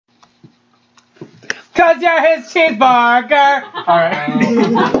'Cause you're his cheeseburger.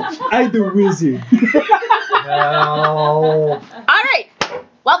 Alright. I'm the wizard. No. Alright.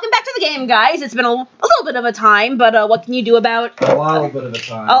 Welcome back to the game, guys. It's been a little bit of a time, but what can you do about... A little bit of the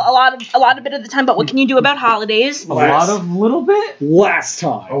time. A lot of bit of the time, but what can you do about holidays? A lot of little bit? Last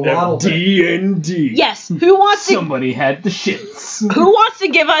time. A lot of D&D. Yes. Who wants to... Somebody had the shits. Who wants to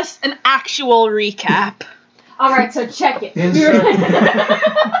give us an actual recap? Alright, so check it.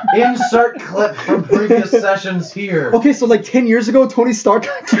 Insert clip from previous sessions here. Okay, so like 10 years ago, Tony Stark.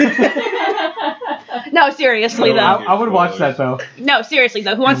 No, seriously, though. I would watch that, though. No, seriously,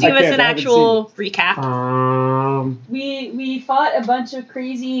 though. Who wants to give us an actual recap? We fought a bunch of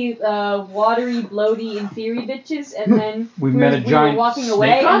crazy, watery, bloaty, in theory bitches, and then We met a we giant were walking snake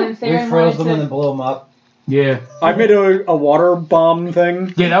away, on? and then We Theron froze them wanted and then to... blew them up. Yeah. I made a water bomb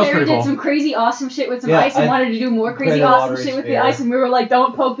thing. Yeah, that was Theron pretty did cool. some crazy awesome shit with some Yeah, ice and I wanted to do more crazy created a awesome watery shit with the sphere. ice, and we were like,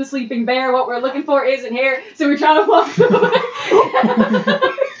 don't poke the sleeping bear, what we're looking for isn't here, so we're trying to walk away.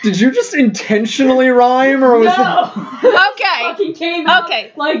 Did you just intentionally rhyme, or was No! Okay. Fucking came out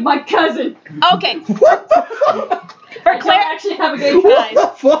Okay. like my cousin. Okay. What the fuck? For I don't actually have a gay Guys. cousin.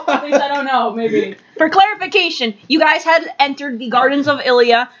 What the At least I fuck? don't know, maybe. For clarification, you guys had entered the Gardens of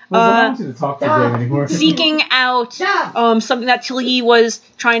Ilia, I don't want you to talk to Graham anymore. seeking out something that Tilly was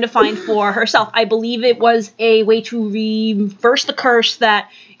trying to find for herself. I believe it was a way to reverse the curse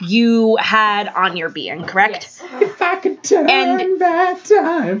that you had on your being, correct? Yes. If I could turn And- back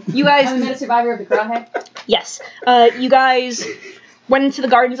time. You I'm guys, a survivor of the Crowhead. yes, you guys went into the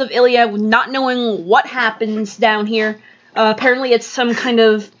Gardens of Ilia not knowing what happens down here. Apparently it's some kind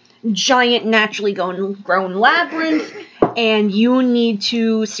of giant naturally grown labyrinth, and you need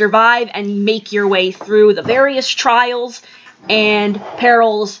to survive and make your way through the various trials and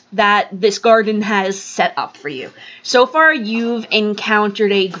perils that this garden has set up for you. So far, you've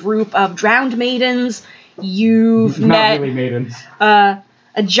encountered a group of drowned maidens. You've Not met really maidens. a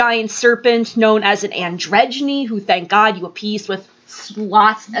giant serpent known as an androgyny, who, thank God, you appeased with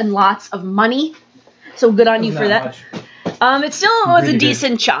lots and lots of money. So good on you for that. It still was a Really did.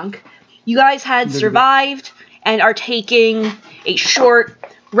 decent chunk. You guys had survived and are taking a short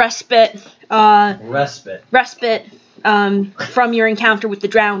respite from your encounter with the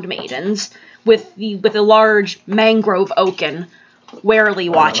drowned maidens, with a large mangrove oaken warily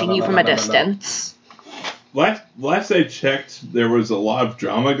watching you from a distance. Last I checked, there was a lot of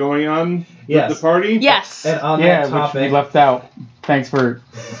drama going on Yes. with the party. Yes. And on Yeah, that which topic, we left out. Thanks for...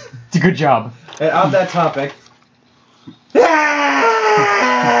 Good job. and on that topic,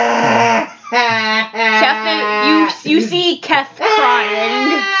 Keth, you see Keth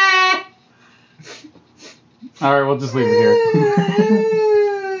crying. Alright, we'll just leave it here.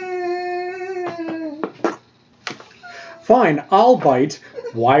 Fine, I'll bite.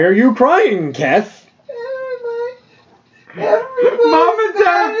 Why are you crying, Keth? Mom and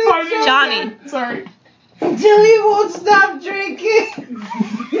Dad are fighting! Johnny. Sorry. until he won't stop drinking, then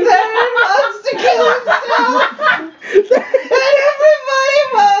he wants to kill himself, and everybody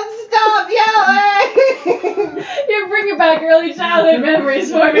won't stop yelling. You're bringing back early childhood memories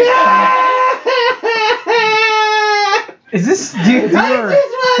for me. Is this your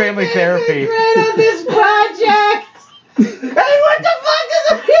family therapy? Right on this project. And what the fuck does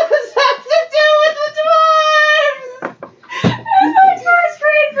Perilous have to do with the dwarves? It's like first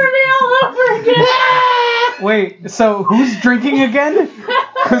grade for me all over again. Wait, so who's drinking again?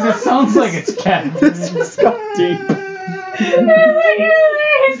 Because it sounds like it's Ken. This just got deep. It's like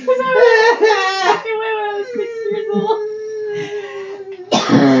hilarious because I was fucking away when I was 6 years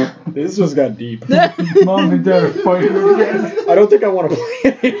old. This just got deep. Mom and Dad are fighting again. I don't think I want to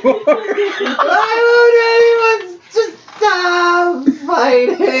play anymore. Why won't anyone just stop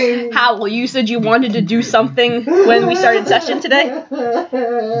fighting? Howell, you said you wanted to do something when we started session today?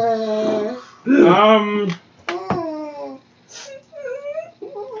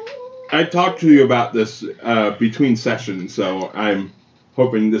 I talked to you about this between sessions, so I'm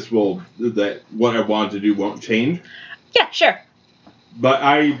hoping that what I wanted to do won't change. Yeah, sure. But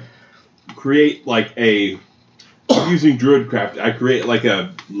I create using Druidcraft, I create like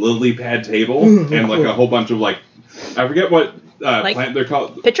a lily pad table and like a whole bunch of I forget what plant they're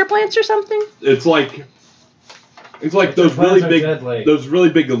called. Pitcher plants or something? It's like those really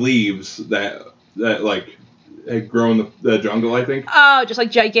big leaves that grow in the jungle, I think. Oh, just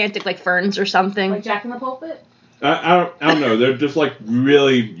like gigantic like ferns or something. Like Jack in the Pulpit? I don't know. They're just like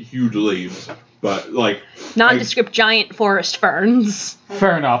really huge leaves, but Nondescript giant forest ferns.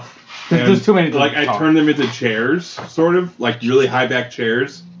 Fair enough. There's too many to I talk. turn them into chairs, sort of really high back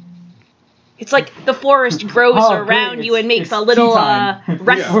chairs. It's like the forest grows around great. you and makes It's a little tea time.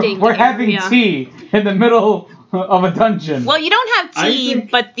 resting We're having area. tea, in the middle of a dungeon. Well, you don't have tea,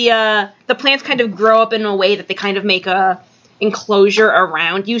 but the plants kind of grow up in a way that they kind of make a enclosure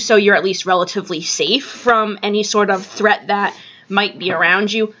around you, so you're at least relatively safe from any sort of threat that might be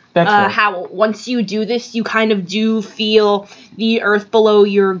around you. That's right. How once you do this, you kind of do feel the earth below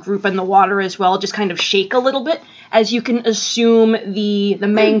your group and the water as well just kind of shake a little bit, as you can assume the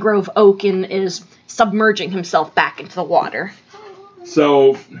mangrove oaken is submerging himself back into the water.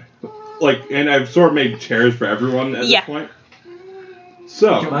 So, and I've sort of made chairs for everyone at this point.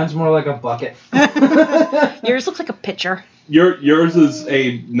 So Mine's more like a bucket. Yours looks like a pitcher. Yours is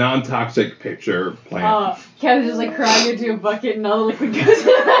a non-toxic pitcher plant. Kevin's just like crying into a bucket and all the liquid goes in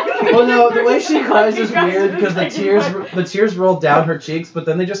that. Well, no, the way she cries is weird because the tears roll down her cheeks, but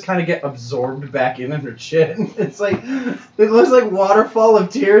then they just kind of get absorbed back in her chin. It's like it looks like waterfall of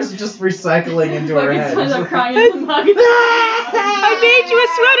tears just recycling into her head. Ends up crying into the bucket. I made you a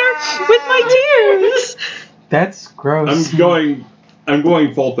sweater with my tears. That's gross. I'm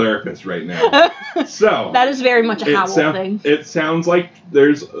going full therapist right now. So that is very much a Howl thing. It sounds like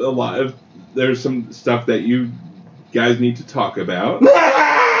there's some stuff that you guys need to talk about.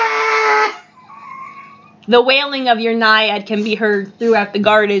 The wailing of your naiad can be heard throughout the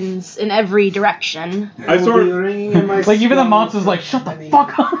gardens in every direction. I sort of like even the monster's like, shut the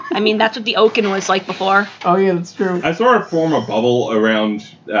fuck up. I mean, that's what the oaken was like before. Oh yeah, that's true. I sort of form a bubble around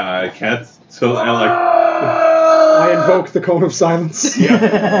Keth, so I invoke the cone of silence.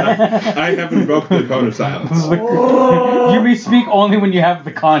 Yeah, I have invoked the cone of silence. You may speak only when you have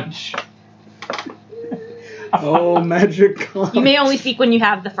the conch. Oh, magic conch. You may only speak when you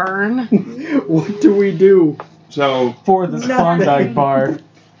have the fern. What do we do? So for this Klondike bar.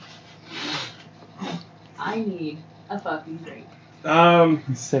 I need a fucking drink.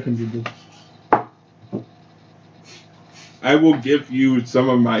 Seconded. I will give you some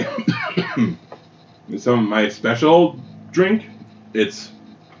of my special drink. It's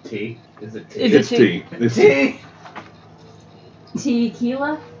tea. Is it tea? It's tea. It's tea.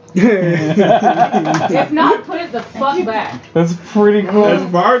 Tequila? If not, put it the fuck back. That's pretty cool.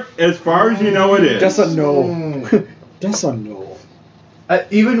 As far as you know, it is. That's a no. That's a no.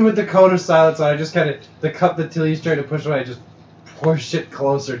 Even with the cone of silence, I just kind of the cup that Tilly's trying to push away, I just push it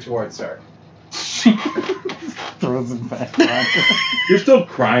closer towards her. She throws it back on. You're still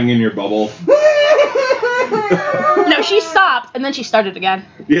crying in your bubble. No, she stopped and then she started again.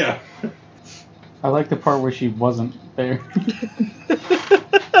 Yeah. I like the part where she wasn't there.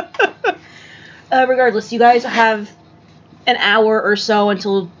 Regardless, you guys have an hour or so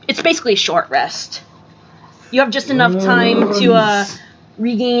until it's basically a short rest. You have just enough time to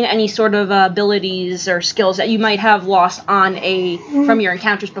regain any sort of abilities or skills that you might have lost from your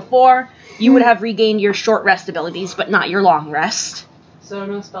encounters before. You would have regained your short rest abilities, but not your long rest. So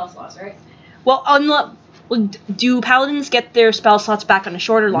no spell slots, right? Well, do paladins get their spell slots back on a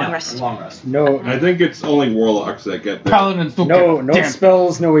short or long rest? Long rest. No. I think it's only warlocks that get that. Paladins don't No get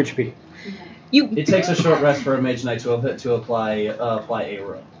spells, no HP. It takes a short rest for a mage knight to apply a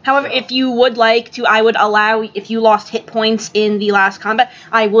room. However, if you would like to, I would allow, if you lost hit points in the last combat,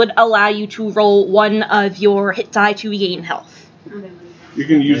 I would allow you to roll one of your hit die to regain health. You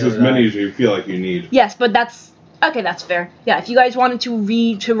can use as many as you feel like you need. Yes, but that's fair. Yeah, if you guys wanted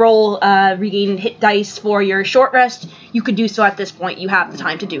to roll regain hit dice for your short rest, you could do so at this point. You have the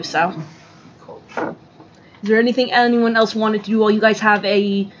time to do so. Is there anything anyone else wanted to do while you guys have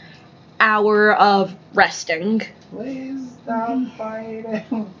a hour of resting? Please stop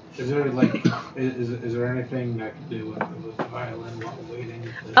fighting. Is there is there anything that can do with the violin while waiting?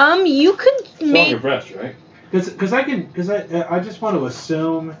 You could Long of rest, right? Because I just want to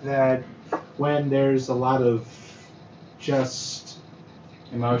assume that when there's a lot of just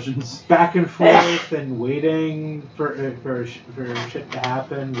emotions back and forth and waiting for shit to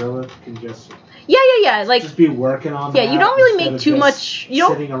happen, Lilith can just like just be working on that. You don't really instead make of too just much.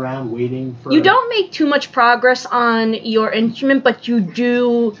 Sitting around waiting for. You don't make too much progress on your instrument, but you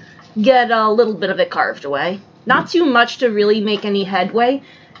do get a little bit of it carved away. Not too much to really make any headway.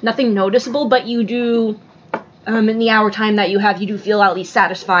 Nothing noticeable, but you do. In the hour time that you have, you do feel at least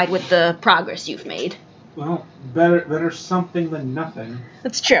satisfied with the progress you've made. Well, better something than nothing.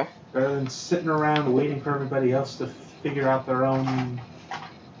 That's true. Better than sitting around waiting for everybody else to figure out their own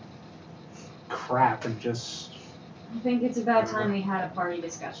crap and just. I think it's about time we had a party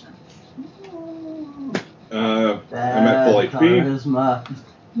discussion. I'm at full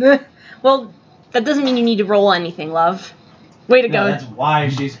HP. Well, that doesn't mean you need to roll anything, love. Way to go. That's why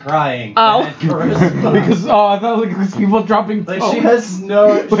she's crying. Oh. Because I thought because people dropping. Like she has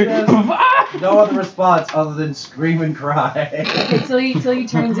no. No other response other than scream and cry. Until he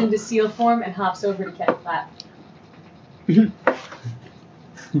turns into seal form and hops over to Cat Flap.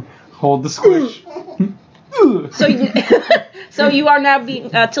 Hold the squish. So you are now being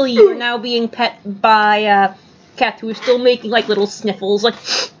Tilly. You are now being pet by Cat, who is still making like little sniffles, like.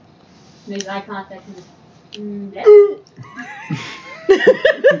 Makes eye contact and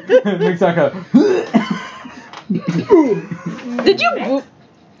Makes like a. Did you boop?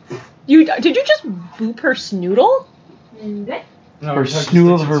 Did you just boop her snoodle? No, Her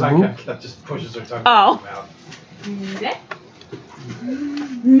snoodles of her boob? That just pushes her tongue Oh.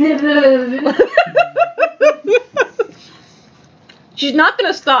 She's not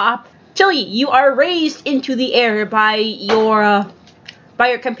gonna stop. Tilly, you are raised into the air by your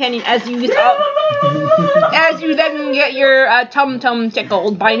companion as you then get your tum-tum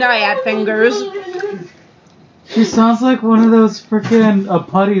tickled by naiad fingers. She sounds like one of those freaking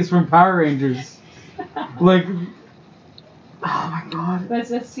putties from Power Rangers. Like, oh my god.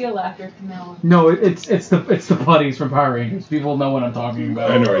 That's seal laughter from now on. No, it's the putties from Power Rangers. People know what I'm talking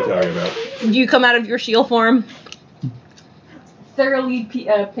about. I know what you're talking about. Do you come out of your shield form? Thoroughly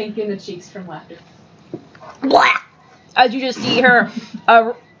pink in the cheeks from laughter. Blah! As you just see her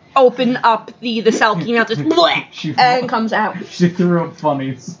open up the selkie mouth, just blah, and comes out. She threw up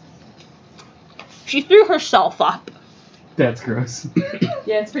funnies. She threw herself up. That's gross.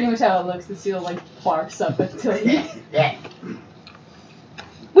 Yeah, it's pretty much how it looks. The seal like barks up until you.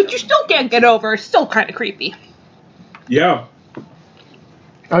 Which you still can't get over. It's still kind of creepy. Yeah.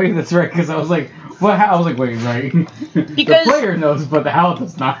 Oh yeah, that's right. Because I was like, what? I was like, wait, right? Because- the player knows, but the Hal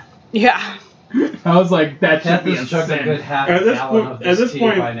does not. Yeah. I was like, that should be a Kathy's chugged a good sin. half At this gallon point- of at this this tea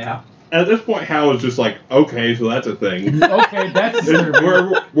point- by now. At this point, Hal is just like, okay, so that's a thing. Okay, that's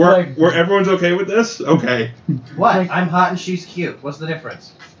Where everyone's okay with this? Okay. What? Like- I'm hot and she's cute. What's the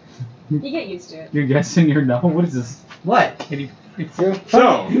difference? You get used to it. You're guessing your no. What is this? What?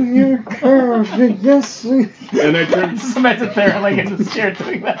 So, Your perfect, yes. and I turned, Just imagine Theron like in the chair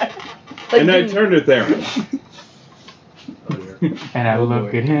doing that. Like, and I turned to Theron. And I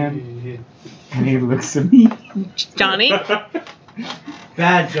look at him, and he looks at me. Johnny?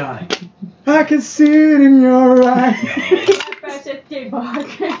 Bad Johnny. I can see it in your eyes. Fresh FK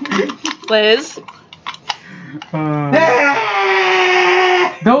bark. Liz?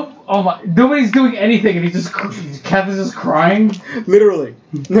 Nope. Oh my! Nobody's doing anything, and Kath is just crying. Literally.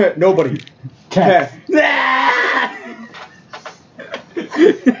 Nobody. Kath.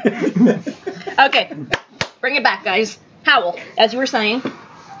 Okay. Bring it back, guys. Howl, as you were saying.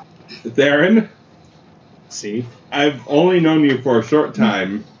 Theron, See? I've only known you for a short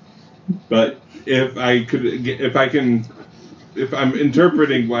time, but if I'm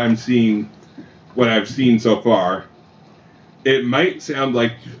interpreting what I'm seeing, what I've seen so far, it might sound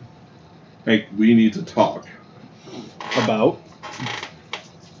like we need to talk. About?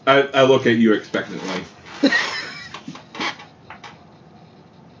 I look at you expectantly.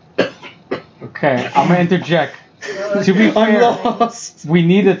 Okay, I'm gonna interject. To be I'm fair, lost. we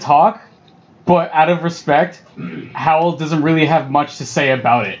need to talk, but out of respect, Howell doesn't really have much to say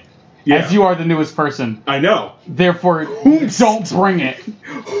about it. Yeah. As you are the newest person, I know. therefore, don't bring it up.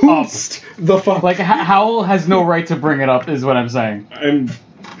 Hoomst the fuck. Like, Howell has no right to bring it up, is what I'm saying.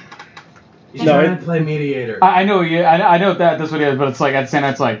 He's No, trying to play mediator. I know, yeah, I know that's what it is, but it's like, at the same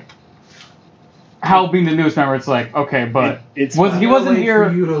time, it's like, Howell being the newest member, it's like, okay, but It's he fine. wasn't Wait here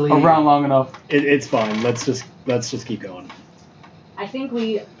for you to leave. around long enough. It's fine. Let's just keep going. I think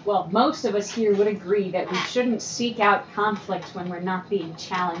most of us here would agree that we shouldn't seek out conflict when we're not being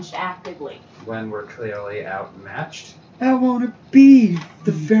challenged actively. When we're clearly outmatched. I want to be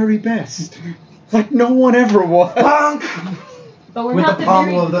the very best, like no one ever was. Bonk! But we're With not the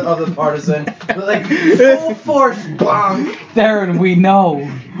pommel of the partisan. Like, full force, bonk! Theron, we know,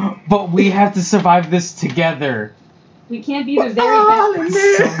 but we have to survive this together. We can't be the very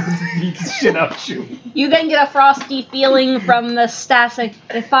best. Beat the shit out you. You then get a frosty feeling from the staff saying,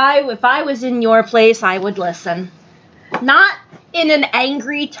 if I was in your place, I would listen. Not in an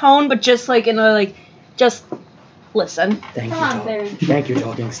angry tone, but just like in a just listen. Thank Come on, Theron. Thank you,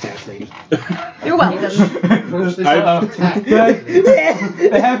 talking staff lady. You're welcome.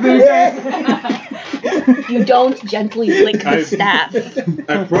 You don't gently lick the staff.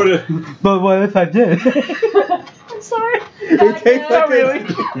 I put it. But what if I did? I'm sorry. It tastes Not like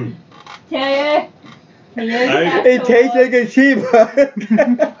really. Okay. It tastes like a sheep.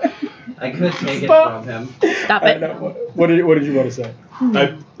 I could take it from him. Stop I it. know. What did you want to say?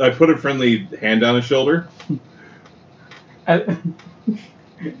 I put a friendly hand on his shoulder.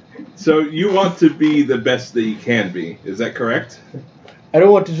 So you want to be the best that you can be, is that correct? I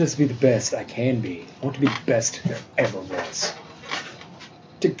don't want to just be the best I can be. I want to be the best there ever was.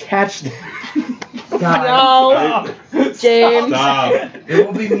 To catch them. No, James. Stop. It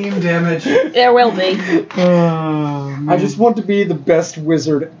will be meme damage. There will be. I just want to be the best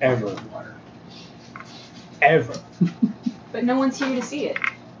wizard ever. Ever. But no one's here to see it.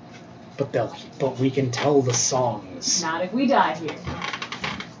 But we can tell the songs. Not if we die here.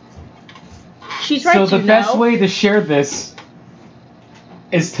 She's right. So the you best know. way to share this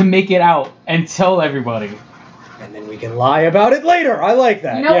is to make it out and tell everybody. And then we can lie about it later. I like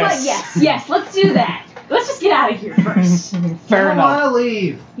that. You know yes. what? Yes, let's do that. Let's just get out of here first. Fair I don't enough. want to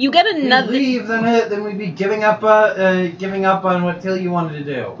leave. You get If we another. leave, then we'd be giving up on what Tilly wanted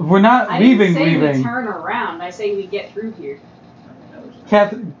to do. We're not I leaving. didn't say we Leaving. turn around. I say we get through here.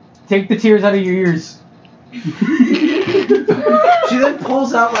 Kath, take the tears out of your ears. She then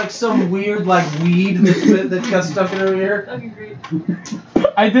pulls out like some weird like weed that's got stuck in her ear. Okay, great.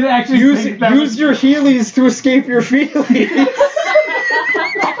 I didn't actually think that Use your Heelys to escape your feelings.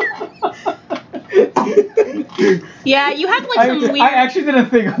 Yeah, you had like some weird. I actually didn't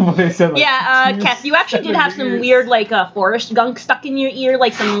think of what I said. Like, Yeah, Kath, you actually did have some weird, like, forest gunk stuck in your ear,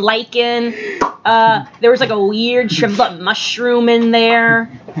 like some lichen. There was, like, a weird shriveled up mushroom in there.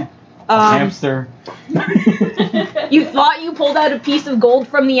 hamster. You thought you pulled out a piece of gold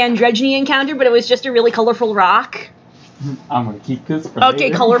from the Androgyny encounter, but it was just a really colorful rock. I'm gonna keep this for Okay,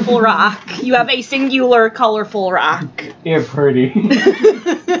 later. colorful rock. You have a singular colorful rock. Yeah, pretty.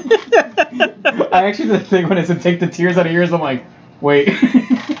 I actually didn't think when I said take the tears out of your ears, I'm like, wait.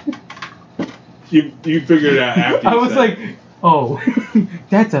 You figured it out after you I was said like, it. oh,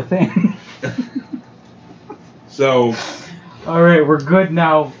 that's a thing. So, Alright, we're good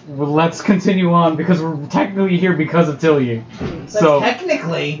now. Well, let's continue on because we're technically here because of Tilly. So,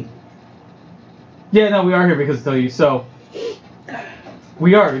 Technically, yeah, no, we are here because of Tilly. So,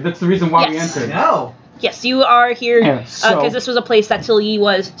 we are. That's the reason why we Yes. entered. no. Yes, you are here Yeah, because so- this was a place that Tilly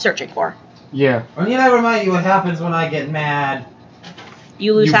was searching for. Yeah. I need to remind you what happens when I get mad.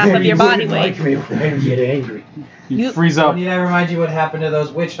 You lose half of your body weight. Like me when I get angry. You freeze I up. need to remind you what happened to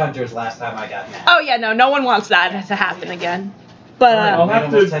those witch hunters last time I got mad. Oh yeah, no one wants that to happen again. But I'll I have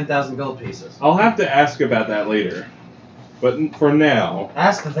made almost to- 10,000 gold pieces. I'll have to ask about that later. But for now,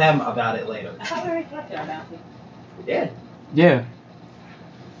 Ask them about it later. I thought we already talked about it. We did. Yeah.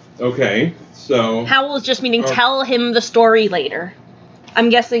 okay, so... Howell is just meaning Oh. tell him the story later. I'm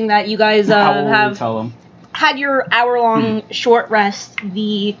guessing that you guys How will we have tell him? had your hour-long short rest.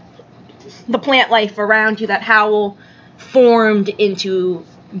 The plant life around you that Howl formed into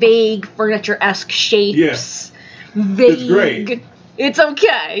vague furniture-esque shapes. Yes. Vague. It's great. It's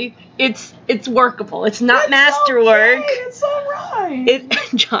okay. It's workable. It's not masterwork. It's alright. It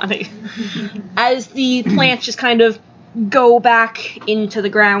Johnny. As the plants just kind of go back into the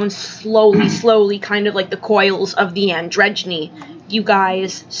ground slowly, kind of like the coils of the Androgyny you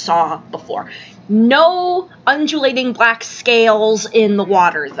guys saw before. No undulating black scales in the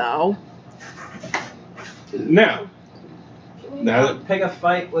water, though. Now, now that... Pick a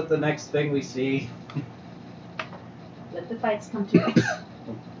fight with the next thing we see. Let the fights come to us.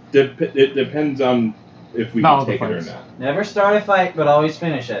 It depends on if we No, can the take it or fights. not. Never start a fight, but always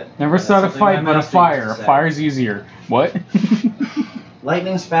finish it. Never That's start a something fight, my but a master fire. used A to say. fire's easier. What?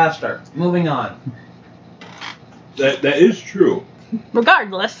 Lightning's faster. Moving on. That is true.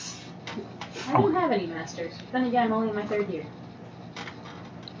 Regardless. I don't have any masters. Then again, I'm only in my third year.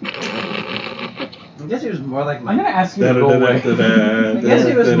 I guess he was more like my I'm gonna ask you to go away. I guess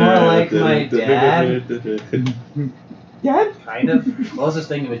he was more like my dad. Dad? Kind of. Closest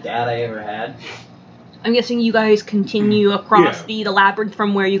thing to a dad I ever had. I'm guessing you guys continue across Yeah. the labyrinth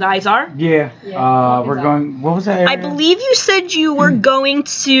from where you guys are. Yeah. Yeah, We're it's going. What was that area? I believe you said you were going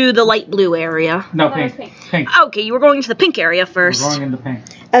to the light blue area. No, That was pink. pink. Pink. Okay, you were going to the pink area We're first, going into pink.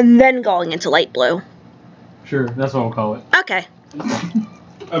 and then going into light blue. Sure, that's what we'll call it. Okay.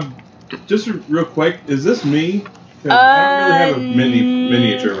 Just real quick, is this me? 'Cause I don't really have a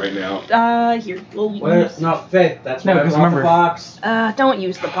miniature right now. Here. Well, Where? No, Faith. That's No, why I 'cause brought remember- the box. don't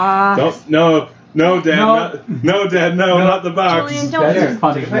use the box. Don't, no, Dad, no, Dad, no, not the box. Julian, don't. That Here, is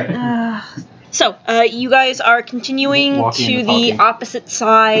punishment. So, you guys are continuing Walking to and the talking. opposite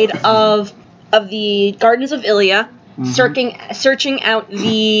side of the Gardens of Ilia, Mm-hmm. searching out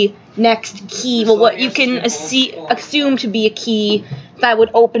the next key. Well, what you can assume to be a key that would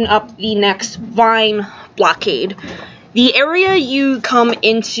open up the next vine blockade. The area you come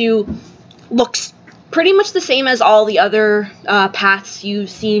into looks pretty much the same as all the other paths you've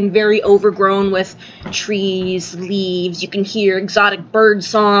seen, very overgrown with trees, leaves. You can hear exotic bird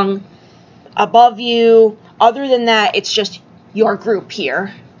song above you. Other than that, it's just your group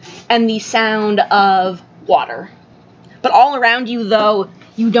here, and the sound of water. But all around you, though,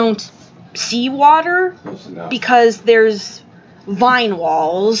 you don't see water Close enough. because there's vine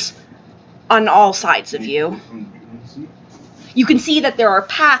walls on all sides of you. You can see that there are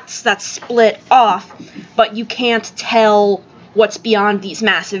paths that split off, but you can't tell what's beyond these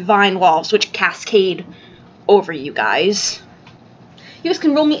massive vine walls which cascade over you guys. You guys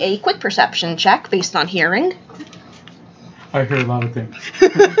can roll me a quick perception check based on hearing. I hear a lot of things.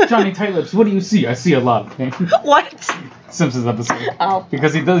 Johnny Tight-Lips, what do you see? I see a lot of things. What? Simpsons episode. Oh.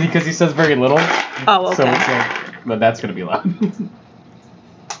 Because he says very little. Oh, So okay. it's like, but that's gonna be loud.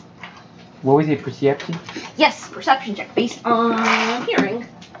 What was it, perception? Yes, perception check based on hearing.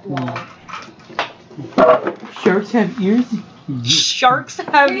 Sharks have ears. Sharks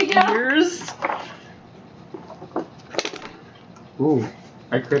have There you go. ears. Ooh,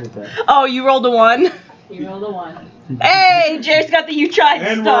 I credit that. Oh, you rolled a 1. You rolled a 1. Hey, Jared's got the you tried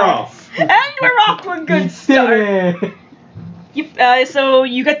And we're start. off. And we're off to a good start. So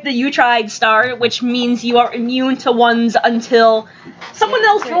you get the you tried star, which means you are immune to 1s until someone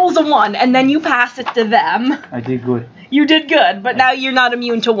else rolls a 1, and then you pass it to them. I did good. You did good, but now you're not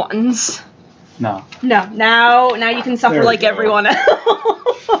immune to 1s. No. No, now you can suffer There we like go. everyone else.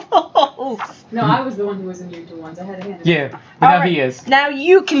 No, I was the one who was immune to 1s. I had a hand. Yeah, but now Alright, he is. Now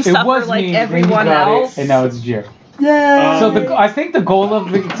you can It suffer was like me, then he everyone got else. it, and now it's Jer. Yay. So I think the goal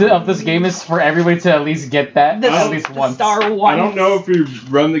of this game is for everybody to at least get that The- at least the once. star one. I don't know if you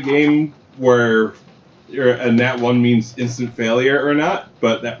run the game where a nat 1 means instant failure or not,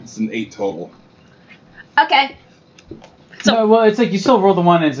 but that's an 8 total. Okay. So- No, well, it's like you still roll the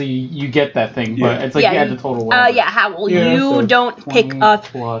 1 and so you get that thing, but Yeah. it's like Yeah, you add the total. whatever. Yeah, Howell, Yeah, you so don't pick 20 up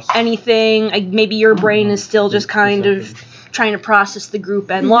plus- anything. Maybe your brain is still just kind of trying to process the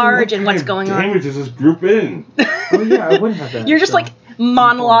group at large and what's going on. Damage is this group in? Oh yeah, I wouldn't have that. You're just so. like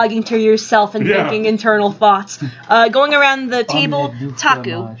monologuing to yourself and Yeah. thinking internal thoughts. Going around the table, gonna do Taku,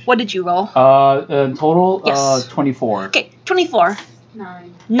 fromage. what did you roll? Total, Yes. 24. Okay, 24,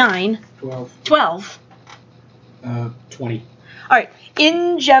 9. 9, 12. 12. 20. Alright,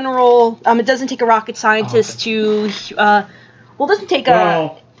 in general, it doesn't take a rocket scientist to, it doesn't take a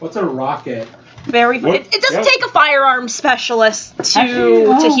Well, What's a rocket? What? it doesn't Yep. take a firearms specialist to Actually,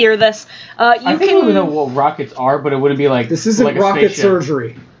 no. to hear this. You I think can we know what rockets are, but it wouldn't be like This isn't like a rocket spaceship.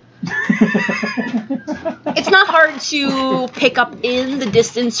 surgery. It's not hard to pick up in the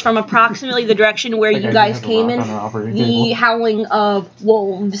distance from approximately the direction where Like you I guys have a came rock in. on an operating The table. howling of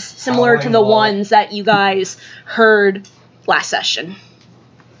wolves, similar to Howling the wolf. ones that you guys heard last session.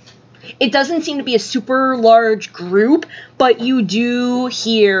 It doesn't seem to be a super large group, but you do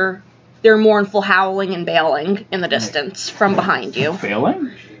hear their mournful howling and bailing in the distance from behind you.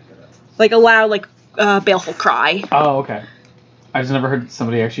 Failing? Like a loud, baleful cry. Oh, okay. I just never heard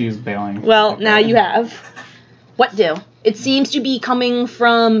somebody actually use bailing. Well, like now that. you have. What do? It seems to be coming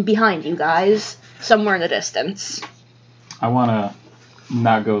from behind you guys, somewhere in the distance. I wanna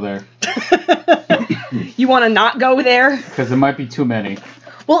not go there You want to not go there? because there might be too many.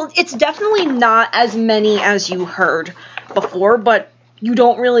 Well, it's definitely not as many as you heard before, but you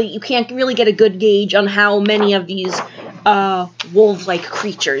can't really get a good gauge on how many of these wolf-like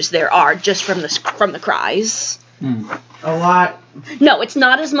creatures there are just from the cries. A lot. No, it's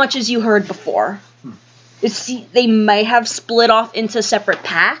not as much as you heard before. They may have split off into separate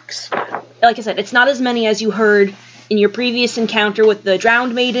packs. Like I said, it's not as many as you heard in your previous encounter with the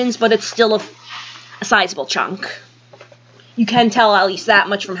drowned maidens, but it's still a sizable chunk. You can tell at least that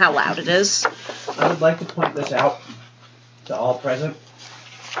much from how loud it is. I would like to point this out to all present,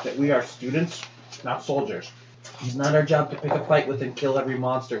 that we are students, not soldiers. It's not our job to pick a fight with and kill every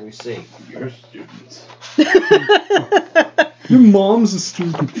monster we see. You're students. Your mom's a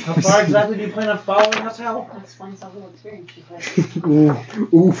student. How far exactly do you plan on following us, Hal? That's one little experience. She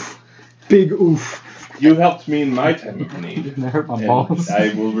said. Oof. Big oof. You helped me in my time of need, That hurt my and balls.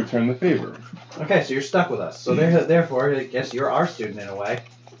 I will return the favor. Okay, so you're stuck with us. So therefore, I guess you're our student in a way.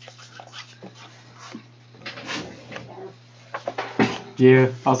 Yeah.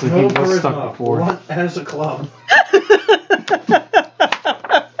 Also, No he was stuck charisma. before. What as a club?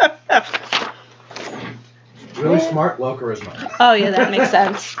 Really smart, low charisma. Oh yeah, that makes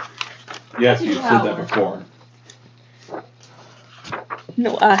sense. Yes, you said that before.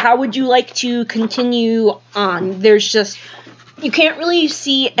 No, how would you like to continue on? You can't really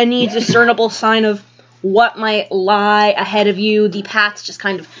see any discernible sign of what might lie ahead of you. The paths just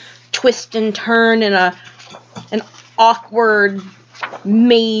kind of twist and turn in an awkward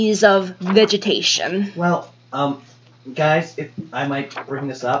maze of vegetation. Well, guys, if I might bring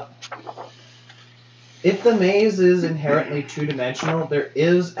this up, If the maze is inherently two-dimensional, there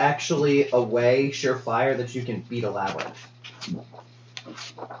is actually a way, surefire, that you can beat a labyrinth.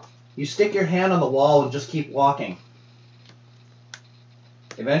 You stick your hand on the wall and just keep walking.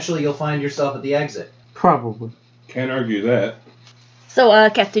 Eventually you'll find yourself at the exit. Probably. Can't argue that. So,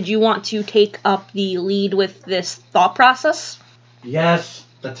 Keth, did you want to take up the lead with this thought process? Yes,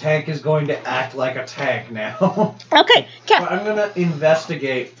 the tank is going to act like a tank now. Okay, Keth. But I'm going to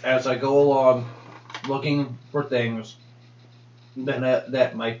investigate as I go along, looking for things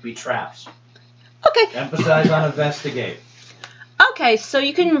that might be traps. Okay. Emphasize on investigate. Okay, so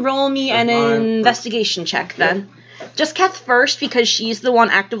you can roll me an investigation check then. Just Keth first because she's the one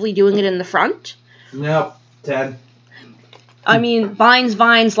actively doing it in the front. Nope, 10. I mean, vines,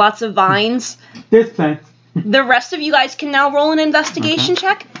 lots of vines. This thing. The rest of you guys can now roll an investigation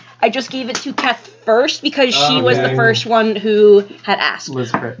check. I just gave it to Keth first because she was the first one who had asked.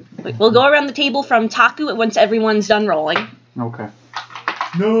 Liz crit. We'll go around the table from Taku once everyone's done rolling. Okay.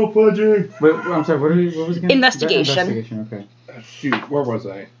 No fudging. Wait, I'm sorry, what was it again? Investigation. Investigation, okay. Shoot, where was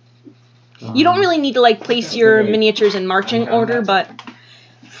I? You don't really need to, like, place your miniatures in marching order, but...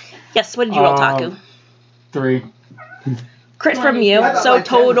 Yes, what did you roll, Taku? 3. Crit from 20. you, I thought so my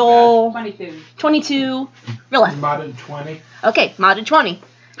 10 was total... 22. 22. Rilith. Modded 20. Okay, modded 20.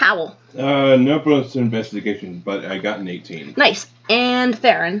 Howl. No bonus to investigation, but I got an 18. Nice. And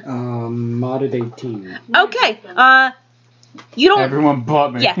Theron. Modded 18. Okay, you don't... Everyone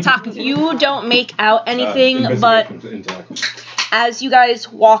but me. Yeah, Taku, you don't make out anything, but Investigation's intellect. as you guys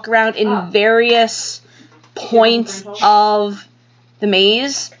walk around in various points of the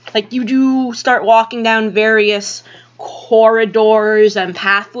maze, like you do start walking down various corridors and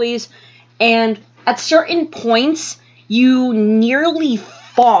pathways, and at certain points you nearly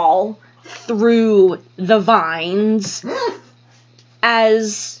fall through the vines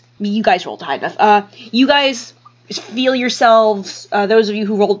as you guys rolled high enough. You guys feel yourselves, those of you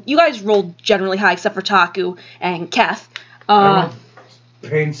who rolled, you guys rolled generally high except for Taku and Keth.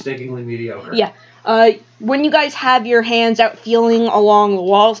 Painstakingly mediocre. Yeah. When you guys have your hands out feeling along the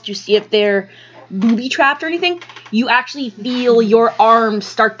walls to see if they're booby-trapped or anything, you actually feel your arms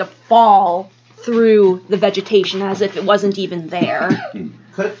start to fall through the vegetation as if it wasn't even there.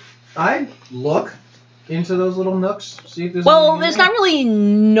 Could I look into those little nooks? See if there's Well, anything in there's there? not really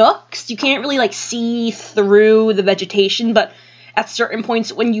nooks. You can't really, like, see through the vegetation, but at certain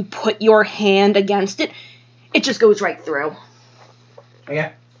points when you put your hand against it, it just goes right through.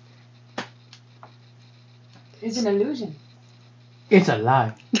 Yeah. It's an illusion. It's a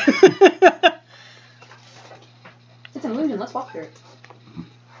lie. It's an illusion. Let's walk through it.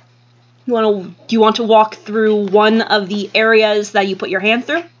 Do you want to walk through one of the areas that you put your hand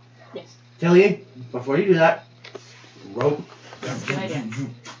through? Yes. Tilly, before you do that, rope. That's a good idea.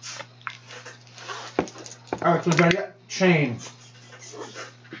 Alright, so ready? Chain.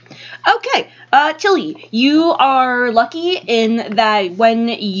 Okay, Tilly, you are lucky in that when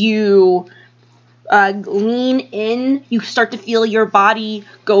you lean in, you start to feel your body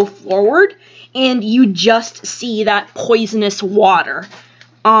go forward, and you just see that poisonous water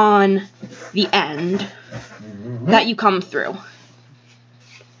on the end that you come through.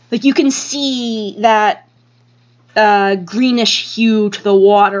 Like, you can see that greenish hue to the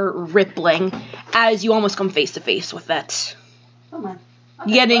water rippling as you almost come face to face with it. Oh my.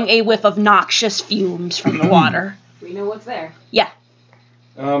 Okay, Getting well, a whiff of noxious fumes from the water. we know what's there. Yeah.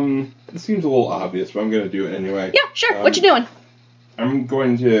 It seems a little obvious, but I'm gonna do it anyway. Yeah, sure. What you doing? I'm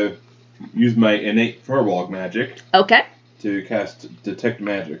going to use my innate firewall magic Okay. to cast detect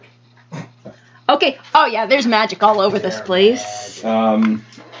magic. Okay. Oh, yeah, there's magic all over this place. I'm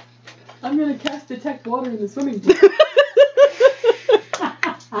gonna cast detect water in the swimming pool.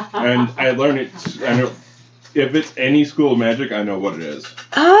 And I learn it. I know if it's any school of magic, I know what it is.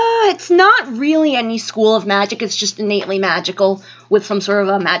 It's not really any school of magic. It's just innately magical with some sort of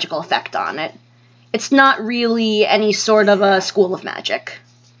a magical effect on it. It's not really any sort of a school of magic.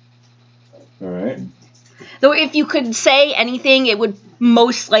 All right. Though if you could say anything, it would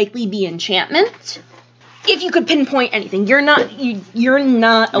most likely be enchantment. If you could pinpoint anything, you're not a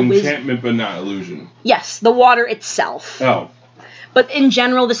wizard. Enchantment, but not illusion. Yes, the water itself. Oh. But in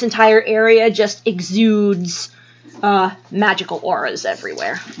general, this entire area just exudes magical auras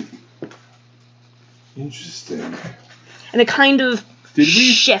everywhere. Interesting. And it kind of Did we-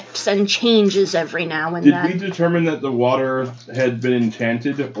 shifts and changes every now and Did then. we determine that the water had been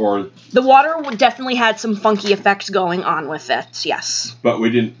enchanted, or? The water definitely had some funky effects going on with it, yes. But we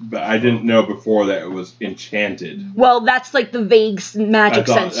didn't. But I didn't know before that it was enchanted. Well, that's like the vague magic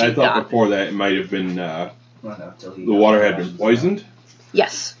sense I you thought got. before that it might have been the Well, no, Tilly, water had been poisoned.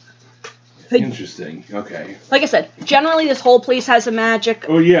 Yes. Interesting. Okay. Like I said, generally this whole place has a magic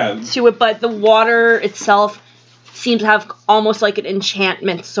Oh yeah. to it, but the water itself seems to have almost like an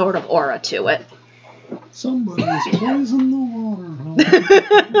enchantment sort of aura to it. Somebody's poisoned the water.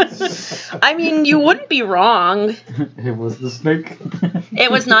 I mean, you wouldn't be wrong. It was the snake.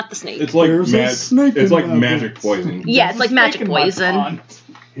 It was not the snake. It's like There's a snake it's in like my magic boots. poison. Yeah, it's like magic poison.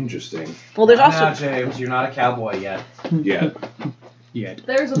 Interesting. Well, there's Now, also James, you're not a cowboy yet. Yeah. Yet.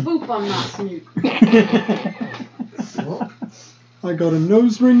 There's a boop on my snoot. I got a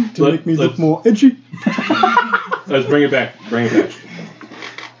nose ring to Let- make me look let's- more edgy. Let's bring it back. Bring it back.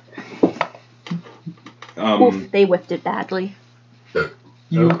 oof, they whiffed it badly.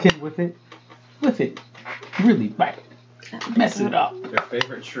 You can whiff it really bad. Mess it up. Their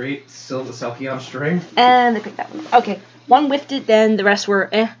favorite treat, still the selkie on a string. And they picked that one. Okay, one whiffed it, then the rest were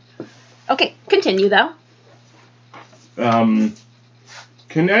eh. Okay, continue though.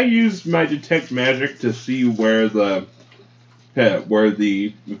 Can I use my detect magic to see where the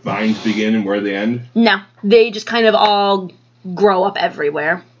vines begin and where they end? No, they just kind of all grow up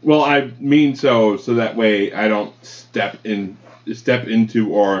everywhere. Well, I mean so that way I don't step into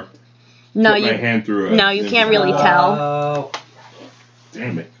or No, put my you hand through it. no, you can't really tell. Oh,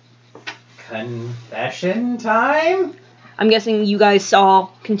 Damn it. confession time? I'm guessing you guys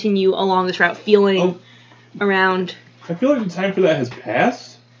all continue along this route, feeling around. I feel like the time for that has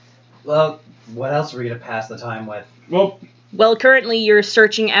passed. Well, what else are we going to pass the time with? Well, currently you're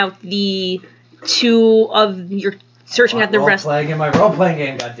searching out the searching out the rest. Role-playing in my role-playing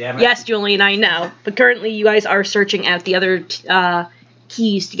game, goddammit. Yes, Julian, I know. But currently you guys are searching out the other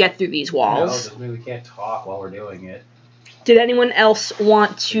keys to get through these No, walls. doesn't mean we can't talk while we're doing it. Did anyone else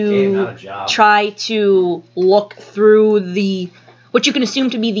want Game, not to a job. try to look through what you can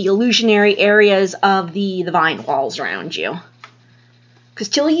assume to be the illusionary areas of the vine walls around you? Because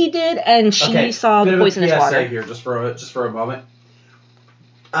Tilly did, and she saw bit the of a poisonous PSA water. here, just for a moment.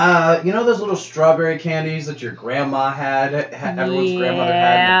 You know those little strawberry candies that your grandma had? Everyone's grandmother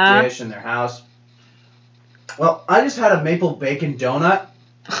had in a dish in their house. Well, I just had a maple bacon donut,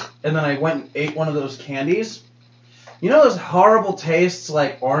 and then I went and ate one of those candies. You know those horrible tastes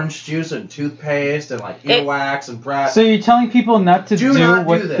like orange juice and toothpaste and like earwax and breath? So you're telling people not to Do do not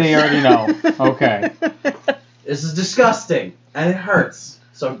what do this. they already know. Okay. This is disgusting, and it hurts.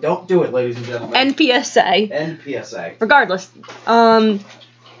 So don't do it, ladies and gentlemen. NPSA. And PSA. Regardless,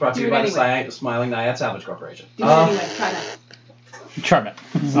 Brought to Do you it by anyway. the Smiling Naiad Salvage Corporation. Do it anyway. Try that. Trim it.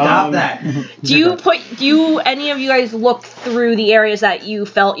 Stop that. do any of you guys look through the areas that you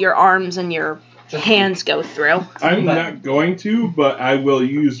felt your arms and your hands go through? I'm not going to, but I will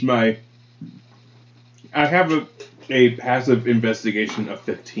use my. I have a passive investigation of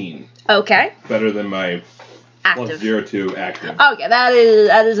 15. Okay. Better than my plus Active. 0 to active. Okay, that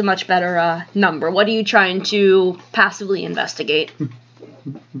is a much better number. What are you trying to passively investigate?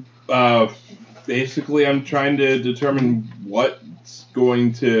 Basically, I'm trying to determine what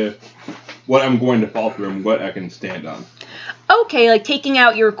I'm going to fall through and what I can stand on. Okay, like taking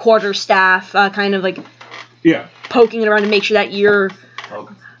out your quarterstaff, kind of like Yeah. poking it around to make sure that you're...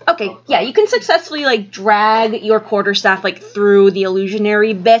 Okay, yeah, you can successfully like drag your quarterstaff like through the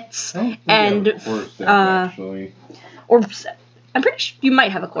illusionary bits, and Actually, or I'm pretty sure you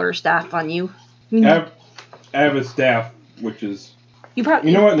might have a quarterstaff on you. I have a staff, which is. You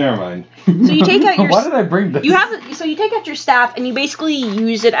probably. You know what? Never mind. So you take out your. Why did I bring this? So you take out your staff and you basically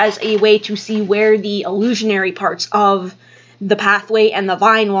use it as a way to see where the illusionary parts of the pathway and the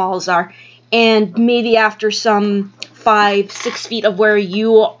vine walls are, and maybe after some 5-6 feet of where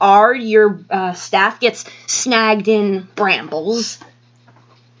you are, your staff gets snagged in brambles.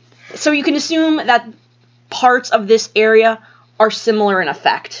 So you can assume that parts of this area are similar in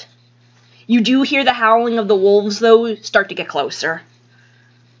effect. You do hear the howling of the wolves, though, start to get closer.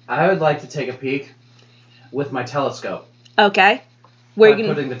 I would like to take a peek with my telescope. Okay. Where By you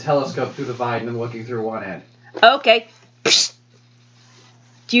putting the telescope through the vine and looking through one end. Okay.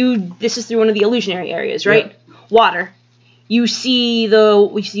 This is through one of the illusionary areas, right? Yep. Water. You see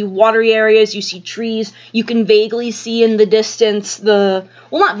watery areas, you see trees, you can vaguely see in the distance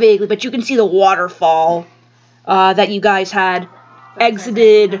not vaguely, but you can see the waterfall that you guys had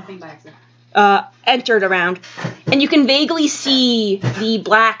exited, Nothing by accident. entered around. And you can vaguely see the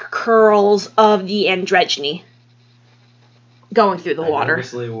black curls of the androgyny going through the water.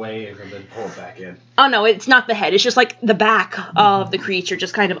 Nervously wave and then pull it back in. Oh no, it's not the head. It's just like the back of the creature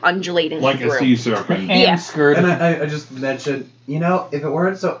just kind of undulating Like through. a sea serpent. Yeah. Skirt. And I just mentioned, if it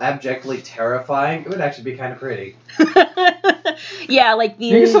weren't so abjectly terrifying, it would actually be kind of pretty. Yeah, like the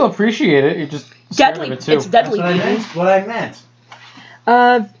You can still appreciate it. You're just scared deadly. of it too. It's deadly. That's what I beauty. meant. What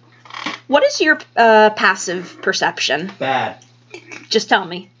I meant. What is your passive perception? Bad. Just tell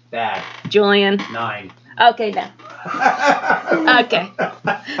me. Bad. Julian. 9. Okay, then. Okay.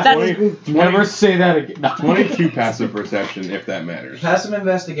 That's, Never say that again. No. 22 passive perception, if that matters. Passive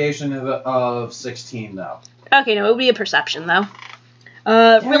investigation of 16, though. okay, no, it would be a perception, though.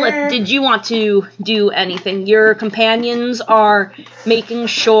 Rilla, did you want to do anything? Your companions are making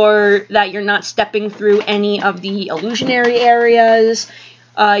sure that you're not stepping through any of the illusionary areas.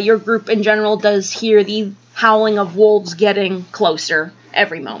 Your group in general does hear the howling of wolves getting closer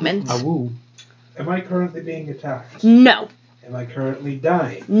every moment. Awoo. Am I currently being attacked? No. Am I currently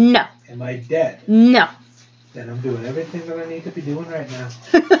dying? No. Am I dead? No. Then I'm doing everything that I need to be doing right now.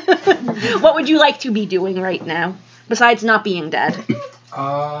 What would you like to be doing right now, besides not being dead?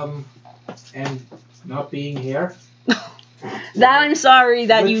 And not being here. That I'm sorry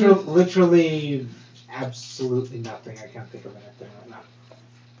that you... Literally, absolutely nothing. I can't think of anything right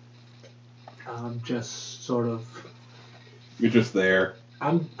now. Just sort of. You're just there.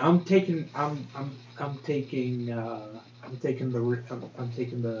 I'm taking the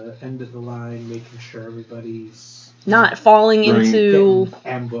end of the line, making sure everybody's Not falling into... getting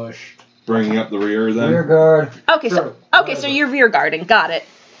ambushed. Bringing up the rear then. Rear guard. Okay, Sure, so you're rear guarding. Got it.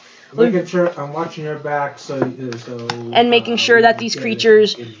 Making sure I'm watching your back, And making sure that these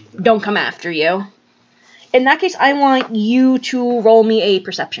creatures don't come after you. In that case, I want you to roll me a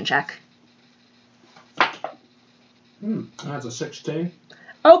perception check. That's a 16.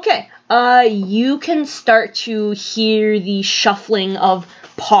 Okay. You can start to hear the shuffling of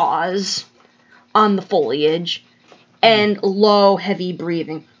paws on the foliage and low, heavy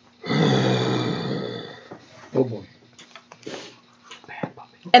breathing. Oh boy.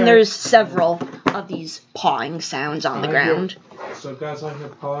 And there's several of these pawing sounds on the I ground. So guys, I hear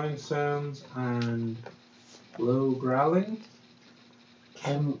pawing sounds and low growling.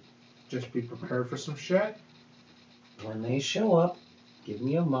 Can, Just be prepared for some shit. when they show up, give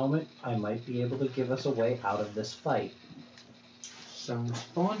me a moment. I might be able to give us a way out of this fight. Sounds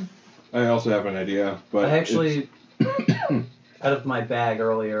fun. I also have an idea, but I actually, out of my bag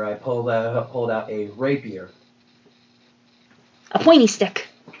earlier, I pulled out a rapier. A pointy stick.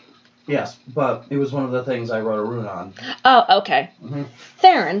 Yes, but it was one of the things I wrote a rune on. Oh, okay. Mm-hmm.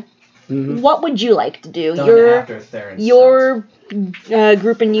 Theron, what would you like to do? Done Your after Theron's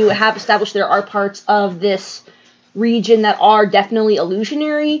group and you have established there are parts of this region that are definitely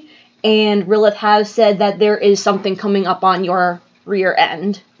illusionary, and Rilith has said that there is something coming up on your rear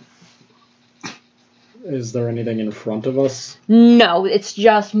end. Is there anything in front of us? No, it's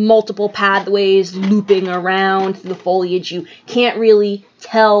just multiple pathways looping around the foliage. You can't really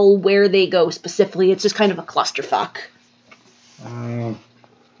tell where they go specifically. It's just kind of a clusterfuck. Uh,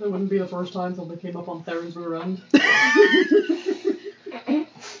 That wouldn't be the first time something came up on Theron's rear end.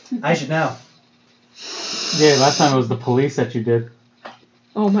 I should know. Yeah, last time it was the police that you did.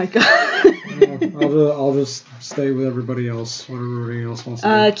 Oh my god. I'll just stay with everybody else. What everybody else wants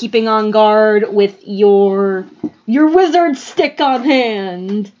to do. Keeping on guard with your wizard stick on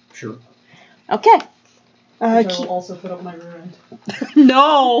hand. Sure. Okay. I will also put up my rear end.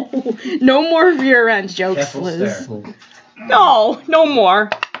 No more rear end jokes, Careful Liz. stare. No more.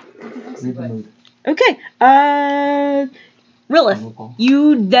 Read the mood. Okay. Rilith,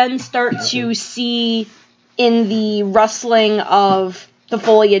 you then start to see in the rustling of the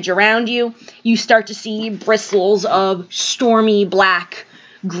foliage around you, you start to see bristles of stormy black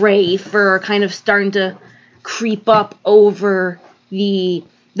gray fur kind of starting to creep up over the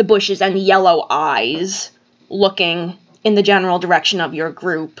bushes, and yellow eyes looking in the general direction of your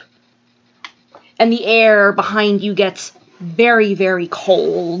group. And the air behind you gets very, very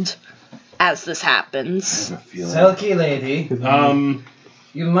cold as this happens. Selkie lady,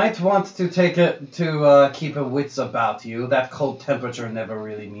 you might want to keep a wits about you. That cold temperature never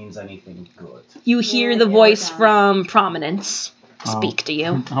really means anything good. You hear the voice from Prominence speak to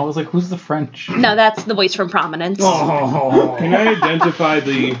you. I was like, who's the French? No, that's the voice from Prominence. Can I identify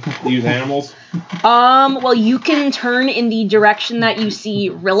these animals? Well, you can turn in the direction that you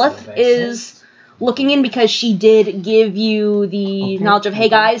see Rilith is looking in, because she did give you the knowledge of, hey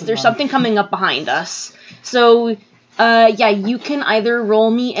guys, there's something coming up behind us. So, yeah, you can either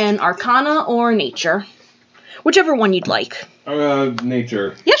roll me an Arcana or Nature. Whichever one you'd like.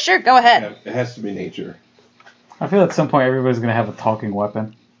 Nature. Yeah, sure, go ahead. Yeah, it has to be nature. I feel at some point everybody's going to have a talking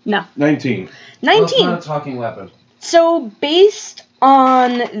weapon. No. 19. Well, it's not a talking weapon. So, based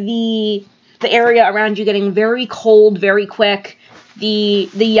on the area around you getting very cold very quick, the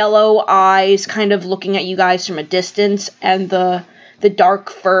yellow eyes kind of looking at you guys from a distance, and the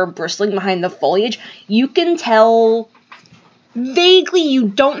dark fur bristling behind the foliage, you can tell Vaguely, you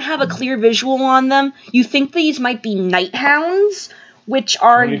don't have a clear visual on them. You think these might be night hounds, which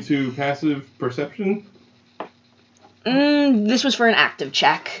are... 22 passive perception? This was for an active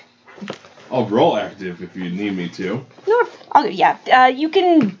check. I'll roll active if you need me to. No, you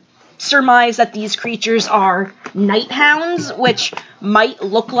can surmise that these creatures are night hounds, which might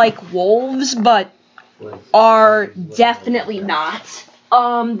look like wolves, but are definitely not.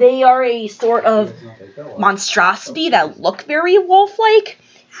 They are a sort of monstrosity that look very wolf-like,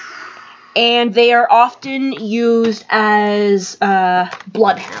 and they are often used as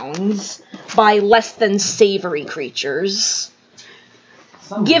bloodhounds by less than savory creatures.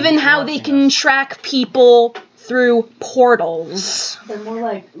 Given how they can track people through portals. They're more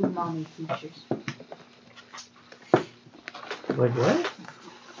like umami creatures. Like what?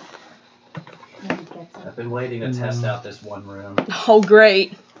 Nobody gets it. I've been waiting to test out this one room. Oh,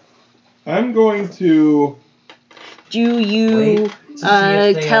 great. I'm going to... Do you Wait to see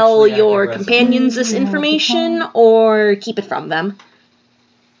if they tell actually your have their companions this information, or keep it from them?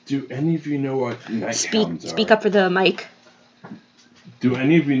 Do any of you know what night hounds are? Speak up for the mic. Do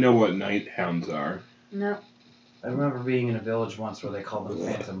any of you know what night hounds are? No. I remember being in a village once where they called them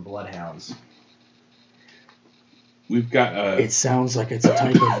phantom bloodhounds. We've got a... It sounds like it's a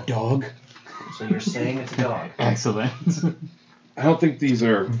type of dog. So you're saying it's a dog? Excellent. I don't think these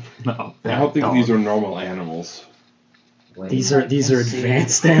are... No, I don't think these are normal animals. Wait, These are and see.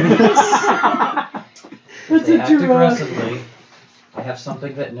 advanced animals. If they act aggressively, I have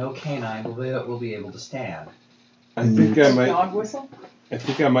something that no canine will be able to stand. I think I might... Dog whistle? I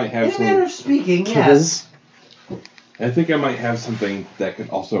think I might have In a manner some... of speaking, yes. I think I might have something that could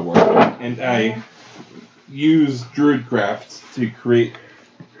also work. And I use Druidcraft to create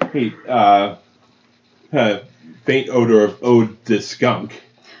faint odor of Ode to Skunk.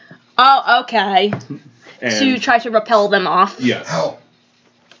 Oh, okay. And To try to repel them off. yes.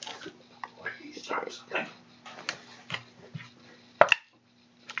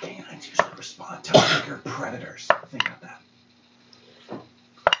 Canines usually respond to bigger predators. Think about that.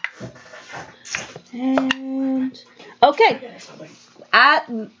 And okay,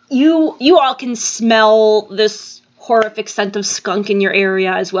 you all can smell this horrific scent of skunk in your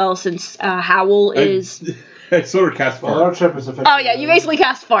area as well, since Howl is. I sort of cast Well, fart. our trip is affected. Oh yeah, you basically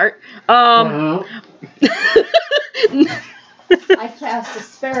cast fart. Uh-huh. I cast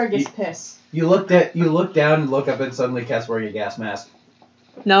asparagus piss. You look down and look up and suddenly cast wearing a gas mask.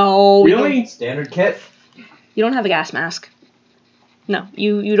 No, Really? Standard kit. you don't have a gas mask. No,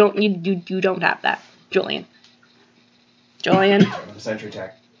 you don't have that, Julian. Sentry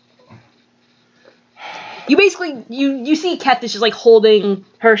tech. You basically you see Ket is just like holding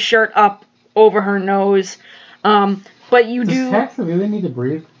her shirt up over her nose, but you Does do. Tex really need to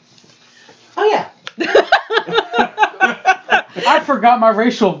breathe? Oh yeah. I forgot my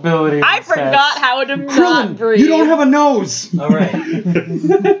racial ability. I forgot how to not Krillin, breathe. you don't have a nose. All right.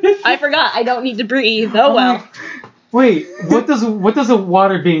 I forgot. I don't need to breathe. Oh well. Wait, what does a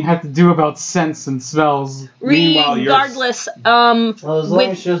water being have to do about scents and smells? Meanwhile, you're- Regardless, Well, as long With-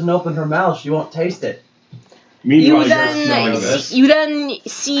 as she doesn't open her mouth, she won't taste it. Meanwhile, you you're smelling this. then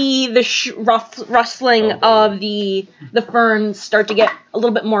see the rustling of the ferns start to get a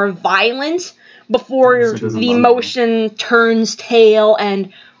little bit more violent before So it doesn't the bother me. motion turns tail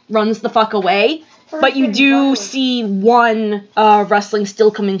and runs the fuck away. But you do see one rustling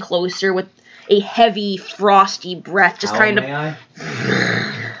still coming closer with a heavy, frosty breath, just How kind of. may I?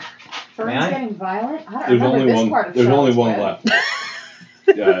 Fern's May I? getting violent? I don't There's remember only this one. part of There's only Charlotte's one Web.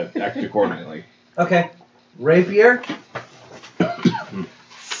 left. Act accordingly. Okay. Rapier.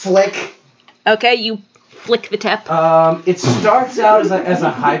 Flick. Okay, you flick the tip. It starts out as a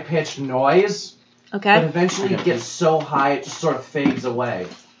high-pitched noise, but Okay. eventually it gets so high it just sort of fades away.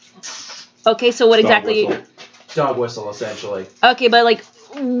 Okay, so what Dog exactly? whistle. Dog whistle, essentially. Okay, but like,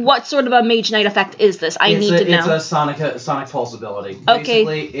 what sort of a Mage Knight effect is this? I need to know. It's a sonic pulse ability. Okay.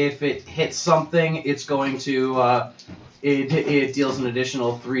 Basically, if it hits something, it's going to it deals an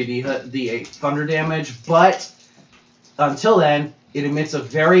additional 3d8 thunder damage. But until then, it emits a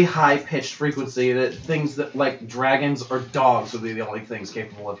very high pitched frequency that things that like dragons or dogs would be the only things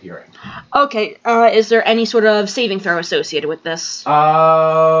capable of hearing. Okay, is there any sort of saving throw associated with this?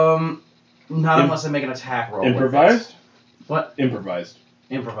 Not unless I make an attack roll. with Improvised? it. What? Improvised.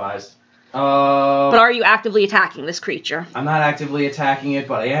 Improvised. But are you actively attacking this creature? I'm not actively attacking it,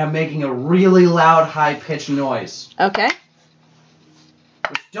 but I am making a really loud, high-pitched noise. Okay.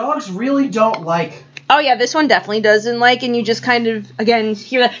 Which dogs really don't like. Oh yeah, this one definitely doesn't like, and you just kind of, again,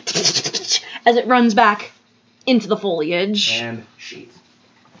 hear that as it runs back into the foliage. And sheath.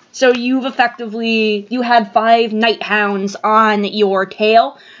 So you had 5 night hounds on your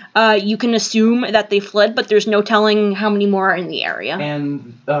tail. You can assume that they fled, but there's no telling how many more are in the area.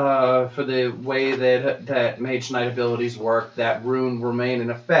 And for the way that Mage Knight abilities work, that rune will remain in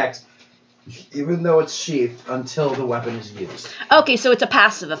effect, even though it's sheathed, until the weapon is used. Okay, so it's a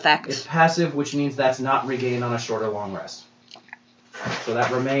passive effect. It's passive, which means that's not regained on a short or long rest. So that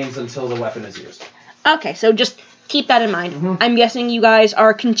remains until the weapon is used. Okay, so just keep that in mind. Mm-hmm. I'm guessing you guys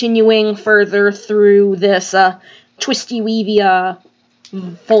are continuing further through this twisty-weavy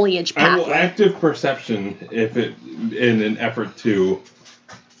foliage I will pathway. active perception in an effort to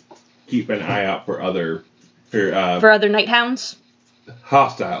keep an eye out for other For other night hounds?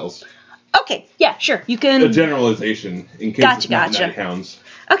 hostiles. Okay, yeah, sure. You can... A generalization in case it's not Gotcha. night hounds.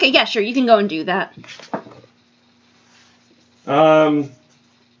 Okay, yeah, sure. You can go and do that.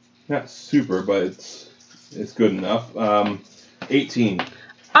 Not super, but it's good enough. 18.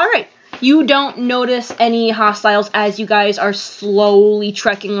 All right. You don't notice any hostiles as you guys are slowly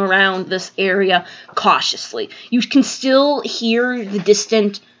trekking around this area cautiously. You can still hear the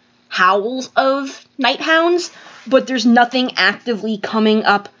distant howls of night hounds, but there's nothing actively coming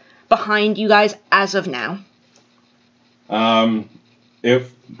up behind you guys as of now.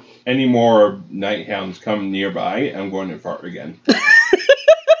 If any more night hounds come nearby, I'm going to fart again.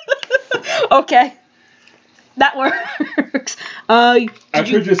 Okay. That works. I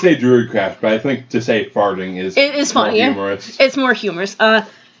could just say druidcraft, but I think to say farting is more funnier. humorous. It's more humorous.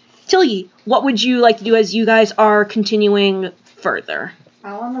 Tilly, what would you like to do as you guys are continuing further?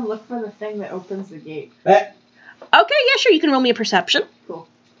 I want to look for the thing that opens the gate. Okay, yeah, sure. You can roll me a perception. Cool.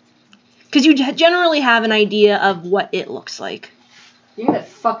 Because you generally have an idea of what it looks like. Give me that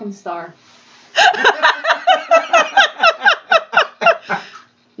fucking star.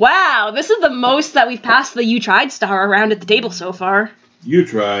 Wow, this is the most that we've passed the "you tried" star around at the table so far. You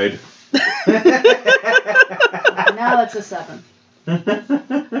tried. Now that's a 7.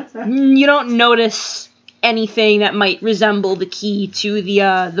 You don't notice anything that might resemble the key to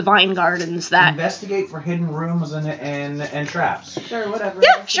the vine gardens. That Investigate for hidden rooms and traps. Sure, whatever.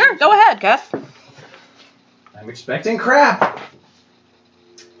 yeah, sure. Go ahead, Kath. I'm expecting crap.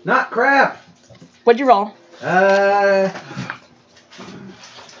 Not crap. What'd you roll?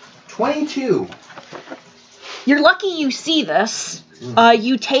 22. You're lucky you see this.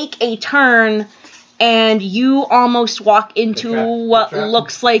 You take a turn, and you almost walk into what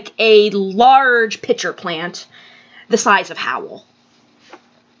looks like a large pitcher plant, the size of Howl.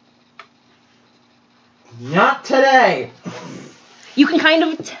 Not today. You can kind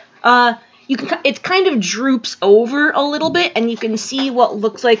of, it kind of droops over a little bit, and you can see what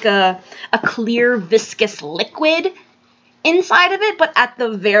looks like a clear viscous liquid inside of it, but at the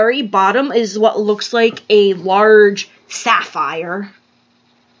very bottom is what looks like a large sapphire.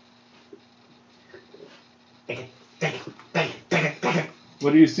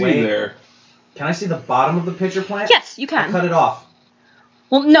 What do you see Wait. there? Can I see the bottom of the pitcher plant? Yes, you can. Cut it off.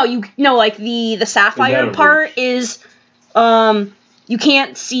 Well, no, like the sapphire a part is, you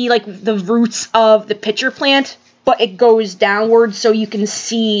can't see like the roots of the pitcher plant, but it goes downward so you can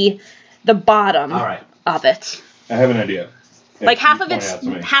see the bottom All right. of it. I have an idea. Like If you half of point out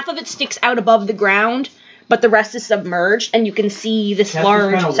to me. it sticks out above the ground, but the rest is submerged, and you can see this Kath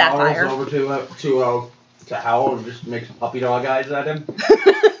large just kind of sapphire. waddles over to Howl and just makes puppy dog eyes at him.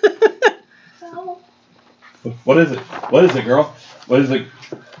 What is it? What is it, girl? What is it?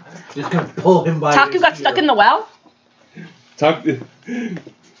 Just gonna pull him by. Taku got stuck in the well?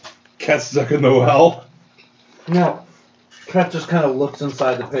 Cat's stuck in the well. No. Cat just kind of looks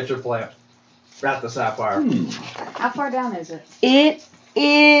inside the pitcher plant at the sapphire. How far down is it? It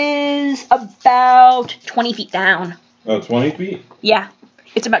is about 20 feet down. Oh, 20 feet? Yeah,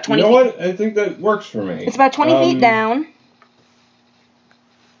 it's about 20 You know feet. what? I think that works for me. It's about 20 feet down.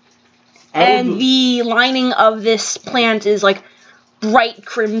 And the lining of this plant is like bright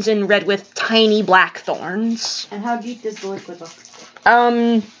crimson red with tiny black thorns. And how deep does the liquid look?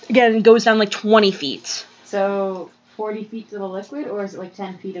 Again, it goes down like 20 feet. So 40 feet to the liquid, or is it like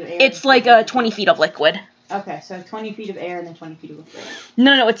 10 feet of air? It's like 20 feet of liquid. Okay, so 20 feet of air and then 20 feet of liquid.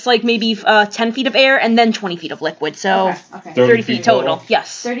 No, it's like maybe 10 feet of air and then 20 feet of liquid. So Okay. 30 feet total.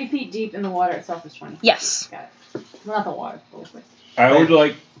 Yes. 30 feet deep and the water itself is 20 feet. Yes. Got it. Well, not the water, the liquid.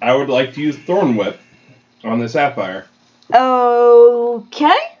 I would like to use Thorn Whip on the sapphire.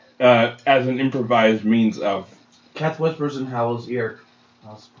 Okay. As an improvised means of. Cat whispers in Howl's ear.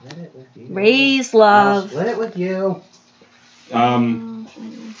 I'll split it with you. Raise I'll love. split it with you.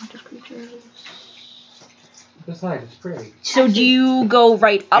 Besides, it's pretty. So do you go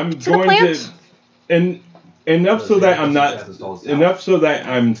right up I'm to the going plant? to, and enough so that I'm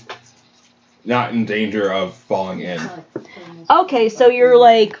not in danger of falling in. Okay, so you're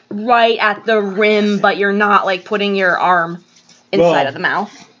like right at the rim, but you're not like putting your arm inside of the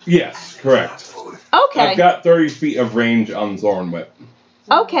mouth. Yes, correct. Okay. I've got 30 feet of range on Thorn Whip.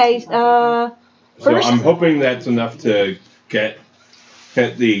 Okay. So I'm hoping that's enough to get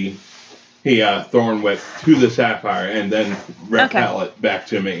the Thorn Whip to the Sapphire and then repel it back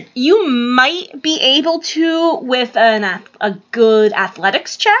to me. You might be able to with a good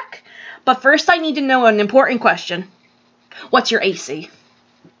athletics check, but first I need to know an important question. What's your AC?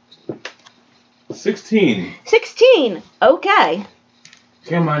 16. 16. Okay.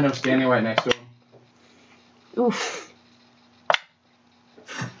 Can't mind I'm standing right next to him. Oof.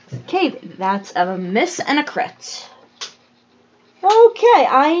 Okay, that's a miss and a crit. Okay,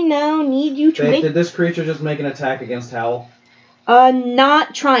 I now need you to Did this creature just make an attack against Howl?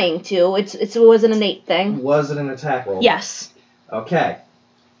 Not trying to. It was an innate thing. Was it an attack roll? Yes. Okay.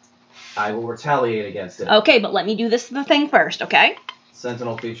 I will retaliate against it. Okay, but let me do the thing first, okay?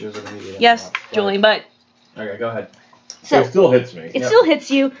 Sentinel features of immediate. Yes, Julian, but... Okay, go ahead. So, it still hits me. It still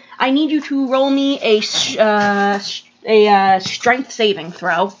hits you. I need you to roll me a strength saving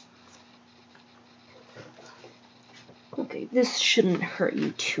throw. Okay, this shouldn't hurt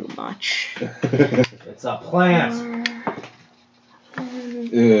you too much. It's a plant.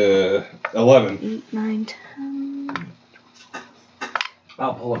 11. 8, 9, 10.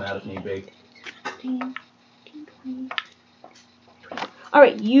 I'll pull him out if need be. 15, 20.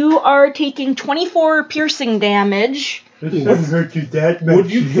 Alright, you are taking 24 piercing damage. It shouldn't hurt you that much.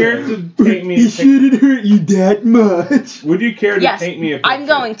 Would you care to paint me? It shouldn't hurt you that much. Would you care to Yes, paint me a picture? I'm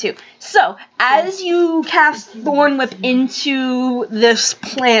going to. So, as you cast Thorn Whip into this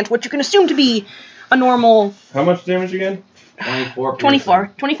plant, what you can assume to be a normal... How much damage again? 24 piercing.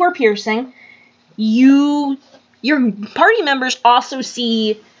 24 piercing. Your party members also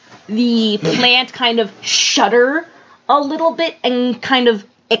see the plant kind of shudder a little bit and kind of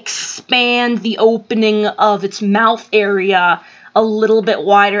expand the opening of its mouth area a little bit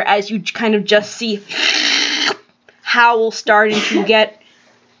wider as you kind of just see Howl starting to get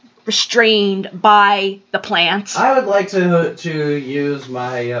restrained by the plant. I would like to use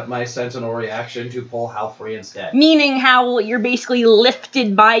my Sentinel reaction to pull Howl free instead. Meaning, Howl, you're basically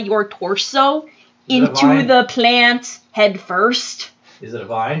lifted by your torso into the plant head first. Is it a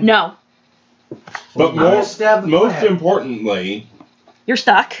vine? No. But most importantly, you're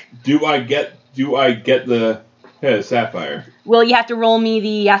stuck. Do I get the Sapphire? Well, you have to roll me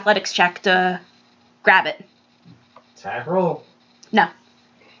the athletics check to grab it. Attack roll. No.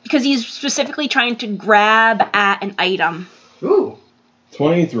 Because he's specifically trying to grab at an item. Ooh.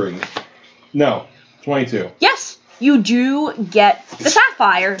 23. No, 22. Yes, you do get the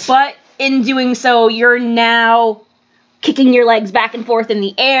Sapphire, but in doing so, you're now kicking your legs back and forth in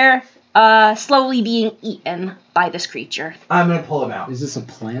the air, slowly being eaten by this creature. I'm going to pull him out. Is this a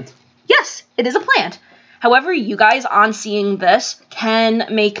plant? Yes, it is a plant. However, you guys, on seeing this, can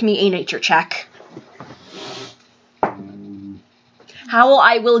make me a nature check. Howl,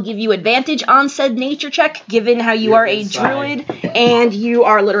 I will give you advantage on said nature check, given how you are a druid, and you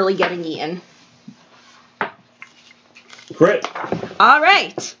are literally getting eaten. Crit.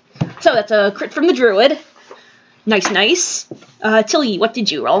 Alright. So that's a crit from the druid. Nice. Tilly, what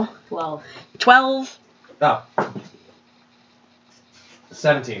did you roll? 12. 12. Oh.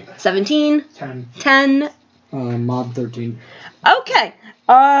 17. 17. 10. 10. Mod 13. Okay.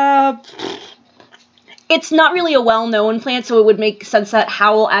 It's not really a well-known plant, so it would make sense that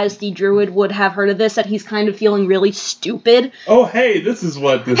Howl, as the druid, would have heard of this, that he's kind of feeling really stupid. Oh, hey, this is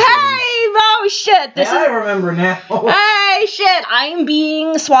what this is. Oh, shit. I remember now. Hey, shit. I'm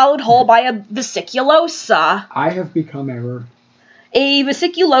being swallowed whole by a vesiculosa. I have become error. A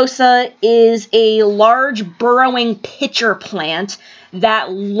vesiculosa is a large burrowing pitcher plant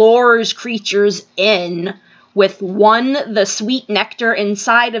that lures creatures in with the sweet nectar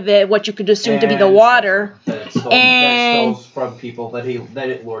inside of it, what you could assume to be the water. That stole from people that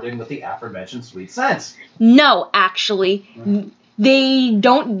it lured in with the aforementioned sweet scents. No, actually. They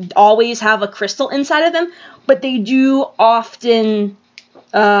don't always have a crystal inside of them, but they do often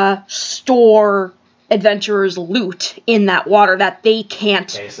store adventurers' loot in that water that they can't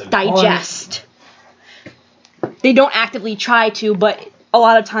digest. They don't actively try to, but a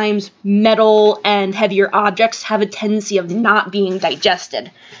lot of times metal and heavier objects have a tendency of not being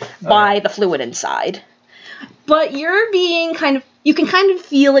digested by the fluid inside. But you're being you can kind of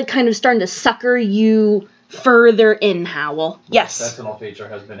feel it kind of starting to sucker you further in, Howl. Yes. The Sentinel feature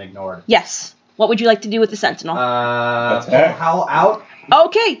has been ignored. Yes. What would you like to do with the Sentinel? Pull Howl out.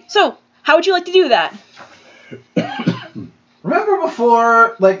 Okay, so how would you like to do that? Remember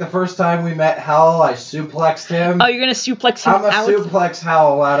before, like the first time we met Howl, I suplexed him? Oh, you're gonna suplex him I'm gonna out? suplex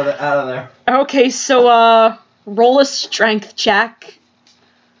Howl out of there. Okay, so, roll a strength check.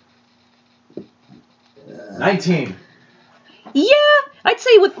 19. Yeah, I'd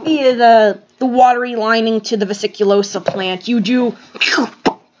say with the watery lining to the vesiculosa plant, you do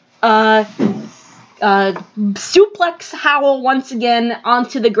suplex Howl once again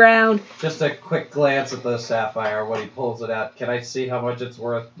onto the ground. Just a quick glance at the sapphire when he pulls it out. Can I see how much it's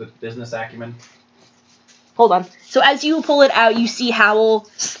worth with business acumen? Hold on. So as you pull it out, you see Howl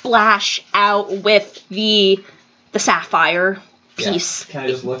splash out with the sapphire piece. Yeah. Can I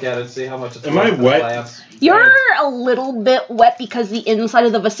just look at it and see how much it's Am worth? I at a wet? glance? You're a little bit wet because the inside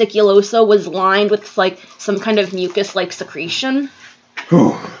of the vesiculosa was lined with like some kind of mucus-like secretion.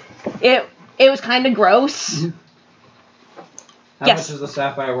 It was kind of gross. How Yes. much is the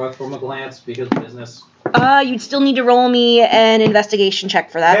sapphire worth from a glance? Because business. You'd still need to roll me an investigation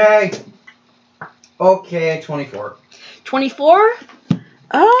check for that. Okay, 24. 24?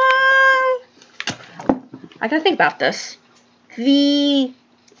 I gotta think about this.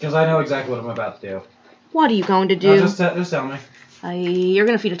 Because I know exactly what I'm about to do. What are you going to No, do? just tell me. You're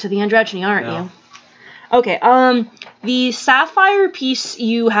gonna feed it to the androgyny, aren't No. you? Okay, the sapphire piece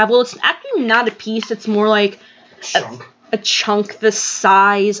you have, well, it's actually not a piece, it's more like Chunk. a chunk the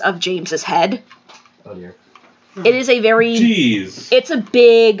size of James's head. Oh dear. It is a very... Jeez. It's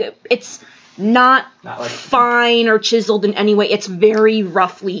not Not like. fine or chiseled in any way. It's very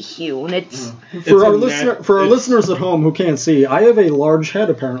roughly hewn. It's For our it's- listeners at home who can't see, I have a large head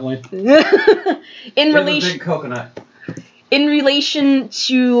apparently. in It's a relation big coconut. in relation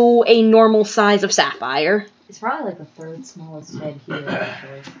to a normal size of sapphire. It's probably like the third smallest head here,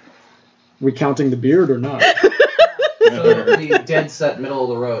 actually. We counting the beard or not? So the dead set middle of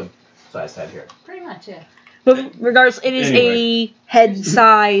the road sized head here. Pretty much, yeah. But regardless, it is Anyway. a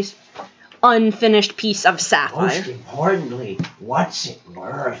head-size, unfinished piece of sapphire. importantly, what's it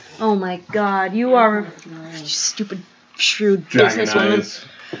worth? Oh my god, you are a stupid, shrewd Dragon businesswoman.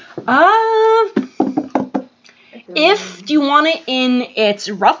 eyes. If do you want it in its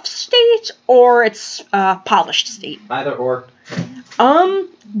rough state or its polished state? Either or.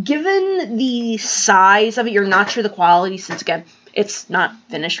 Given the size of it, you're not sure the quality since again, it's not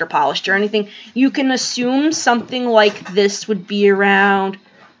finished or polished or anything. You can assume something like this would be around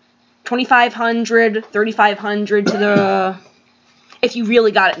 2,500, 3,500 to the if you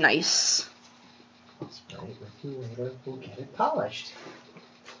really got it nice. Right with you later, we'll get it polished.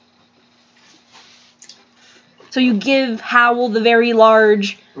 So you give Howl the very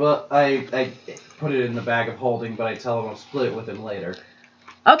large. Well, I put it in the bag of holding, but I tell him I'll split it with him later.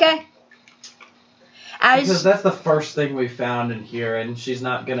 Okay. Because As that's the first thing we found in here, and she's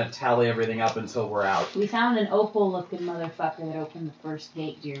not gonna tally everything up until we're out. We found an opal-looking motherfucker that opened the first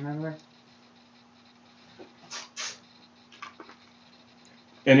gate. Do you remember?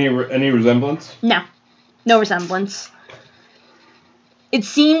 Any resemblance? no resemblance. It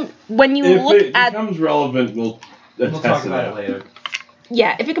seemed when you If look it at becomes relevant, we'll We'll test talk it about out. it later.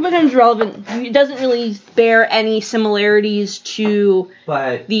 yeah, if it becomes relevant, it doesn't really bear any similarities to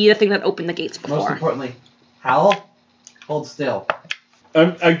But the thing that opened the gates most before. importantly, Howl, hold still.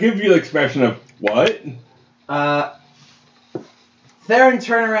 I give you the expression of what? Theron,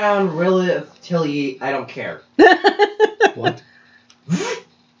 turn around, really, till ye, I don't care. What?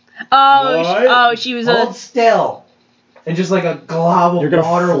 Oh, she was Hold still. And just like a glob You're of gonna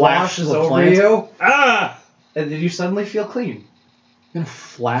water flash washes the over plant? you, Ah! and then you suddenly feel clean. You're gonna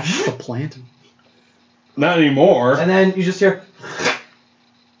flash the plant? Not anymore. And then you just hear,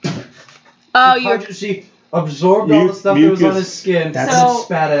 she absorbed all the stuff that was on his skin That's- and So-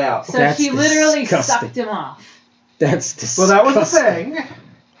 spat it out. So That's she literally disgusting. sucked him off. That's Well, disgusting. that was the thing.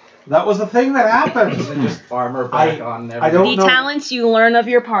 That was the thing that happened. And just armor back I- on I don't the know. talents you learn of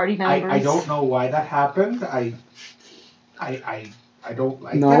your party members. I don't know why that happened. I don't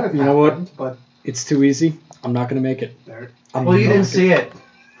like No, that it you know what? happened, but It's too easy. I'm not gonna make it. there. Well, you not didn't see it.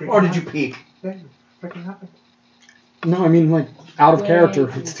 freaking Or did you happened. peek? There, freaking happened. No, I mean like out of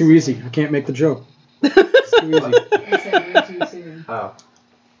character. It's too easy. I can't make the joke. It's too easy. I said way too soon. Oh,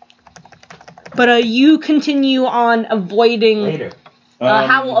 But you continue on avoiding later.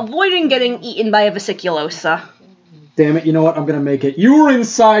 Howl avoiding getting eaten by a vesiculosa. Damn it! You know what? I'm gonna make it. You were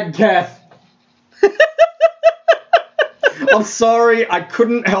inside, Kath. I'm sorry. I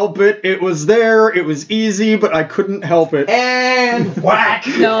couldn't help it. It was there. It was easy, but I couldn't help it. And whack!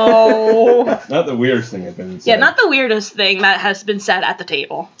 No. Not the weirdest thing I've been said. Yeah, not the weirdest thing that has been said at the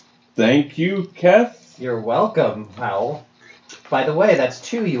table. Thank you, Keth. You're welcome, Howl. By the way, that's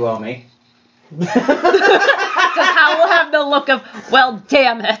 2 you owe me. Does Howl have the look of, well,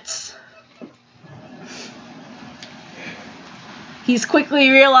 damn it? He's quickly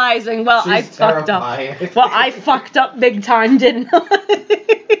realizing, well, I She's fucked terrified. up. Well, I fucked up big time, didn't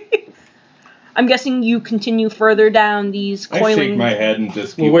I? I'm guessing you continue further down these I coiling... shake my head and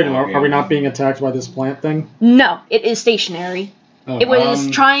just keep Well, wait a walking. minute. Are we not being attacked by this plant thing? No, it is stationary. Oh. It was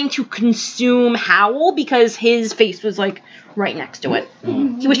trying to consume Howl because his face was, like, right next to it.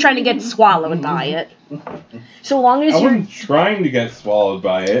 He was trying to get swallowed by it. So long as I you're... wasn't trying to get swallowed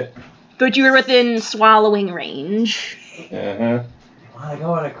by it. But you were within swallowing range. Uh-huh. Want to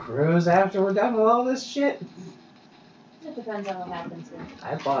go on a cruise after we're done with all this shit? It depends on what happens here.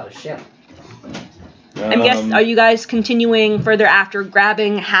 I bought a ship. I guess, are you guys continuing further after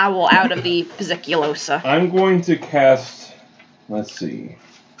grabbing Howl out of the Vesiculosa? I'm going to cast... Let's see.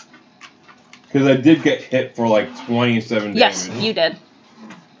 Because I did get hit for like 27 damage. Yes, you did.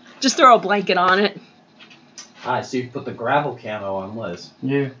 Just throw a blanket on it. Ah, so you put the gravel camo on Liz.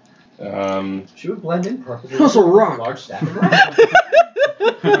 Yeah. She would blend in perfectly. That's a rock. Large stack of rock.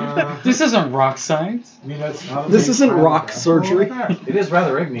 This isn't rock science. I mean, that's not This a isn't big rock problem. surgery. Well, like that. It is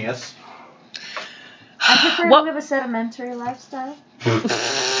rather igneous. I prefer What- to live a sedimentary lifestyle.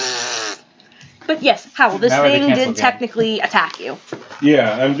 But yes, Howl, this Now we're the thing cancel did game. technically attack you.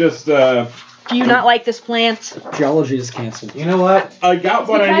 Yeah, I'm just... Do you not like this plant? Geology is cancelled. You know what? I got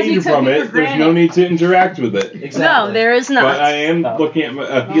what I because you needed took from it it. for There's no granted. need to interact with it. Exactly. No, there is not. But I am looking at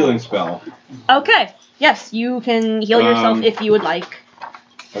a healing spell. Okay, yes, you can heal yourself Um, if you would like.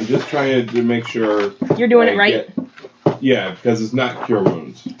 I'm just trying to make sure... You're doing I it right. Yeah, because it's not cure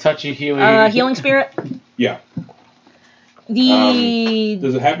wounds. Touchy healy. Healing spirit? Yeah. The...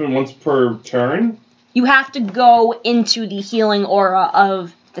 Does it happen once per turn? You have to go into the healing aura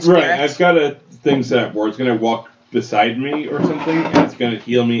of the spirit. Right, I've got a thing set up where it's going to walk beside me or something, and it's going to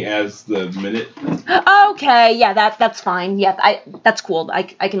heal me as the minute. Okay, yeah, that's fine. Yeah, that's cool. I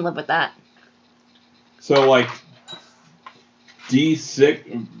can live with that. So, like,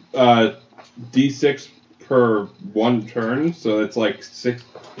 D6 per one turn, so it's like 6.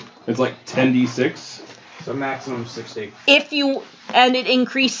 It's like 10d6. So maximum 60. And it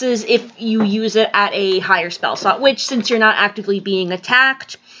increases if you use it at a higher spell slot, which, since you're not actively being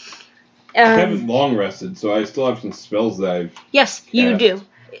attacked... I haven't long rested, so I still have some spells that I've... Yes, you do.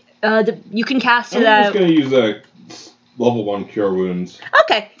 You can cast I'm it just at... going to use a level 1 cure wounds.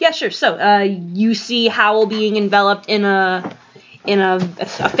 Okay, yeah, sure. So, you see Howl being enveloped in a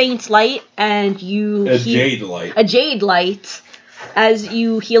faint light, and you... A jade light. A jade light, as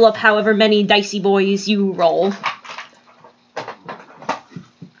you heal up however many dicey boys you roll.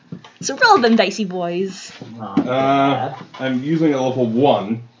 So roll them, dicey boys. I'm using a level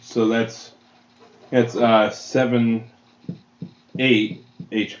 1, so that's 7, 8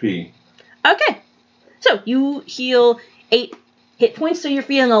 HP. Okay. So, you heal 8 hit points, so you're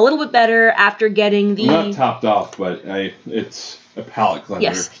feeling a little bit better after getting the... I'm not topped off, but it's a palate cleanser.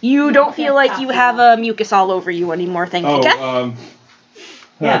 Yes, you don't feel like you have a mucus all over you anymore, thank you, Jeff.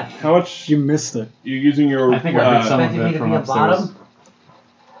 Yeah. How much... You missed it. You're using your... I think I heard some of Expecting me it to from be a upstairs. bottom?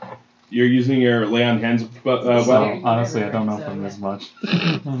 You're using your lay on hands... Well, honestly, I don't know from this much.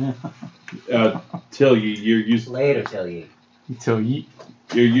 Till you're using... Later, tell you. Until you...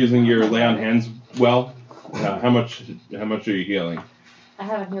 You're using your lay on hands well. How much are you healing? I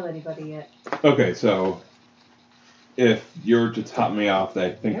haven't healed anybody yet. Okay, so if you're to top me off,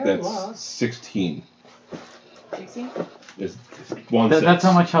 I think Yeah, that's well. 16. 16? Is 1 That's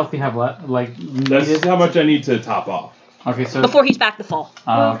how much health you have left. Like That's needed? how much I need to top off. Okay, so. Before he's back to full.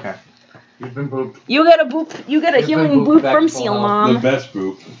 Okay. You've been booped. You get a boop. You get a You've been healing booped boop back from to full Seal health. The Mom. best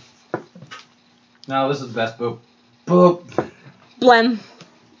boop. No, this is the best boop. Boop. Blem.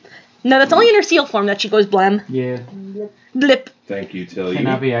 No, that's only in her seal form that she goes blem. Yeah. Blip. Thank you, Tilly.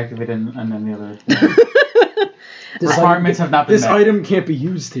 Cannot be activated in any other. This Requirements have not been This met. item can't be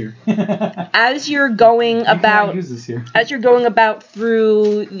used here. As you're going You cannot about, use this here. as you're going about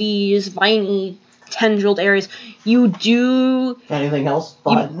through these viney tendrilled areas, you do Anything else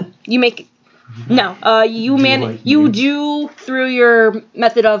fun? you make no. You Do man. like You you. do through your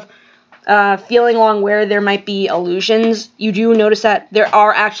method of feeling along where there might be illusions. You do notice that there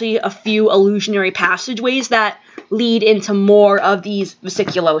are actually a few illusionary passageways that lead into more of these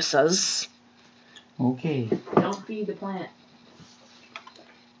vesiculosas. Okay. Don't feed the plant.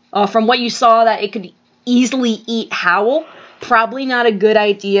 From what you saw, that it could easily eat Howl, probably not a good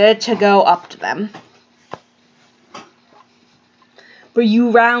idea to go up to them. But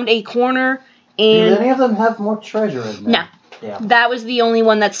you round a corner, Do and any of them have more treasure in them? no, Yeah. that was the only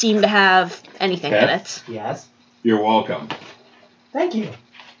one that seemed to have anything in Okay. it. Yes. You're welcome. Thank you.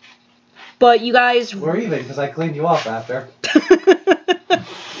 But you guys... We're even, because I cleaned you off after.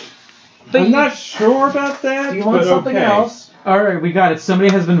 But I'm not sure about that. Do you want but something okay. else? Alright, we got it.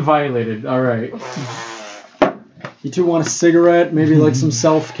 Somebody has been violated. Alright. You two want a cigarette? Maybe like some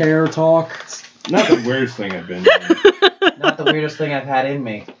self-care talk? Not the weirdest thing I've been doing. Not the weirdest thing I've had in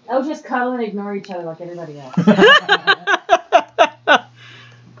me. I'll just cuddle and ignore each other like everybody else.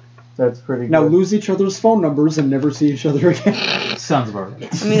 That's pretty good. Now lose each other's phone numbers and never see each other again. Sounds about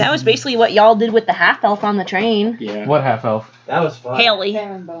right. I mean, that was basically what y'all did with the half-elf on the train. Yeah. What half-elf? That was fun. Haley.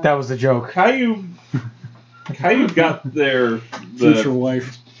 That was a joke. Caillou got the Future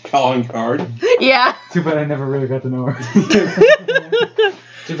wife. calling card. Yeah. Too bad I never really got to know her.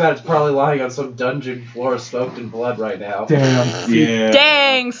 Too bad it's probably lying on some dungeon floor soaked in blood right now. Damn. Yeah.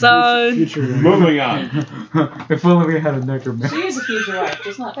 Dang, son. Future wife. Moving on. If only we had a necromancer. She is a future wife,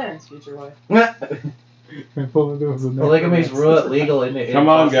 just not Theron's future wife. If only there was a Polygamy's necromancer. legal in Come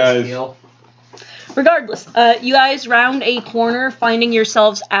on, guys. Steel. Regardless, you guys round a corner, finding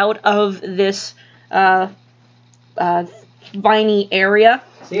yourselves out of this viney area.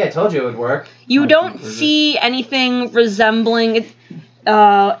 See, I told you it would work. You don't see anything resembling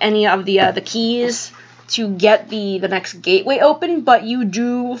any of the keys to get the next gateway open, but you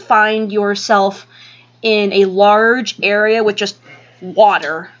do find yourself in a large area with just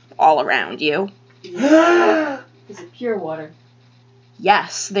water all around you. Is it pure water?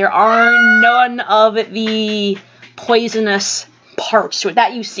 Yes, there are none of the poisonous parts to it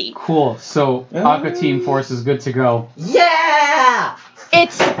that you see. Cool. So, Aqua Team Force is good to go. Yeah!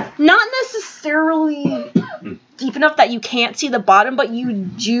 It's not necessarily deep enough that you can't see the bottom, but you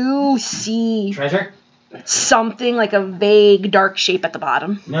do see Treasure? something like a vague dark shape at the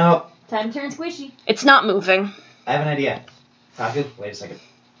bottom. No. Time to turn squishy. It's not moving. I have an idea. Taku, wait a second.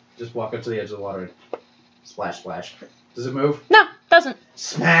 Just walk up to the edge of the water and splash, splash. Does it move? No, doesn't.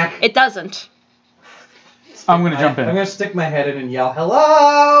 Smack! It doesn't. I'm gonna jump in. I'm gonna stick my head in and yell,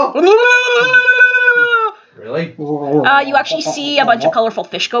 hello! Really? You actually see a bunch of colorful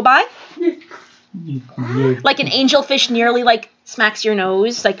fish go by. Yeah. Like an angelfish nearly like smacks your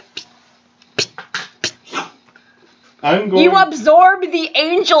nose. Like I'm going. you absorb the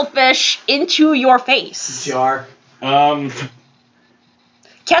angelfish into your face. Jar. Keth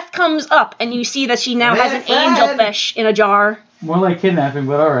comes up and you see that she now has an Man. angelfish in a jar. More like kidnapping,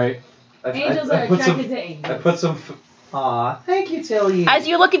 but alright. Angels are put some, attracted to angels. I put some... Aw, thank you, Tilly. As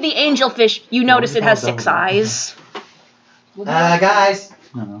you look at the angelfish, you notice it has 6 eyes. Guys.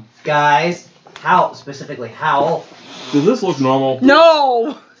 I don't know. Guys. Howl. Specifically, Howl. Does this look normal?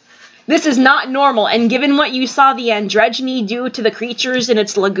 No! This is not normal, and given what you saw the androgyny do to the creatures in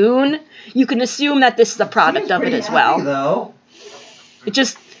its lagoon, you can assume that this is a product Seems of it pretty as well. happy, though. It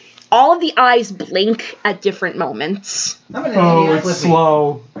just... all of the eyes blink at different moments. I'm an Oh, idiot. it's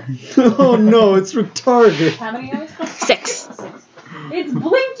slow. Oh no, it's retarded. How many eyes? 6. It's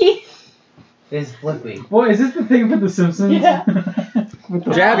blinky. It's Flippy. Boy, is this the thing with the Simpsons? Yeah. With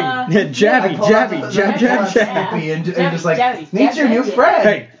the- Jabby. Jabby, jab, jab. Flippy and just like, Jabby, meet your new friend.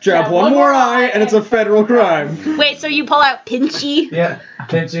 Hey, jab one more eye and it's a federal crime. Wait, so you pull out Pinchy? Yeah.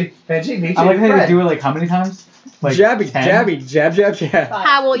 Pinchy, meet your I new like how you friend. do it like how many times? Like Jabby, 10? jabby, jab, jab, jab.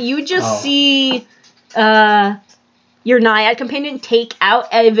 Howell, you just Oh. see your naiad companion take out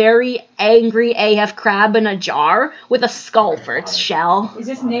a very angry AF crab in a jar with a skull for its shell. Is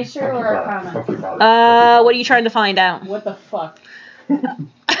this nature or arcana? What are you trying to find out? What the fuck?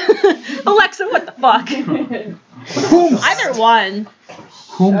 Alexa, what the fuck? Either one.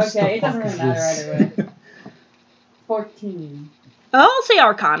 Whom's Okay, the it doesn't fuck really is matter this? either way. 14. I'll say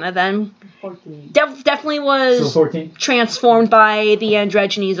arcana then. 14. Definitely So was 14? transformed by the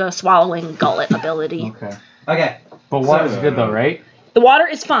androgyny's swallowing gullet ability. Okay. Okay. But water's good though, right? The water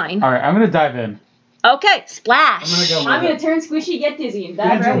is fine. Alright, I'm gonna dive in. Okay, splash. I'm gonna go with I'm gonna it. turn squishy, get dizzy, and I'm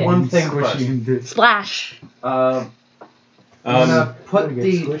dive gonna right do in. one thing Squishy first. and dis- Splash. I'm gonna put Get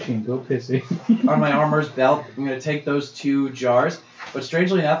the squishy and go pissy. on my armor's belt. I'm gonna take those 2 jars, but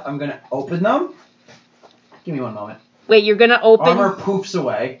strangely enough, I'm gonna open them. Give me one moment. Wait, you're gonna open. Armor poofs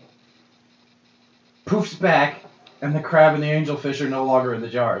away, poofs back, and the crab and the angelfish are no longer in the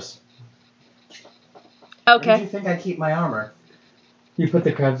jars. Where do you Okay. think I keep my armor? You put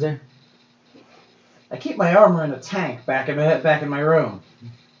the crabs there? I keep my armor in a tank back in my room.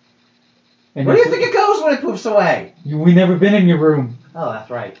 And Where do you think it goes when it poofs away? We never been in your room. Oh, that's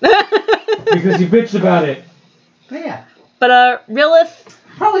right. Because you bitched about it. But yeah, But Rilith,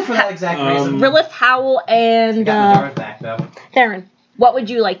 probably for that exact reason. Rilith, Howl, and Got the jars back though. Theron, what would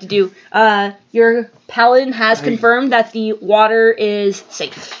you like to do? Your paladin has confirmed that the water is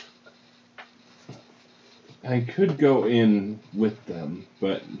safe. I could go in with them,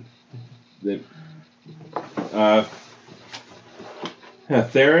 but Theron,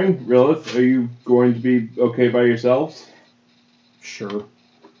 Rilith, are you going to be okay by yourselves? Sure.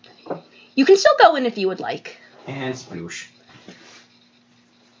 You can still go in if you would like. And sploosh.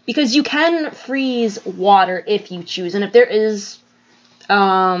 Because you can freeze water if you choose, and if there is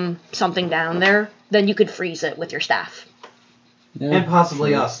something down there, then you could freeze it with your staff. Yeah, And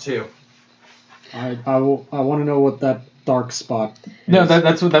possibly us, too. I want to know what that dark spot is. No,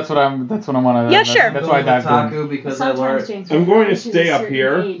 that's what I want to. Yeah, sure. That's why I dived in. Taku because I learned. I'm going to stay up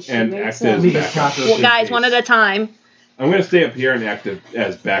here and act as backup. Well, guys, one at a time. I'm going to stay up here and act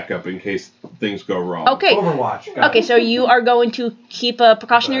as backup in case things go wrong. Okay. Overwatch. Okay, so you are going to keep a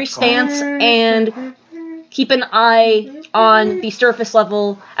precautionary stance and keep an eye on the surface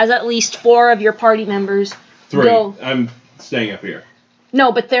level as at least 4 of your party members 3. go. I'm staying up here.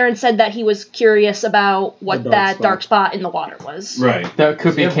 No, but Theron said that he was curious about what The that dark spot in the water was. Right. That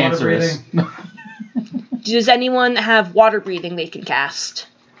could be Does he have water cancerous. Does anyone have water breathing they can cast?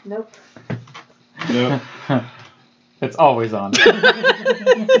 Nope. No. It's always on.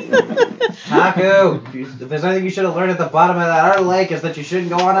 Taku, if there's anything you should have learned at the bottom of that other lake is that you shouldn't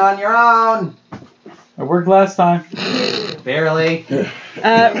go on your own. It worked last time. Barely.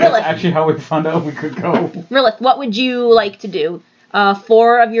 That's Rilith, actually how we found out we could go. Rilith, what would you like to do?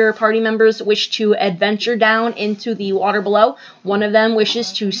 4 of your party members wish to adventure down into the water below. One of them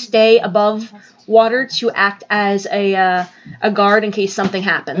wishes to stay above water to act as a guard in case something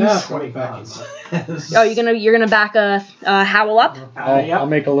happens. Yeah, 20 seconds. Oh, you're gonna back a Howl up, I'll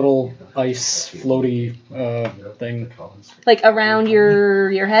make a little ice floaty thing. like around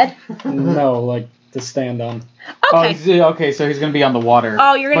your head. No, like to stand on. Okay. Okay, so he's gonna be on the water.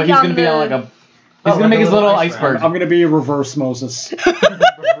 Oh, you're gonna but be he's on gonna be the- on like a. He's gonna like make a his little little iceberg. iceberg. I'm gonna be a reverse Moses. Okay,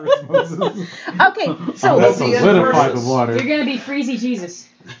 so That's the solidified inverse. with water. You're gonna be Freezy Jesus.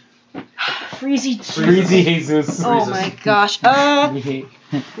 Freezy. Freezy Jesus. Oh my gosh. No,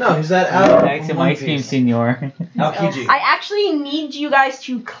 he's that out. Thanks some ice cream, senor. Aokiji. I actually need you guys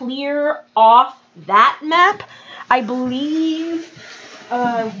to clear off that map. I believe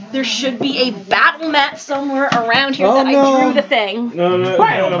there should be a battle mat somewhere around here Oh, that no. I drew the thing. No.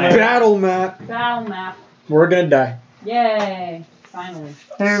 Battle map. Battle map. We're gonna die. Yay. Finally.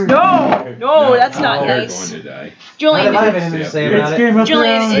 No, that's not You're nice. going to die. Julian, I have anything to say about it.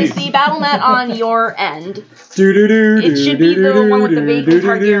 Julian, is the battle mat on your end? It should be the one with the vaguely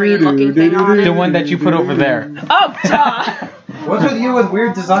Targaryen-looking thing on it. The one that you put over there. Oh, duh. What's with you with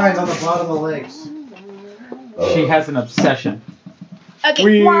weird designs on the bottom of the lakes? She has an obsession. Okay.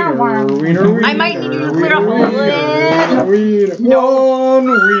 Wiener, I might need you to clear up a little. One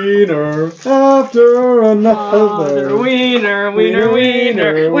wiener after another. Wiener.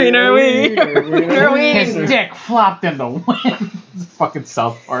 His dick flopped in the wind. It's fucking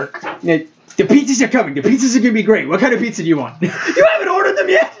South Park. Yeah, the pizzas are coming. The pizzas are gonna be great. What kind of pizza do you want? You haven't ordered them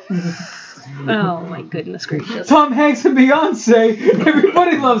yet. Oh my goodness gracious. Tom Hanks and Beyonce.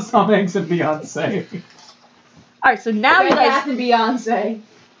 Everybody loves Tom Hanks and Beyonce. Alright, so now you guys. Kath and Beyonce.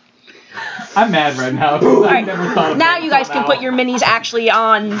 I'm mad right now. I Alright, never thought of now that you guys until can put your minis actually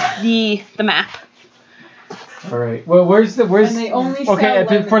on the map. All right. Well, where's And they only sell okay?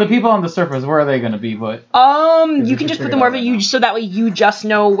 For the lemonade. people on the surface, where are they going to be? But You can just put them wherever you, so that way you just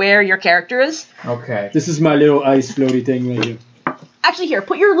know where your character is. okay. This is my little ice floaty thing right here. Actually, here,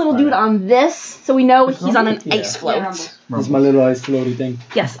 put your little dude on this, so we know he's on an Yeah. ice float. This is my little ice floaty thing.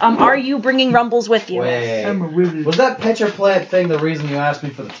 Yes. Are you bringing Rumbles with you? Wait. Was that pitcher plant thing the reason you asked me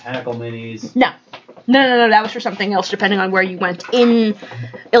for the tentacle minis? No. No. That was for something else, depending on where you went in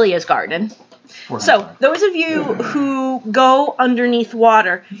Ilya's garden. So, those of you who go underneath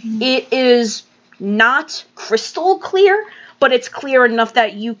water, it is not crystal clear, but it's clear enough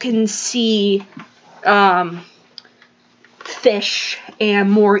that you can see fish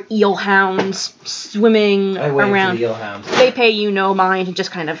and more eelhounds swimming I wait around. for the eelhounds. They pay you no mind and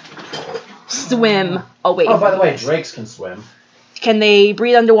just kind of swim away. Oh, by from the way, fish. drakes can swim. Can they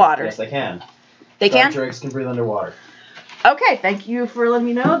breathe underwater? Yes, they can. They can? Drakes can breathe underwater. Okay, thank you for letting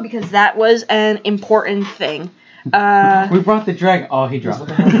me know, because that was an important thing. We brought the dragon. Oh, he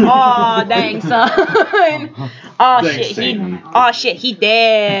dropped. Aw, dang, son. Aw, shit, he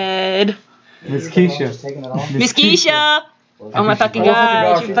dead. Miss Keisha. Miss Keisha. Oh my fucking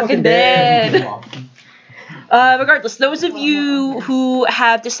god, she's fucking dead. Regardless, those of you who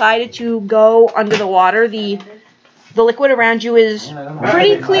have decided to go under the water, the liquid around you is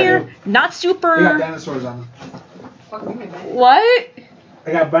pretty clear, not I got super... dinosaurs on them. What?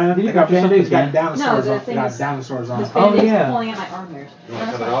 I got something that's got dinosaurs No, the on. thing Got is- dinosaurs on. This it. band-aid's yeah. pulling at my arm there. You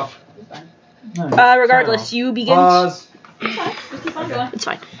want to cut it off? Regardless, you begin... Pause. Just keep on going. It's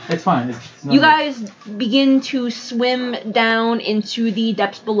fine. It's fine. You guys begin to swim down into the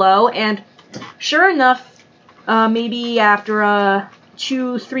depths below, and sure enough, maybe after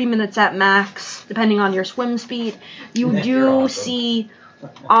 2-3 minutes at max, depending on your swim speed, you do see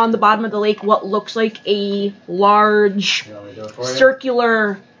on the bottom of the lake what looks like a large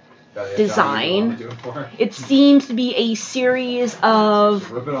circular design. It seems to be a series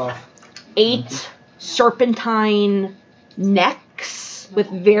of 8 serpentine necks with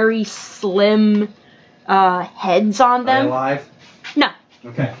very slim heads on Are they them. alive? No.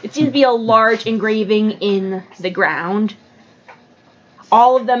 Okay. It seems to be a large engraving in the ground.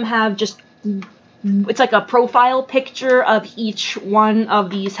 All of them have just, it's like a profile picture of each one of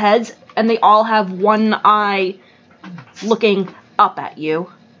these heads, and they all have one eye looking up at you.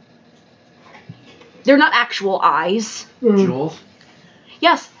 They're not actual eyes. Jules?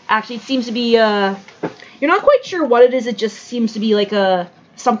 Yes, actually, it seems to be, you're not quite sure what it is, it just seems to be like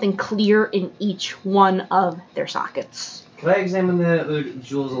something clear in each one of their sockets. Could I examine the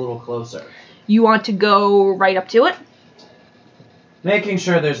jewels a little closer? You want to go right up to it? Making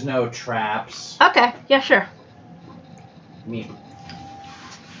sure there's no traps. Okay, yeah, sure. Me.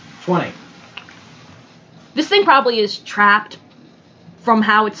 20. This thing probably is trapped from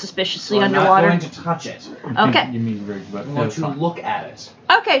how it's suspiciously Well, underwater. I'm not going to touch it. Okay. You mean rigged, but I want to look at it.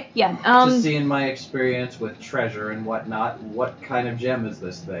 Okay, yeah. To see in my experience with treasure and whatnot, what kind of gem is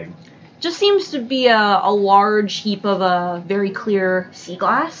this thing? Just seems to be a large heap of very clear sea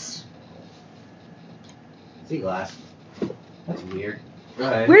glass. Sea glass. That's weird. Go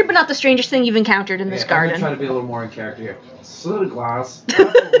ahead. Weird, but not the strangest thing you've encountered in this I'm garden. gonna try to be a little more in character here. Sea glass.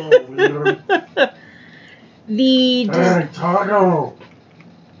 The Hey, Taco!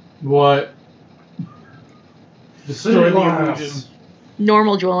 What? Sea glass.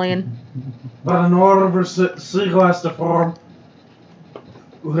 normal Julian. But in order for sea glass to form,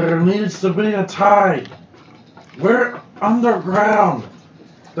 there needs to be a tide. We're underground.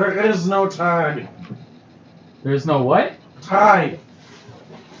 There is no tide. There's no what? Tide.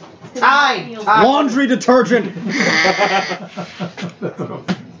 Tide! Laundry detergent! That's what I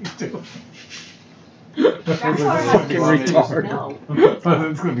was doing. That's what I fucking retarded. No.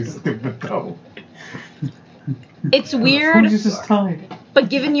 That's gonna be stupid though. It's weird, Who's just tied? but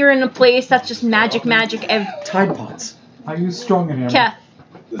given you're in a place that's just magic. Tide Pods. I use strong in him. Keth,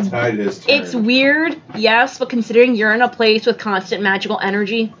 The tide is turned. it's weird, yes, but considering you're in a place with constant magical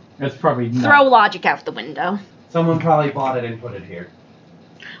energy, That's probably not. throw logic out the window. Someone probably bought it and put it here.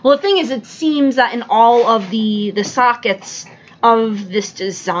 Well, the thing is, it seems that in all of the sockets of this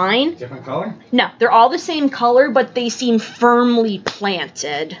design, Different color? no, they're all the same color, but they seem firmly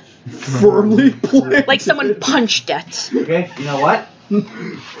planted. Firmly planted. Like someone punched it. Okay, you know what?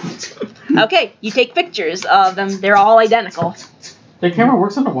 Okay, you take pictures of them. They're all identical. The camera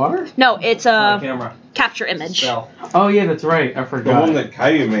works underwater? No, it's On a the camera. capture image. Spell. Oh yeah, that's right. I The forgot. one that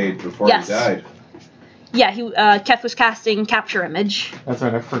Caillou made before Yes. he died. Yeah, Keth was casting capture image. That's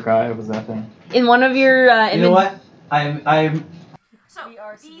right. I forgot it was that thing. In one of your You know what? I'm So, We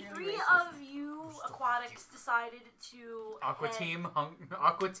are the severely three racist. of you aquatics decided to Aqua team,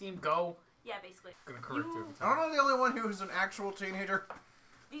 go. Yeah, basically. Gonna correct you. every I'm time. not the only one who's an actual teenager.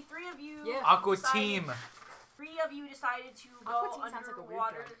 The three of you Yeah. Aqua decided- team. Three of you decided to go Aqua team sounds like a weird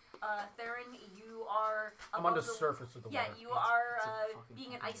underwater. term. Theron, you are I'm on the above surface of the Yeah, water. you It's- are it's a fucking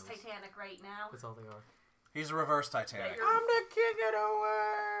being an fucking ice nose. Titanic right now. That's all they are. He's a reverse Titanic. you're- I'm the king of the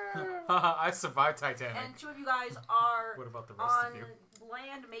world. I survived Titanic. And two of you guys are What about the rest on of you?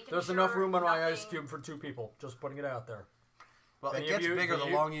 land making There's sure enough room on my ice nothing- cube for 2 people. Just putting it out there. Well, Any it of gets you- bigger the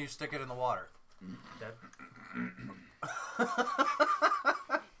any- longer you stick it in the water. That,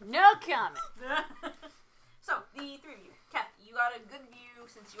 No comment. So, the three of you. Keth, you got a good view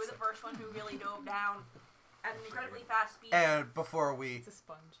since you were the first one who really dove down at an incredibly fast speed. And before we It's a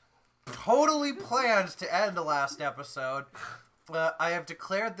sponge. totally planned to end the last episode, I have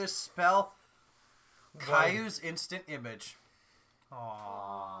declared this spell Caillou's Instant Image. Aww.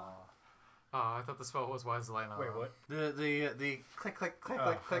 oh, I thought the spell was Wise Light. Wait, what? The click click click Oh,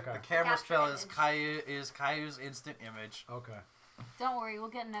 click click. okay. The camera Capture spell image. is Caillou's Instant Image. Okay. Don't worry, we'll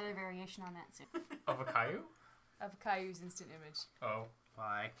get another variation on that soon. Of a Caillou? Of Caillou's instant image. Oh,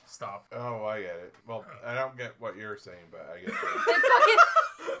 Bye. stop. Oh, I get it. Well, I don't get what you're saying, but I get it.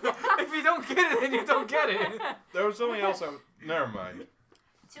 They fucking. If you don't get it, then you don't get it. There was something else. Never mind.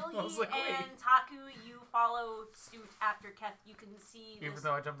 Tilly I was like, wait. and Taku, you follow suit after Keth. You can see this. Even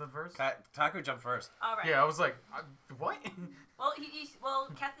though I jumped in first? Taku jumped first. All right. Yeah, I was like, what? Well,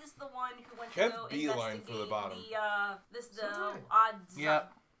 Keth is the one who went Keth to go beeline investigate for the bottom. the So did odds. Yeah.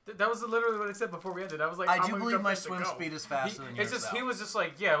 That was literally what I said before we ended. I was like, I how do many believe jump my is to swim go? speed is faster than yours. It's just though. he was just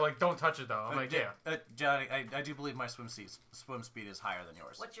like, yeah, like don't touch it though. I'm like, yeah. Johnny, I do believe my swim speed is higher than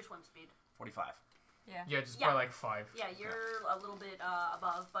yours. What's your swim speed? 45. Yeah. Yeah, just by like 5. Yeah, you're a little bit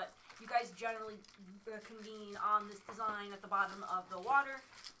above, but you guys generally convene on this design at the bottom of the water,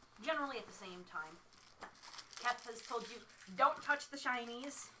 generally at the same time. Keth has told you, don't touch the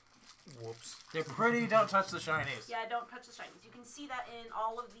shinies. Whoops. They're pretty, don't touch the shinies. Yeah, don't touch the shinies. You can see that in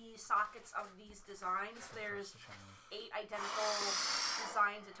all of the sockets of these designs. There's 8 identical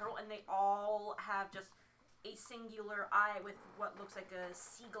designs in total, and they all have just a singular eye with what looks like a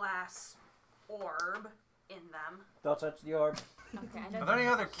sea glass orb in them. Don't touch the orb. Okay. Are there any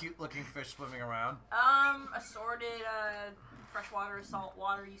other cute-looking fish swimming around? Assorted, freshwater,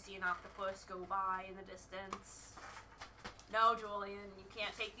 saltwater. You see an octopus go by in the distance. No, Julian, you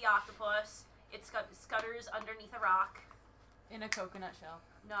can't take the octopus. It scutters underneath a rock. In a coconut shell.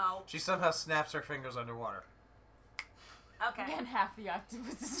 No. She somehow snaps her fingers underwater. Okay. And half the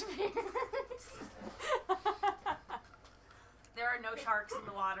octopus disappears. There are no sharks in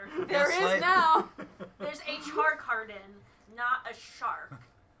the water. There is now. There's a charcardin, not a shark.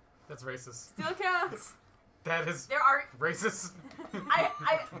 That's racist. Still counts. That is There are. racist. I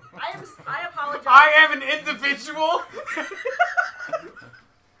apologize. I am an individual.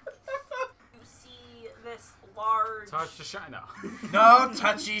 You see this large. Touch the shine now. No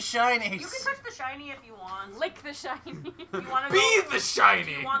touchy shinies. You can touch the shiny if you want. Lick the shiny. You want to Be the Do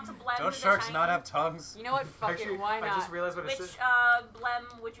shiny. you want to blend Don't with the sharks shiny? not have tongues? You know what? Fuck Actually, it. Why I not? just realized what I Which said.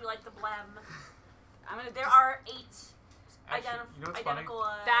 blem would you like to blem? I'm gonna. There just- are 8 Actually, you know what's identical.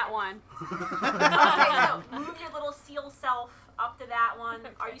 that one. Okay, so move your little seal self up to that one.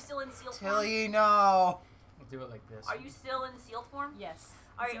 Are you still in seal form? Tilly, no. I'll do it like this. Are you still in seal form? Yes.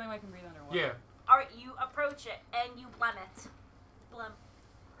 Are It's you- the only way I can breathe underwater. Yeah. Alright, you approach it and you blem it. Blem.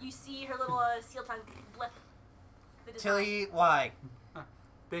 You see her little seal tongue blip. The design. Tilly, why?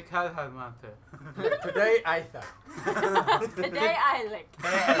 Because I want to. Today I thought. Today I lick.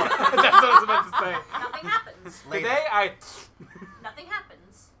 That's what I was about to say. Nothing happens. Today I. Nothing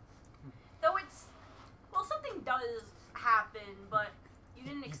happens. Though it's something does happen, but you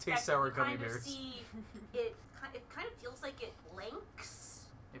didn't You expect. taste sour you gummy kind bears. of see it. It kind of feels like it blinks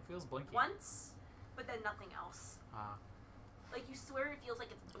It feels blinky. once, but then nothing else. Ah. Like you swear it feels like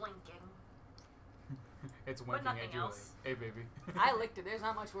it's blinking. It's But winking nothing at you. else. Hey, baby. I licked it. There's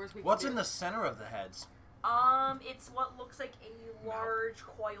not much worse we can What's do. in the center of the heads? It's what looks like a large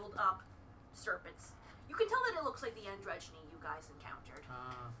coiled up serpent. You can tell that it looks like the androgyny you guys encountered.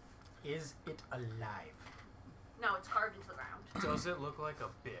 Is it alive? No, it's carved into the ground. Does it look like a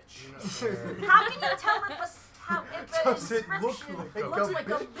bitch? How can you tell if the Does it look inscription like looks a like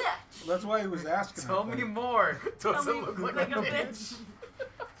a bitch? That's why he was asking. Tell me more. Does Tell it me look like like a a bitch?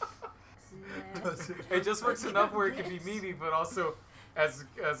 Does It just works enough where it can be Mimi, but also as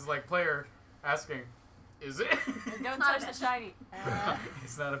like player asking, is it? Don't not touch a the bitch. shiny.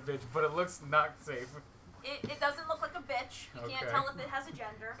 It's not a bitch, but it looks not safe. It doesn't look like a bitch. You can't Okay. tell if it has a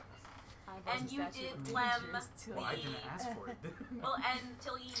gender. And you did blem Well, I didn't ask for it. Well,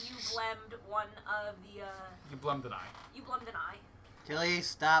 until you blemmed one of the. You blummed an eye. You blummed an eye. Tilly,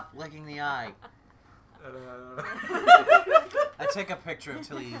 stop licking the eye. I take a picture of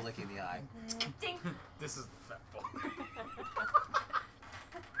Tilly licking the eye. Ding. This is the fat ball.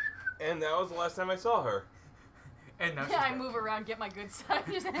 And that was the last time I saw her. And now she's Yeah, I back. move around, get my good side.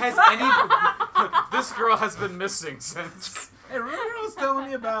 Has any? This girl has been missing since. Hey, remember I was telling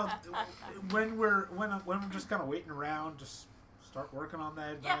you about when we're just kind of waiting around, just start working on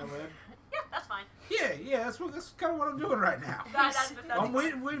that Yeah. violin? Yeah, that's fine. Yeah, that's kind of what I'm doing right now. That's I'm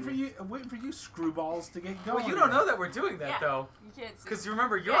waiting for you screwballs to get going. Well, you don't know that we're doing that Yeah. though, You can't see. because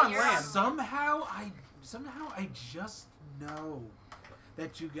remember you're Yeah, on you're land. Somehow I just know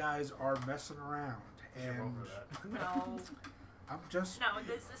that you guys are messing around, and Over that. No. I'm just. No,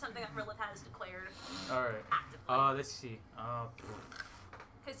 this is something that Rilith has declared All right. actively. Let's see.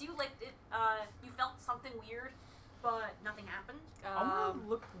 Because you licked it, you felt something weird, but nothing happened. I want to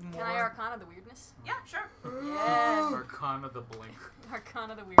look more. Can I Arcana the weirdness? Yeah, sure. Yeah. Arcana the blink.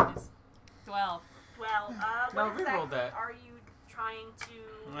 Arcana the weirdness. 12. Well, No, what reroll exactly that. are you trying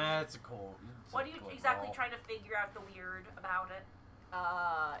to... That's a cool. What are you exactly trying to figure out the weird about it?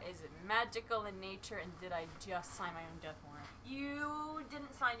 Is it magical in nature, and did I just sign my own death warrant? You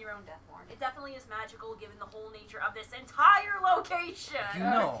didn't sign your own death warrant. It definitely is magical given the whole nature of this entire location. You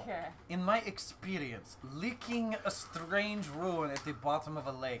know, Okay. in my experience, licking a strange ruin at the bottom of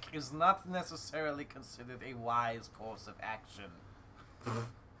a lake is not necessarily considered a wise course of action.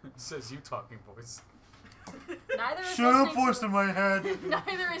 Says you talking voice. Neither is Shut up, listening voice to in my head.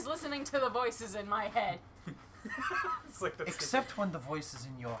 Neither is listening to the voices in my head. It's like Except when the voices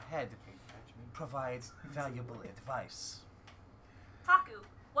in your head provide valuable advice. Taku,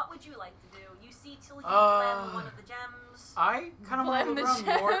 what would you like to do? You see Tilly blend one of the gems. I kind of want to Blend look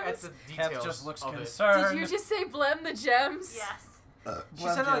the around more at gems? the details. Kev just looks of concerned. Did you just say blem the gems? Yes. She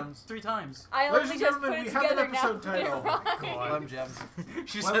said it like 3 times. I Ladies only and just put gentlemen, it we have an together now. episode title. Blem gems.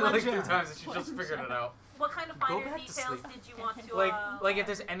 She Well, said it like like 3 that. times and she just figured it out. What kind of Go finer back to details sleep. did you want to? Like if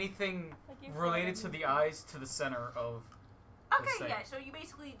there's anything related to the eyes to the center of. Okay, thing. yeah. So you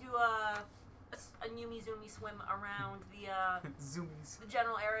basically do a Yumi Zumi swim around Zoomies. the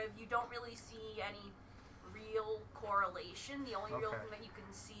general area. You don't really see any real correlation. The only real Okay. thing that you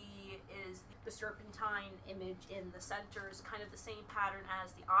can see is the serpentine image in the center is kind of the same pattern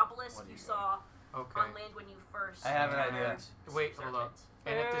as the obelisk you saw Okay. on land when you first. I have an idea. entered Wait, hold up. Serpent.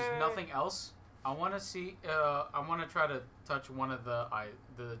 And if there's nothing else, I want to see. I want to try to touch one of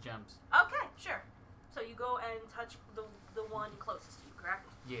the gems. Okay, sure. So you go and touch the one closest to you, correct?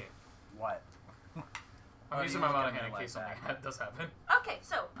 Yeah. What? I'm using my mother hand in case something does happen. Okay,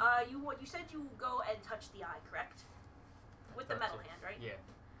 so you said you go and touch the eye, correct? With the metal hand, right? Yeah.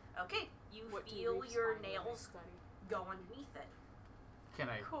 Okay, you What do feel reefs your find when they nails study? go underneath it. Can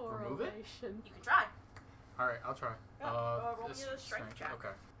I remove it? Correlation. You can try. All right, I'll try. Yeah, roll me this a strength check.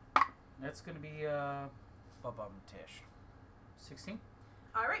 Okay. That's gonna be Tish. 16.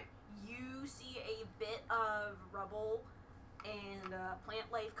 All right, you see a bit of rubble and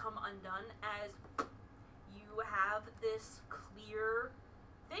plant life come undone as you have this clear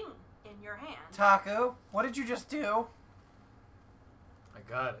thing in your hand. Taku, what did you just do? I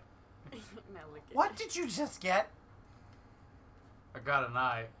got it. Now look at What did you just get? I got an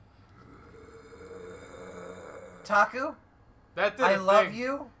eye. Taku, That did I a love thing.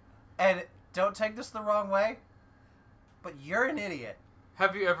 you, and don't take this the wrong way, but you're an idiot.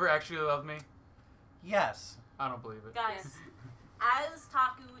 Have you ever actually loved me? Yes. I don't believe it. Guys, as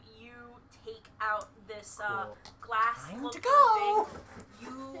Taku, you take out this glass Time to looking go. thing,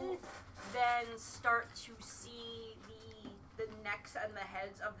 you then start to see the necks and the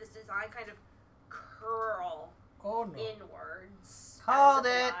heads of this design kind of curl Oh no. inwards. Called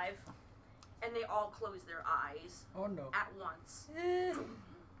as if it. alive, and they all close their eyes Oh no. at once.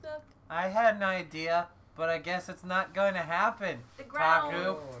 I had an idea, but I guess it's not going to happen. The ground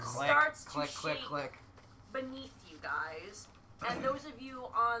Taku, starts click, to click, shake click. beneath you guys. And those of you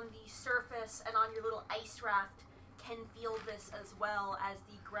on the surface and on your little ice raft can feel this as well as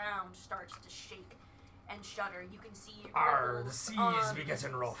the ground starts to shake and shudder. You can see Arr, the ripples seas on be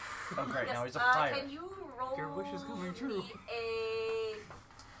getting rough. Oh great, Yes, now he's a pirate. can you roll Your wish is coming true. me a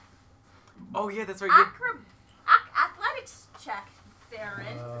Oh yeah, that's right. athletics check,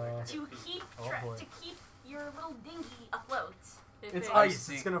 Theron, to keep boy. to keep your little dinghy afloat. It's it- ice.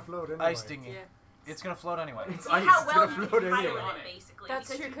 It's gonna float anyway. Ice dinghy. Yeah. It's gonna float anyway. It's See ice. how It's well gonna you float can pilot anyway. it, basically. That's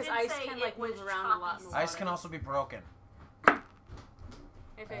true, you because did ice say can, it like, was move around a lot choppy more. Ice can also be broken.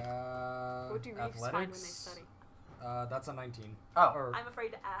 If it, what do reefs find when they athletics. study? That's a 19. Oh. Or I'm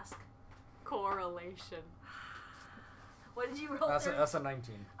afraid to ask. Correlation. What did you roll? that's there? a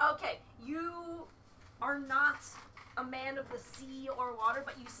 19. Okay, you are not a man of the sea or water,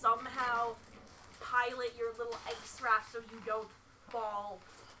 but you somehow pilot your little ice raft so you don't fall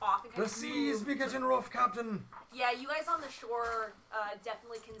off. And kind The of seas move. be getting rough, Captain. Yeah, you guys on the shore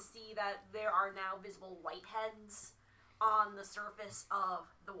definitely can see that there are now visible whiteheads on the surface of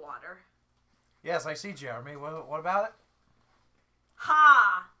the water. Yes, I see, Jeremy. What about it?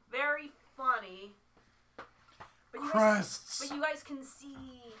 Ha! Very funny. But Crests. you guys can see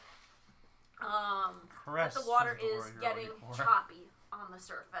that Crests the water is the is word you're getting looking for. choppy on the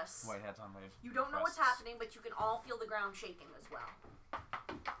surface. Whiteheads on wave. You don't know what's Crests. happening, but you can all feel the ground shaking as well.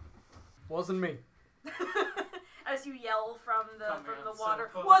 Wasn't me. As you yell from the water,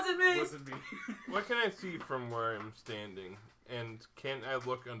 so wasn't me. Wasn't me. What can I see from where I'm standing? And can I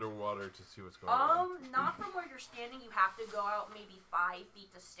look underwater to see what's going on? Not from where you're standing. You have to go out maybe 5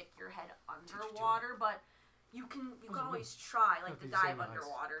 feet to stick your head underwater, but you can always try, like to Did you say dive my eyes?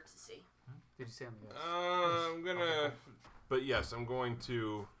 underwater to see. Did you say I'm yes? I'm gonna. But yes, I'm going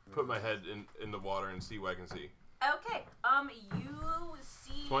to put my head in the water and see what I can see. Okay. You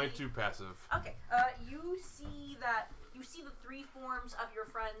see. 22 passive. Okay. You see the 3 forms of your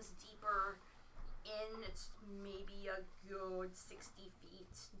friends deeper in. It's maybe a good 60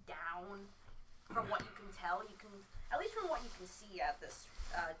 feet down. From what you can tell, at least from what you can see at this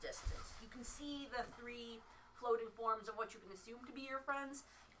distance, you can see the 3 floating forms of what you can assume to be your friends,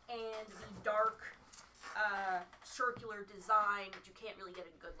 and the dark circular design, which you can't really get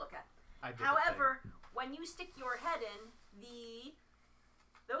a good look at. However, when you stick your head in,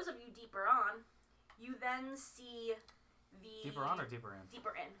 those of you deeper on, you then see the... Deeper on or deeper in?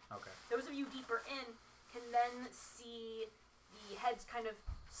 Deeper in. Okay. Those of you deeper in can then see the heads kind of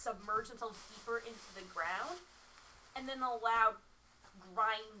submerge themselves deeper into the ground, and then a loud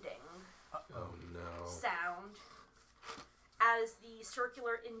grinding sound as the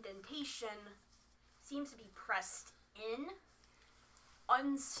circular indentation seems to be pressed in,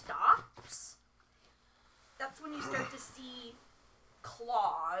 unstops. That's when you start to see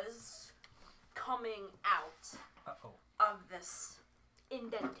claws coming out of this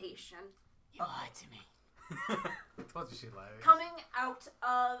indentation. You lied to me. Told you she lied. Coming out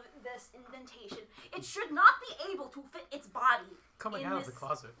of this indentation. It should not be able to fit its body Coming in out this of the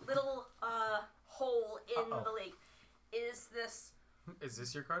closet. little hole in the lake. Is this Is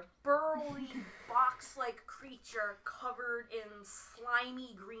this your card? burly, box-like creature covered in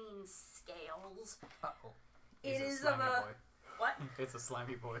slimy green scales. It is of a... boy. What? It's a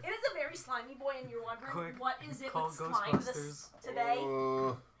slimy boy. It is a very slimy boy, and you're wondering Quick, what is it call with slime this Ghostbusters. today?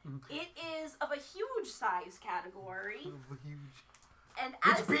 It is of a huge size category. And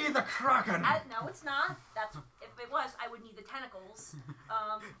It's be the Kraken! No, it's not. That's if it was, I would need the tentacles.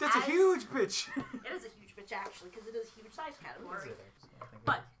 That's a huge bitch. It is a huge bitch actually, because it is a huge size category.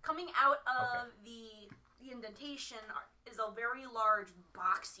 But coming out of the indentation is a very large,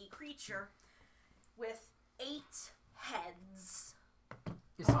 boxy creature with 8 heads.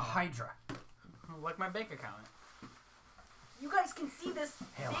 It's a Hydra. Like my bank account. You guys can see this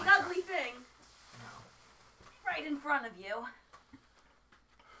Hail big Hydra. ugly thing right in front of you.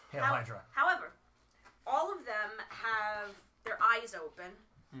 Hail Hydra. However, all of them have their eyes open,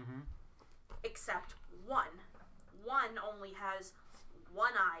 except one. One only has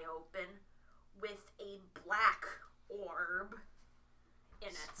one eye open with a black orb in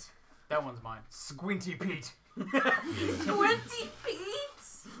it. That one's mine. Squinty Pete. Squinty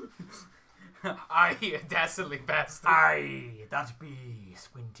Pete? I dastardly bastard. Aye, that be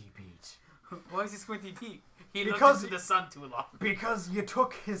Squinty Pete. Why is he Squinty Pete? He Because looked into the sun too long. Because you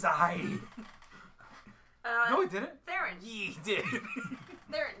took his eye. No, he didn't. Theron. He did.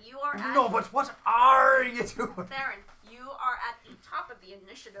 Theron, you are at... No, but what are you doing? Theron, you are at the top of the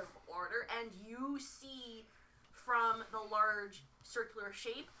initiative order, and you see from the large circular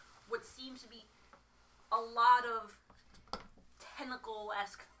shape what seems to be a lot of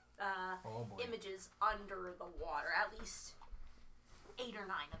tentacle-esque images under the water. At least 8 or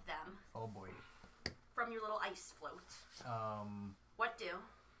 9 of them. Oh boy. From your little ice float. What do?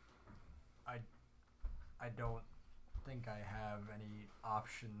 I don't think I have any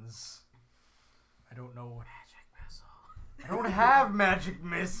options. I don't know what magic missile. I don't have magic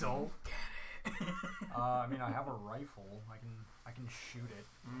missile. Get it. I mean, I have a rifle. I can shoot it.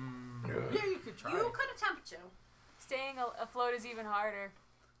 Yeah, you could try. You could attempt to. Staying afloat is even harder.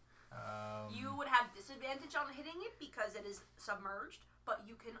 You would have disadvantage on hitting it because it is submerged, but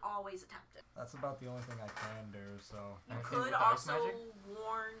you can always attempt it. That's about the only thing I can do, so... You could also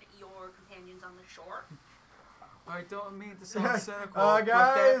warn your companions on the shore. I don't mean to sound cynical.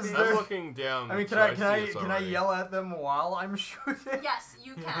 Guys, I'm looking down. I mean, can I yell at them while I'm shooting? Yes,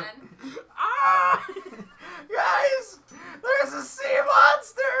 you can. Ah! Guys, there's a sea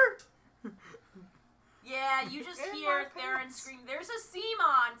monster! Yeah, you just hear Theron scream, "There's a sea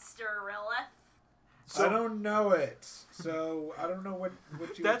monster, Rilith." So, I don't know it, so I don't know what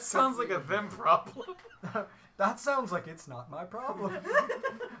you... That sounds like a them problem. That sounds like it's not my problem.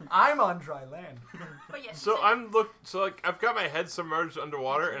 I'm on dry land. But yes, So I've got my head submerged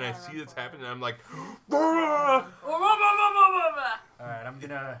underwater and I see this happen and I'm like, alright, I'm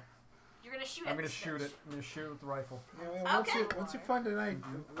gonna... You're gonna shoot it. I'm gonna shoot it. I'm gonna shoot it with the rifle. Yeah, well, once you find an idea,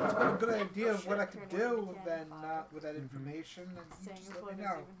 once you got a good idea of what I could do, then with that information, then you Staying just afloat let is me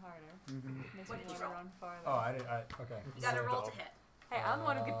even know. harder. Makes What me did you wanna roll? run farther. Oh, okay. You gotta roll to hit. Hey, I'm the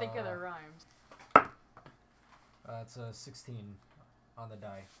one who can think of the rhymes. It's a 16 on the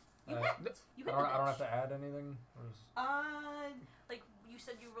die. You hit. You hit I the don't have bitch. to add anything? Or is... Like you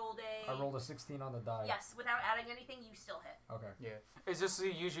said, you rolled a. I rolled a 16 on the die. Yes, without adding anything, you still hit. Okay. Yeah. It's just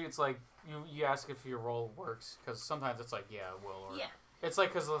usually it's like you ask if your roll works because sometimes it's like yeah it will or Yeah. It's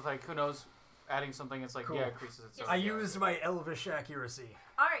like because like who knows adding something it's like Cool. yeah it increases it. So I used my elvish accuracy.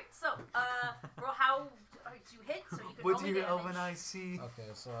 All right, so roll how. All right, so you hit, so you can roll What do me your damage. elven eye see? Okay,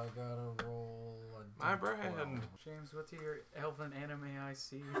 so I gotta roll a my d12. brand. James, what do your elven anime eye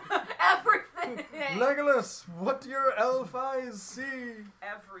see? Everything. Legolas, what do your elf eyes see?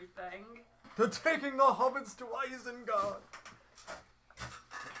 Everything. They're taking the hobbits to Isengard.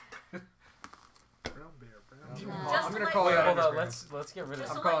 Just I'm to gonna let call you- that Hold on, interference. let's get rid of.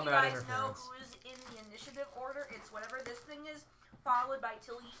 Just I'm to let calling you that guys know interference. who is in the initiative order. It's whatever this thing is, followed by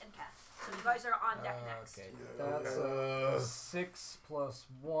Tilly and Kath. So you guys are on deck next. Okay, that's 6 plus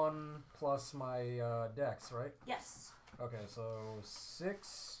 1 plus my dex, right? Yes. Okay, so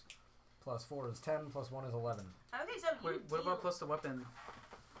 6 plus 4 is 10, plus 1 is 11. Okay, so you Wait, what about plus the weapon?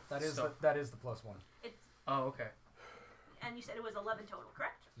 That is stuff? that is the plus 1. Oh, okay. And you said it was 11 total,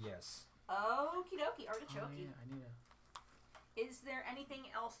 correct? Yes. Okie dokie, artichoke. Oh, yeah, I need a... Is there anything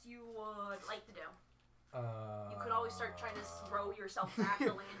else you would like to do? You could always start trying to throw yourself back to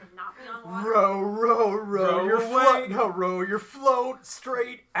land and not be on water. Row your float. No, row your float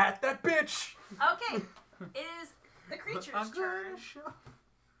straight at that bitch. Okay, it is the creature's turn.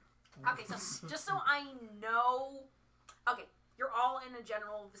 Okay, so just so I know, okay, you're all in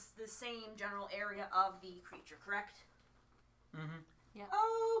the same general area of the creature, correct? Mm-hmm. Yeah.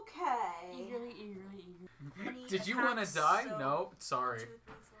 Okay. Eagerly. Any Did you want to attacks? die? So, No, sorry.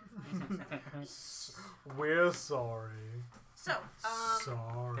 1, 2, 3, 4, 5, 6, 7. We're sorry. So,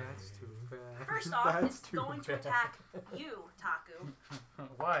 Sorry. That's too bad. first off, That's it's too going to bad. attack you, Taku.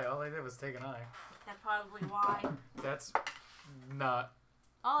 Why? All I did was take an eye. That's probably why. That's not...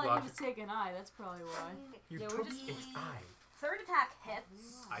 All I Logic. did was take an eye. That's probably why. You Yeah, we're took just- its eye. Third attack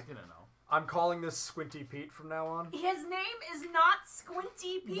hits. I didn't know. I'm calling this Squinty Pete from now on. His name is not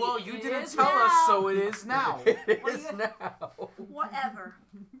Squinty Pete. Well, you It didn't is tell us, now. so it is now. It What is do you- now. Whatever.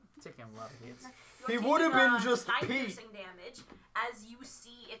 Taking a lot of hits. You're He would have taking, been just eye Pete. piercing damage as you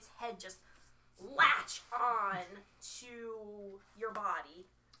see its head just latch on to your body.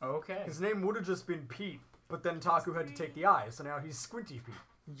 Okay. His name would have just been Pete, but then Taku had to take the eye, so now he's Squinty Pete.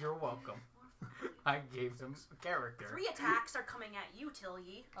 You're welcome. I gave him a character. 3 attacks are coming at you,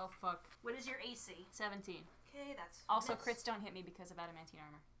 Tilly. Oh fuck. What is your AC? 17. Okay, that's Also, miss. crits don't hit me because of adamantine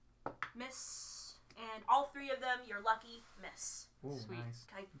armor. Miss. And all 3 of them, you're lucky, miss. Ooh, Sweet. nice.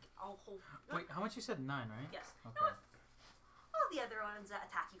 I'll hold. Wait, how much you said? 9, right? Yes. Okay. All the other ones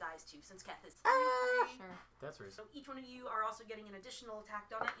attack you guys too, since Kath is. Sure. That's So reasonable. each one of you are also getting an additional attack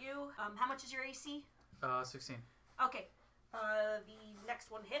done at you. How much is your AC? 16. Okay. The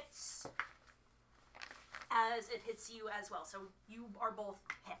next one hits. As it hits you as well. So you are both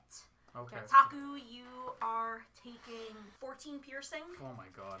hit. Okay. Taku, you are taking 14 piercing. Oh my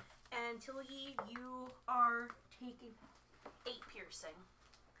god. And Tilly, you are taking 8 piercing.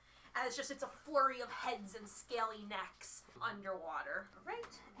 As it's a flurry of heads and scaly necks underwater. Alright,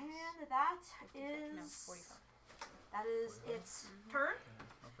 and that is... No, 45. That is its turn.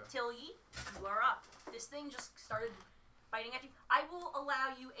 Okay. Tilly, you are up. This thing just started biting at you. I will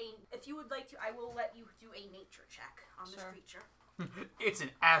allow you if you would like to, I will let you do a nature check on this Sure. creature. It's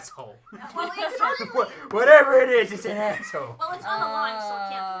an asshole. Well, it's certainly... Whatever it is, it's an asshole. Well, it's on the line, so it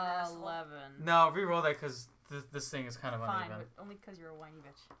can't be an asshole. 11. No, reroll that because this thing is kind of Fine, uneven. but only because you're a whiny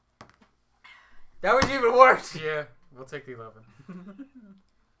bitch. That was even worse. Yeah, we'll take the 11.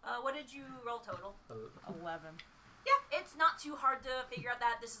 What did you roll total? 11. Yeah, it's not too hard to figure out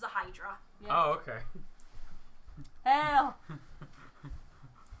that this is a Hydra. Yeah. Oh, okay. Hell!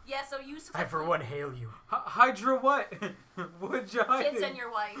 Yeah, so you I successfully... for one hail you. Hydra what? What'd you hide? Kids and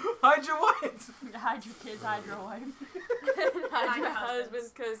your wife. Hydra what? Hydra kids, Hydra wife. Hydra Hydra husbands. husbands,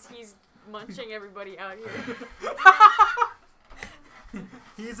 because he's munching everybody out here.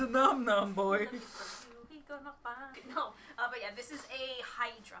 He's a num boy. No, but yeah, this is a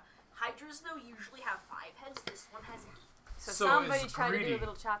Hydra. Hydras, though, usually have 5 heads. This one has 8. So, So somebody it's tried to do greedy. a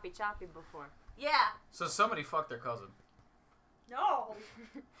little choppy before. Yeah. So somebody fucked their cousin. No.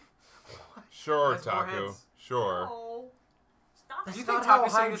 Sure, Has more Taku. heads. Sure. No. Stop Do it. you That's think not how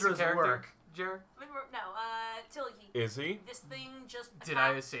Taku's saying this in Hydras character, work. Jer? No, Tilly. Is he? This thing just Did I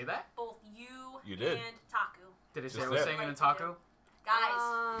attacked say that? both you, You did. and Taku. Did I say Just I was that. saying it in Like taco? you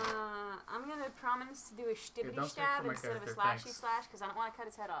Guys. I'm gonna promise to do a stibbity don't speak stab for my instead of a character, slashy thanks. slash because I don't want to cut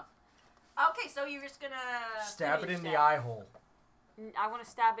his head off. Okay, so you're just gonna... Stab it finish in the that. eye hole. I want to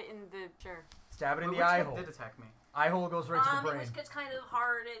stab it in the sure. Stab it in Which the eye head hole. did attack me? Eye hole goes right to the It brain. was kind of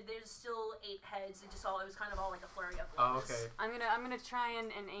hard. There's still 8 heads. It was kind of all like a flurry of Oh, blows. okay. I'm gonna try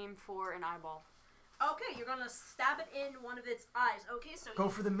and aim for an eyeball. Okay, you're gonna stab it in one of its eyes. Okay, so Go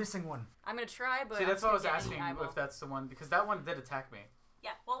for the missing one. I'm gonna try, but See, I'm that's why I was just gonna get asking any eyeball. if that's the one because that one did attack me.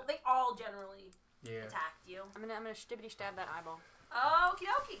 yeah. Well, they all generally Yeah. attacked you. I'm gonna stibbity stab that eyeball. Okie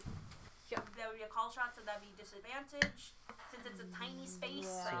dokie. That would be a call shot, so that'd be disadvantage since it's a tiny space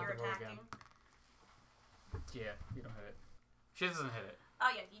Yeah. that you're So roll attacking. again. Yeah, you don't hit it. She doesn't hit it. Oh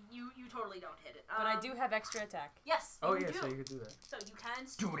yeah, you totally don't hit it. But I do have extra attack. Yes. Oh you yeah, do. so you could do that. So you can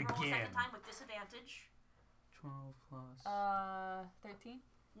Do it roll a again. second time with disadvantage. 12 plus. 13.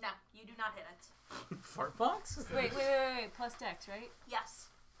 No, you do not hit it. Fart box? Wait. Plus dex, right? Yes.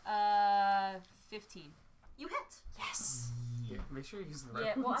 15. You hit. Yes. Yeah, make sure you use the right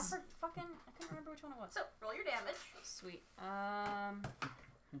Yeah. Well, I ones. couldn't remember which one it was. So roll your damage. Sweet.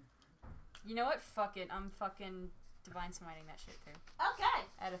 You know what? Fuck it. I'm fucking divine smiting that shit too. Okay.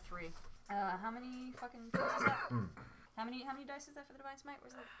 Out of 3. How many fucking dice is that? How many dice is that for the divine smite?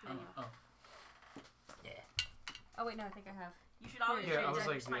 Where's the manual? Yeah. Oh wait, no, I think I have. You should always Yeah, read I was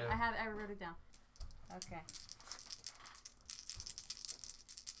your like, smite. yeah. I wrote it down. Okay.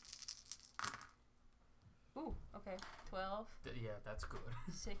 Ooh, okay. 12, Yeah, that's good.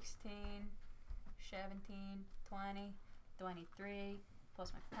 16, 17, 20, 23,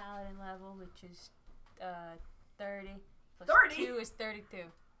 plus my paladin level, which is 30, plus 30? 2 is 32.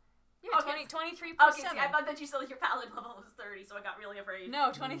 Yeah, Okay. 23 plus Okay, 7. see, I thought that you said your paladin level was 30, so I got really afraid.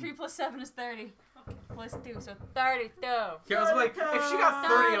 No, 23 plus 7 is 30. Plus 2, so 32. Yeah, I was like, if she got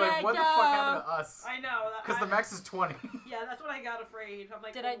 30, like, what the fuck happened to us? I know. Because the max is 20. Yeah, that's what I got afraid. I'm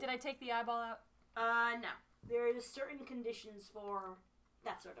like, Did I take the eyeball out? No. There is certain conditions for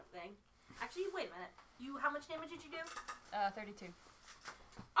that sort of thing. Actually, wait a minute. How much damage did you do? 32.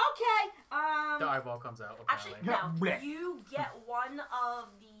 Okay. The eyeball comes out. Actually, Apparently. no. You get one of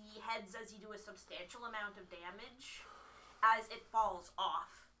the heads as you do a substantial amount of damage as it falls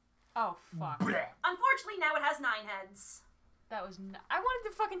off. Oh, fuck. Unfortunately, now it has 9 heads. That was I wanted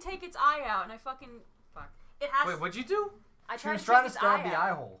to fucking take its eye out, and I fucking... Fuck. It has... Wait, what'd you do? I She tried was to trying take to its stab the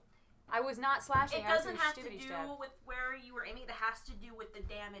out. eye hole. I was not slashing. It I was doesn't doing have to stupidity do stab. with where you were aiming. It has to do with the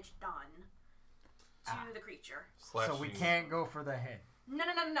damage done to the creature. So we can't go for the head. No.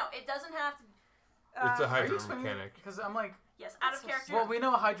 It doesn't have to... It's a Are you Hydra explaining- mechanic. Because I'm like... Yes, out of character. Well, we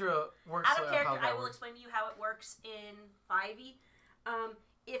know Hydra works. Out of character, how that I will works. explain to you how it works in 5e.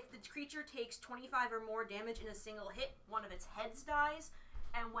 If the creature takes 25 or more damage in a single hit, one of its heads dies,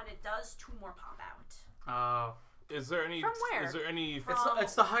 and when it does, 2 more pop out. Is there any? From where? Is there any?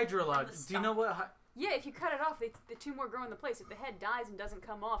 It's the Hydra from log. the Do you know what? Yeah, if you cut it off, the 2 more grow in the place. If the head dies and doesn't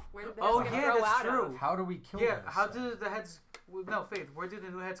come off, where did the Oh, head's gonna yeah, grow that's out true. of? How do we kill Yeah, this? how do the heads... No, Faith, where do the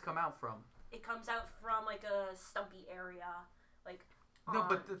new heads come out from? It comes out from like a stumpy area, like No, on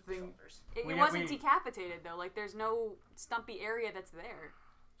but the thing... shoulders. It wasn't decapitated, though. Like, there's no stumpy area that's there.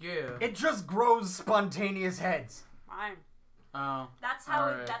 Yeah. It just grows spontaneous heads. Fine. Oh. That's how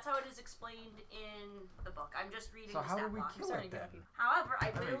alright. that's how it is explained in the book. I'm just reading So the how do stat we block. kill it then? However,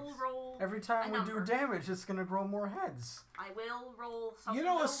 I That will makes- roll Every time a we do number. damage, it's gonna grow more heads. I will roll something. You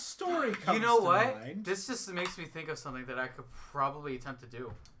know, a else. story comes You know to what? mind. This just makes me think of something that I could probably attempt to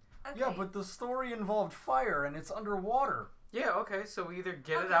do. Okay. Yeah, but the story involved fire and it's underwater. Yeah, okay, so we either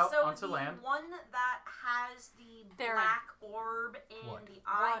get it Okay, out so onto the land... one that has the Theron. black orb in What? the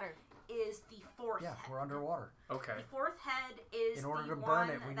eye Water. is the 4th Yeah, head. we're underwater. Okay. The 4th head is In order the to burn one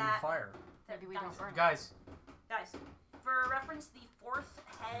it, we need that, fire. Maybe we don't burn it. Guys, Guys, for reference, the 4th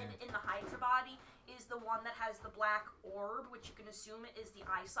head in the Hydra body is the one that has the black orb, which you can assume is the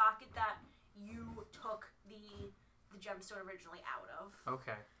eye socket that you took the gemstone originally out of.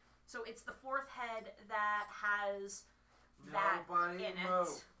 okay. So it's the 4th head that has that Nobody in move.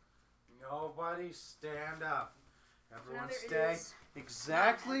 it. Nobody stand up. Everyone there stay is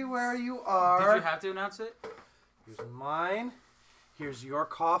exactly 9 where heads. you Did are. you have to announce it? Here's mine. Here's your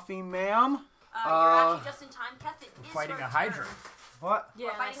coffee, ma'am. You're actually just in time, Keth. It is Fighting your a Hydra. turn. What? Yeah,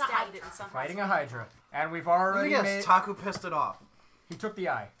 We're and I fighting a stabbed Hydra. it and somehow Fighting a something Hydra. And we've Let me already guess, made... Taku pissed it off. He took the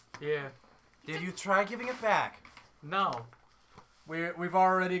eye. Yeah. Did you try giving it back? No. We've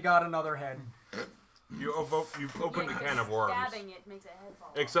already got another head. You've opened a Yeah, can of worms. Stabbing it makes a head fall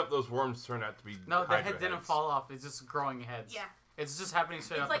off. Except those worms turn out to be No, the Hydra head didn't heads. fall off. It's just growing heads. Yeah. It's just happening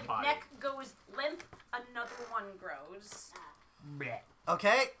straight It's out like the body. neck goes limp, another one grows. Blech.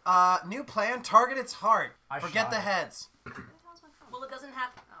 Okay, new plan, target its heart. I Forget shot the it. heads. Well, it doesn't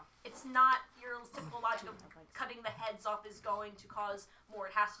have. It's not your typical logic of cutting the heads off is going to cause more.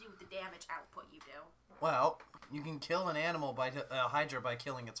 It has to do with the damage output you do. Well, you can kill an animal by Hydra by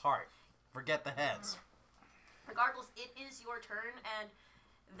killing its heart. Forget the heads. Regardless, it is your turn, and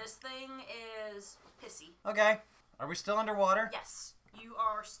this thing is pissy. Okay, are we still underwater? Yes, you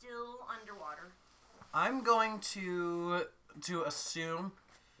are still underwater. I'm going to assume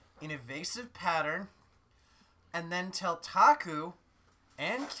an evasive pattern and then tell Taku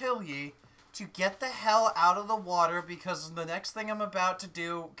and Kilyi to get the hell out of the water because the next thing I'm about to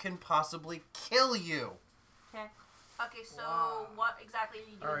do can possibly kill you. Okay. Okay, so what exactly are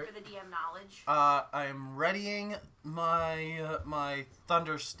you doing for the DM knowledge? I'm readying my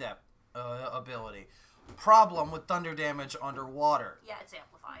Thunder Step ability. Problem with thunder damage underwater. Yeah, it's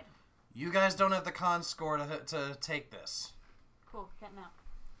amplified. You guys don't have the con score to take this. Cool. Getting out.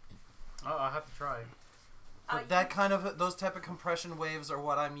 Oh, I'll have to try. But those type of compression waves are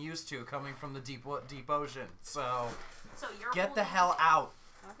what I'm used to coming from the deep ocean. So you're get the hell out.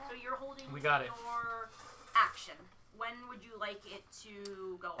 So you're holding your action. When would you like it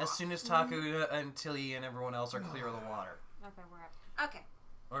to go As off? soon as Taku and Tilly and everyone else are clear of the water. Okay, we're up. Okay.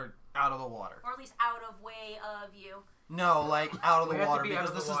 Or out of the water. Or at least out of way of you. No, like out of the We have to water be because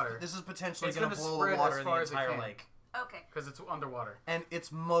out of the water. this is potentially It's going to gonna blow the spread water as in the far as it entire can. lake. Okay. Because it's underwater. And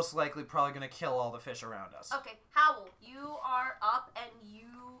it's most likely probably going to kill all the fish around us. Okay, Howl, you are up and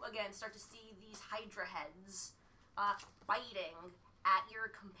you, again, start to see these Hydra heads biting at your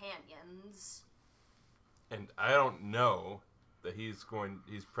companions. And I don't know that he's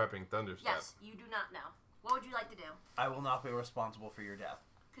prepping Thunderstep. Yes, you do not know. What would you like to do? I will not be responsible for your death.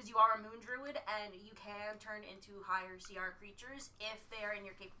 Because you are a moon druid and you can turn into higher CR creatures if they are in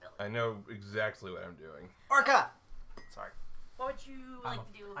your capability. I know exactly what I'm doing. Orca! Sorry. What would you like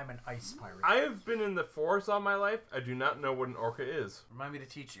to do? I'm an ice pirate. I have been in the forest all my life. I do not know what an orca is. Remind me to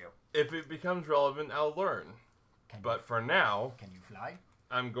teach you. If it becomes relevant, I'll learn. But for now, can you fly?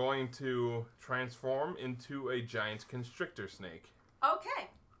 I'm going to transform into a giant constrictor snake. Okay.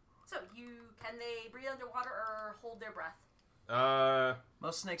 So can they breathe underwater or hold their breath?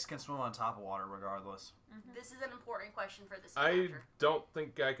 Most snakes can swim on top of water regardless. Mm-hmm. This is an important question for this I encounter. don't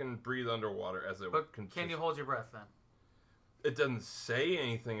think I can breathe underwater as a constrictor. Can you hold your breath then? It doesn't say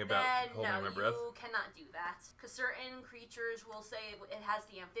anything about holding my breath. You cannot do that. Because certain creatures will say it has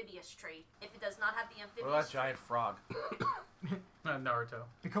the amphibious trait. If it does not have the amphibious What about giant frog? Naruto.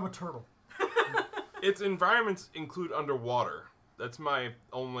 Become a turtle. Its environments include underwater. That's my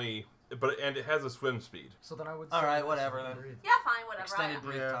only... and it has a swim speed. So then I would. All right, whatever then. Yeah, fine, whatever. Extended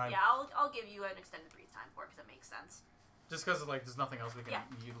breathe time. Yeah, I'll give you an extended breathe time for it because it makes sense. Just because there's nothing else we can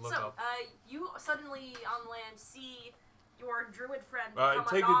you look up. You suddenly on land see your druid friend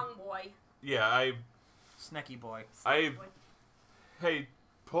take become a dong boy. Yeah, Sneaky boy. Hey,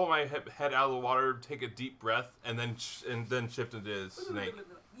 pull my head out of the water, take a deep breath, and then shift into a snake.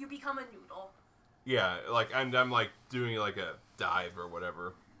 You become a noodle. Yeah, like I'm like doing like a dive or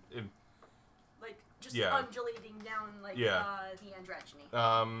whatever. Just undulating down like the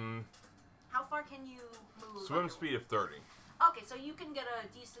androgyny. How far can you move? Swim speed of 30. Okay, so you can get a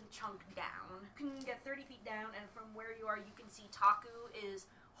decent chunk down. You can get 30 feet down, and from where you are, you can see Taku is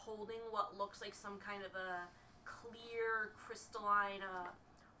holding what looks like some kind of a clear, crystalline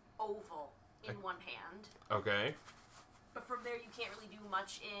oval in one hand. Okay. But from there, you can't really do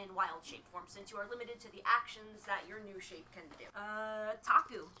much in wild shape form, since you are limited to the actions that your new shape can do.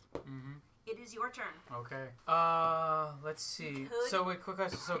 Taku. Mm-hmm. It is your turn. Okay. Let's see. So wait, quick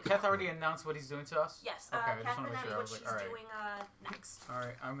question. So Keth already announced what he's doing to us? Yes. Okay, I just Keth want to make sure. I was what like, she's all right. doing next. All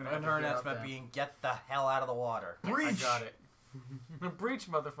right, I'm gonna. And her announcement being, get the hell out of the water. Breach! I got it. Breach,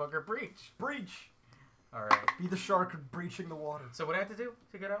 motherfucker, breach. Breach! All right. Be the shark breaching the water. So what do I have to do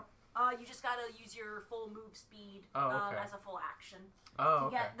to get out? You just gotta use your full move speed as a full action. Oh,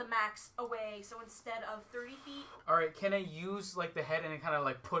 to get the max away. So instead of 30 feet. All right. Can I use like the head and kind of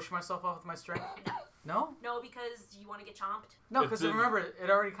like push myself off with my strength? No. No, because you want to get chomped. No, because remember, it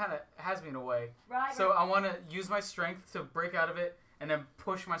already kind of has me in a way. Right. So I want to use my strength to break out of it and then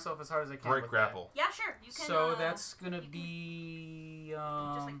push myself as hard as I can. Break grapple. That. Yeah, sure. You can. So that's gonna be.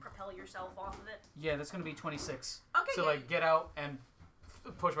 Just like propel yourself off of it. Yeah, that's gonna be 26. Okay. So like get out and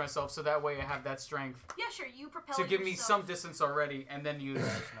push myself, so that way I have that strength. Yeah, sure. You propel. To give me some distance already, and then use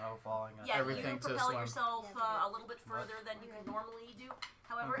everything to swim. You propel yourself a little bit further than you can normally do.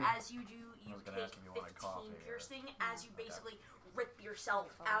 However, as you do, you take 15 piercing as you basically rip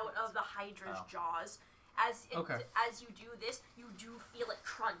yourself out of the Hydra's jaws. As you do this, you do feel it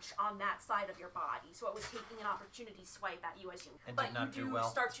crunch on that side of your body. So it was taking an opportunity swipe at you as you. And but did not you do do well.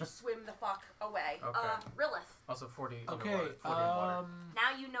 start to swim the fuck away. Okay. Rilith. Also 40. Okay. Underwater, 40 in water.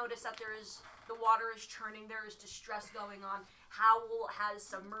 Now you notice that the water is churning. There is distress going on. Howl has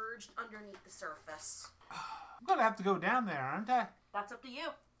submerged underneath the surface. I'm gonna have to go down there, aren't I? That's up to you.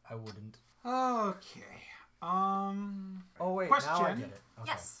 I wouldn't. Okay. Oh wait, question. now I get it. Okay.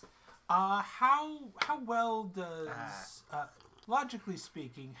 Yes. How well does logically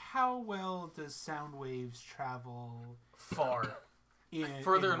speaking, how well does sound waves travel far?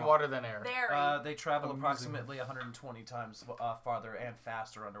 Further in water than air. They travel approximately 120 times farther and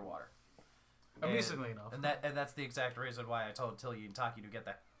faster underwater. Amusingly enough. And that's the exact reason why I told Tilly and Taki to get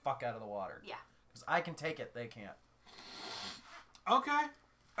the fuck out of the water. Yeah. Because I can take it, they can't. Okay.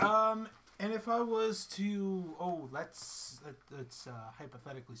 And if I was to, let's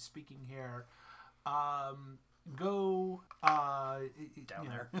hypothetically speaking here, go down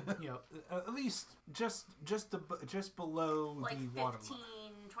there. At least just below like the 15, water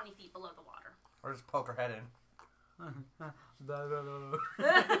 20 feet below the water. Or just poke her head in.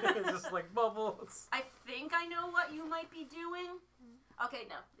 Just like bubbles. I think I know what you might be doing. Okay,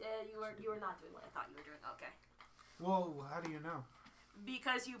 no, you were not doing what I thought you were doing. Okay. Well, how do you know?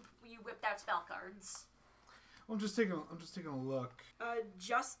 Because you whipped out spell cards. I'm just taking a look.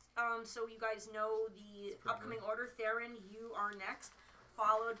 So you guys know the upcoming order. Theron, you are next,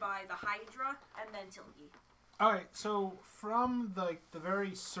 followed by the Hydra, and then Tilgi. All right, so from the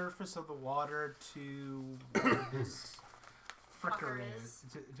very surface of the water to where this frickaroo is,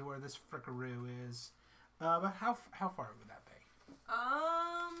 to where this frickaroo is, but how far would that be?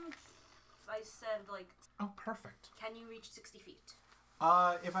 I said like. Oh, perfect. Can you reach 60 feet?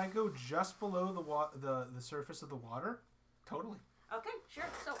 If I go just below the surface of the water, totally. Okay, sure.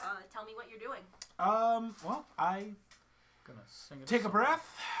 So, tell me what you're doing. Well, I Gonna sing it take a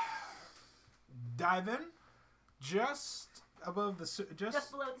breath, dive in, just below the surface.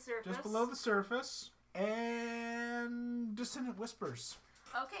 Just below the surface, and dissonant whispers.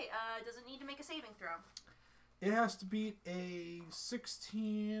 Okay. Does it need to make a saving throw? It has to beat a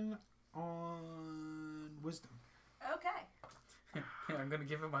 16 on wisdom. Okay. I'm gonna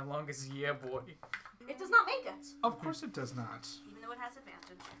give it my longest yeah, boy. It does not make it. Of course it does not. Even though it has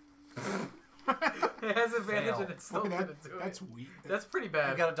advantage. It has advantage Fail. and it's still Well, gonna do that's it. weak. That's pretty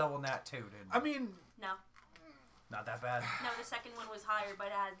bad. You got a double nat too, dude. I mean, No. Not that bad. No, the second one was higher, but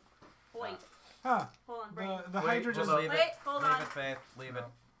it had. Wait. huh? Hold on, brain. The Wait, Hydra hold just on. Leave Wait, it. hold Leave on. it, Faith. Leave it.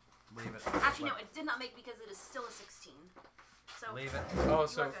 Leave it. Actually, no, it did not make because it is still a 16. So. Leave it. Oh, You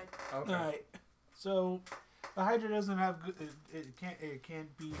so are good. okay. All right. So the Hydra doesn't have good. It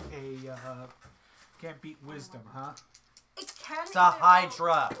can't beat can't beat wisdom, huh? It can. It's a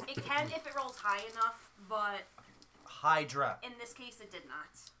Hydra. It can if it rolls high enough, but Hydra. in this case, it did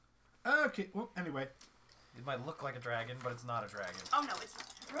not. Okay. Well, anyway. It might look like a dragon, but it's not a dragon. Oh no, it's not.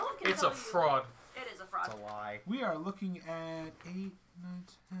 Roland can It's tell a you- fraud. It is a fraud. It's a lie. We are looking at 8, 9,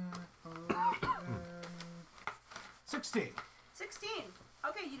 10, 11, 16. 16.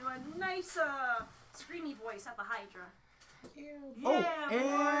 Okay, you do a nice screamy voice at the Hydra.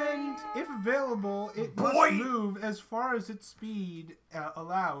 And if available, it must move as far as its speed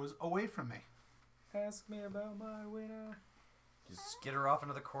allows away from me. Ask me about my winner. Just skitter off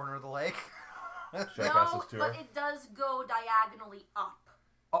into the corner of the lake. Should I pass No, this to but her? it does go diagonally up.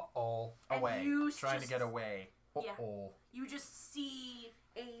 Uh-oh. And Away. you Trying just- to get away. Yeah. Uh-oh. You just see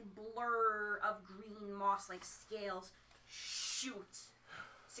a blur of green moss-like scales shoot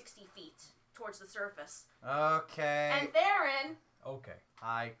 60 feet towards the surface. Okay. And therein, Okay.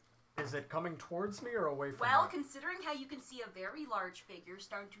 Hi. Is it coming towards me or away from well, me? considering how you can see a very large figure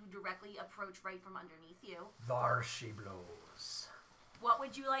start to directly approach right from underneath you, There she blows. what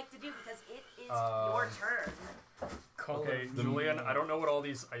would you like to do? Because it is your turn. Okay, Julian, I don't know what all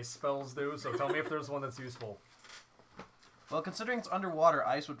these ice spells do, so tell me if there's one that's useful. Well, considering it's underwater,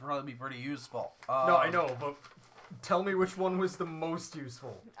 ice would probably be pretty useful. No, I know, but tell me which one was the most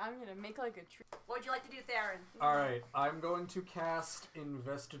useful. I'm gonna make like a tree. What would you like to do, Theron? Alright, I'm going to cast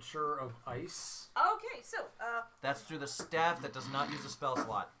Investiture of Ice. Okay, so, That's through the staff that does not use a spell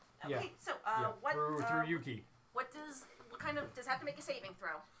slot. okay, Yeah. so, Yeah, what, through Yuki. what kind of, does it have to make a saving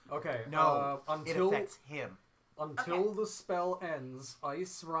throw? Okay, No, until it affects him. Until the spell ends,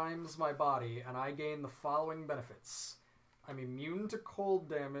 ice rhymes my body, and I gain the following benefits. I'm immune to cold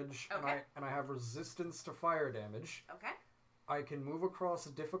damage, Okay. and I have resistance to fire damage. Okay. I can move across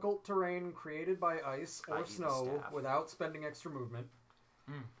difficult terrain created by ice or I.e. the snow staff. without spending extra movement.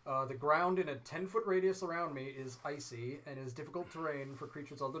 The ground in a 10-foot radius around me is icy and is difficult terrain for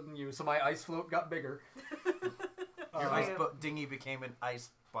creatures other than you, so my ice float got bigger. Your ice dinghy became an ice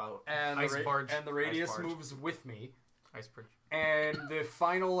boat. And Ice barge. And the radius Ice barge. moves with me. Ice bridge. Oh. And the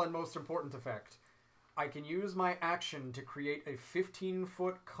final and most important effect. I can use my action to create a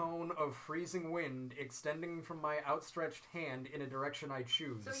 15-foot cone of freezing wind extending from my outstretched hand in a direction I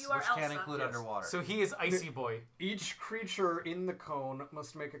choose. So you are Which Elsa. can include Yes. underwater. So he is Icy Boy. Each creature in the cone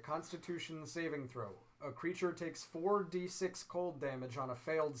must make a Constitution saving throw. A creature takes 4d6 cold damage on a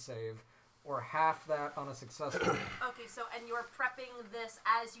failed save, or half that on a successful. Okay, so, and you're prepping this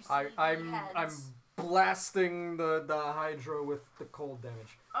as you see I'm the heads. blasting the Hydra with the cold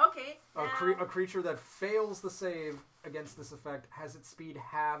damage. Okay, A now, creature that fails the save against this effect has its speed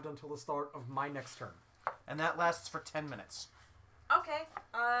halved until the start of my next turn. And that lasts for 10 minutes. okay,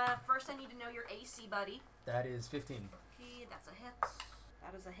 first I need to know your AC, buddy. That is 15. Okay, that's a hit.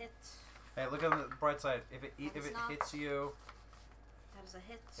 That is a hit. Hey, look on the bright side. If it That is hits not- you, That is a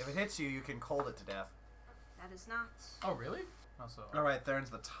hit. if it hits you, you can cold it to death. That is not. Oh, really? Oh, so. All right, Theron's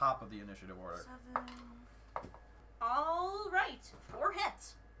the top of the initiative order. 7. All right, 4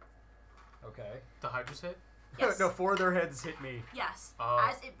 hits. Okay. The Hydra's hit? Yes. No, 4 of their heads hit me. Yes. Oh.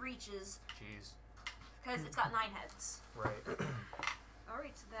 As it breaches. Jeez. Because it's got 9 heads. Right.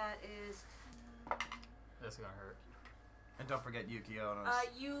 Alright, so that is... That's gonna hurt. And don't forget Yukiono's as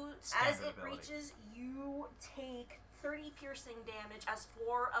standard it ability. breaches, you take 30 piercing damage as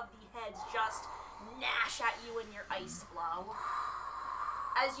 4 of the heads just gnash at you in your ice flow.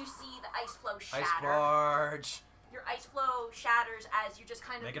 As you see the ice flow shatter. Ice barge. Your ice flow shatters as you just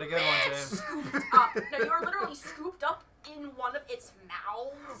kind of Make it a good one, James. scooped up. No, you are literally scooped up in one of its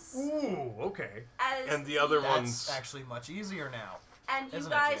mouths. Ooh, okay. And the other That's one's actually much easier now. And you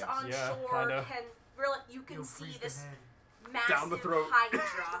Isn't it, guys James? on Yeah, shore kinda. can really you see this Down the massive throat.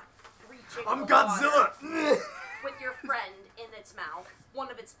 hydra reaching I'm the Godzilla! water with your friend in its mouth.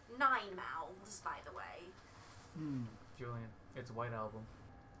 One of its 9 mouths, by the way. Julian, it's White Album.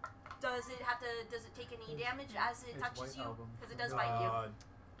 Does it take any damage as it It's touches White you? Album. Because it does bite you.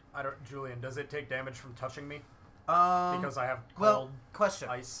 I don't, Julian. Does it take damage from touching me? Because I have cold well, question.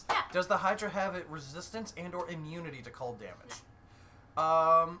 ice. Yeah. Does the Hydra have a resistance and/or immunity to cold damage?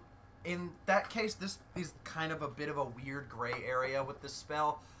 In that case, this is kind of a bit of a weird gray area with this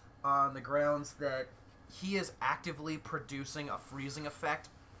spell, on the grounds that he is actively producing a freezing effect.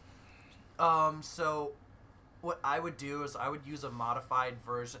 So what I would do is I would use a modified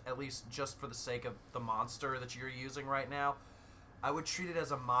version, at least just for the sake of the monster that you're using right now. I would treat it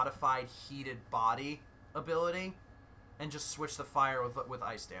as a modified heated body ability, and just switch the fire with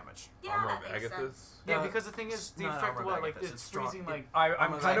ice damage. Yeah, Armor that of makes Agathis? sense. Yeah, because the thing is, the not effect armor of what, of like, Agathis, it's it's strong. freezing, like... I'm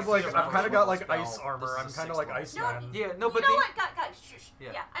Almost kind of like like feet I've kind of around got like spell. ice armor. This is I'm a kind of sixth like level. Iceman. Yeah, no, You know but what, guys? Shush. Yeah.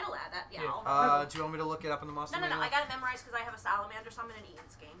 Yeah, I'll add that. Yeah. Yeah. I'll Do you want me to look it up in the monster no, manual? I got it memorized because I have a salamander summon in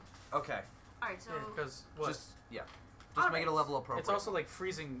Ian's game. Okay. Alright, so... because, what? Just make it a level appropriate. It's also, like,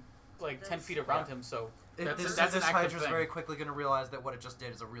 freezing, like, This- 10 feet around him, so... This that's an active Hydra's thing. very quickly going to realize that what it just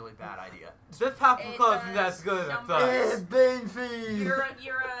did is a really bad idea. This pop It close does that's good, I number- thought. Bane feed. You're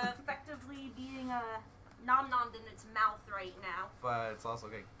effectively being a nom-nommed in its mouth right now. But it's also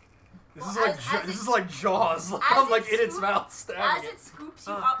going This Well, is like as this it- is like Jaws. Like, as I'm like it in its scoops- mouth As stabbing it it. scoops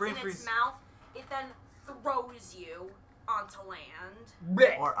you up brain in freeze. its mouth, it then throws you onto land.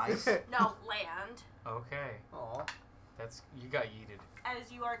 Blech. or ice. No, land. Okay. Aw. That's... You got yeeted.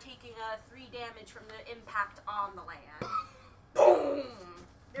 As you are taking 3 damage from the impact on the land. Boom!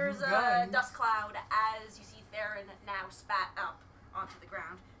 There's a Guys. dust cloud as you see Theron now spat up onto the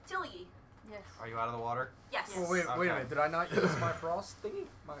ground. Tilly, Yes. Are you out of the water? yes. Oh, wait a Okay. minute. Did I not use my frost thingy?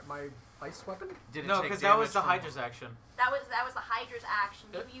 My ice weapon? Did it No, take because that was damage the from- Hydra's action. That was the Hydra's action.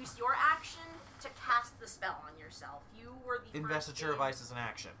 You used your action to cast the spell on yourself. You were the Investiture first of ice is an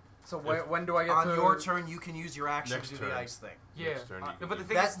action. So when do I get On to... your turn, you can use your action Next to do turn. the ice thing. Yeah. Next turn you can But the do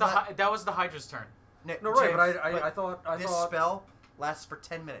thing that. is, But- that was the Hydra's turn. No, right, James, but I thought this spell lasts for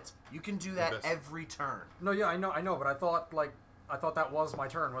 10 minutes. You can do that Invest- every turn. No, yeah, I know, but I thought that was my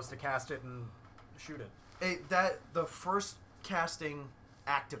turn, was to cast it and shoot it. The first casting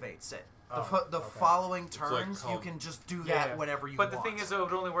activates it. Oh, The okay. following like turns, you called- can just do Yeah. that whenever you But want. the thing is, it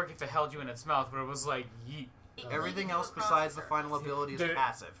would only work if it held you in its mouth, but it was like, yeet. everything Yeet else you across besides the surface. final ability is Did it-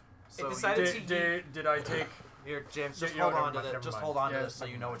 passive. So you- decided- Did I take... here, James, just Yeah, hold never on to mind, this. never Just mind. hold on to Yeah, this so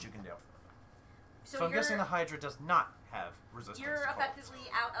you know what you can do. So, So I'm you're, guessing the Hydra does not have resistance. you're to cold. effectively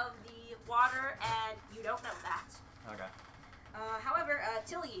out of the water, and you don't know that. Okay. However,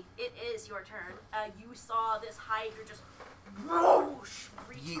 Tilly, it is your turn. You saw this Hydra just whoosh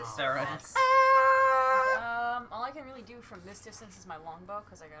reach Yeet, its Theron. chest. All I can really do from this distance is my longbow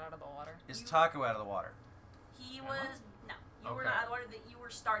because I got out of the water. Is Taku out of the water? He was no, you were Okay. not out of the water. That you were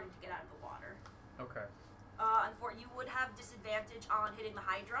starting to get out of the water. Okay. Unfortunately, you would have disadvantage on hitting the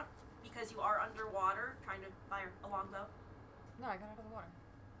Hydra because you are underwater trying to fire a longbow. No, I got out of the water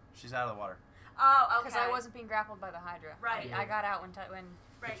She's out of the water. Oh, okay. because I wasn't being grappled by the Hydra. Right. I got out when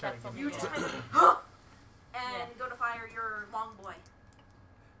right. trying to Death You told me just to. kind of and go to fire your longboy.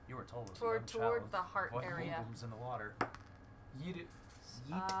 You were told. Toward the heart What area. booms in the water? Yeet it.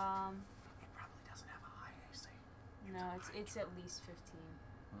 Yeet. It probably doesn't have a high AC. No, it's at least 15.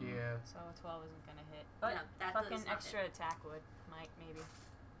 Yeah. So a 12 isn't gonna hit. But No, that fucking does not extra attack would might maybe.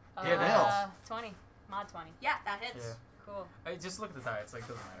 Yeah, that helps. 20. Mod 20. Yeah, that hits. Yeah. Cool. Just look at the die. It's like,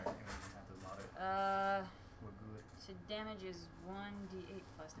 doesn't matter. You don't have to mod it. We're good. So damage is 1d8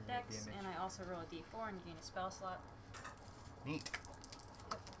 plus Yeah, dex, damage. and I also roll a d4 and gain a spell slot. Neat.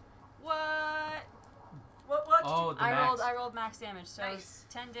 What? What? Oh, the I max. rolled max damage, so Nice.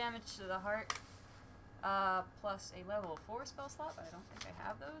 10 damage to the heart, plus a level 4 spell slot, but I don't think I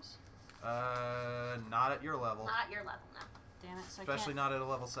have those. Not at your level. Not at your level, no. Damn it, so Especially I can't. not at a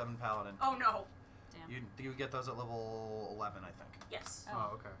level 7 paladin. Oh no. Damn. You get those at level 11, I think. Yes.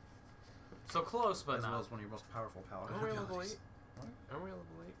 Oh, okay. So close, but as not. well as one of your most powerful paladin Are we level abilities. 8? Are we level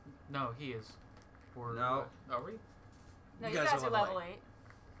 8? No, he is. Or No. Are we? No, you guys are level 8.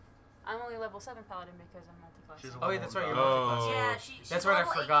 I'm only level 7 paladin because I'm multi-class. Oh, yeah, that's right. You're Oh. multi-class. Yeah, she's That's right. I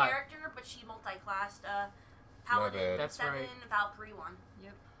level 8 forgot. character, but she multi-classed. Paladin bad. That's 7, right. Valkyrie 1.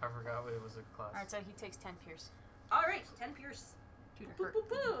 Yep. I forgot what it was a class. Alright, so he takes 10 pierce. All right, 10 pierce. Two to Poo, hurt. poo,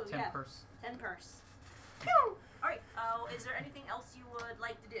 poo. 10 Yeah, purse. 10 purse. Pew! All right. Is there anything else you would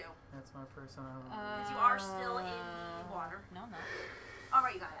like to do? That's my person. Because you are still in the water. No, no. All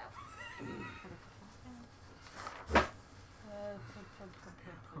right, you got it out.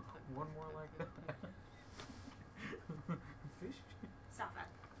 One more like that. Fish. Stop that.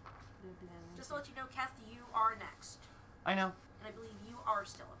 Just to let you know, Keth, you are next, I know. and I believe you are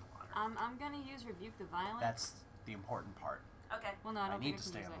still in the water. I'm gonna use Rebuke the Violent. That's the important part. Okay. Well, no, I I don't need think to I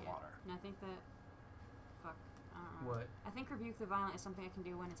can stay use in that the yet. water. No, I think that. Fuck. I don't know. What? I think Rebuke the Violent is something I can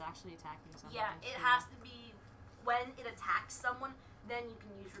do when it's actually attacking somebody. Yeah, it has to be when it attacks someone, then you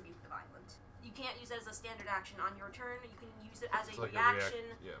can use Rebuke the Violent. You can't use it as a standard action on your turn. You can use it as It's a like reaction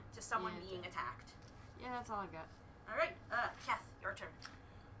yeah. to someone Yeah, being attacked. Yeah, that's all I got. All right, Keth, your turn.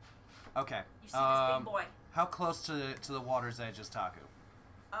 Okay. You see this big boy. How close to the water's edge is Taku?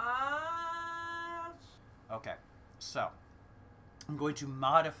 Okay. So, I'm going to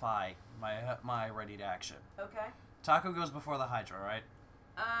modify my ready to action. Okay. Taku goes before the Hydra, right?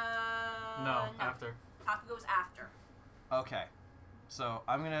 No, after. Taku goes after. Okay. So,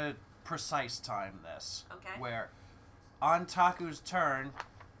 I'm going to precise time this. Okay. Where, on Taku's turn,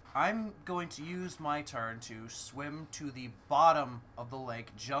 I'm going to use my turn to swim to the bottom of the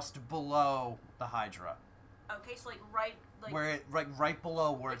lake just below the Hydra. Okay, so right Where it right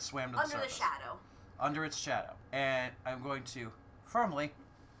below where it swam to the under surface. the shadow. Under its shadow. And I'm going to firmly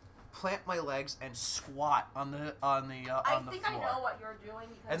plant my legs and squat on the I think floor. I know what you're doing.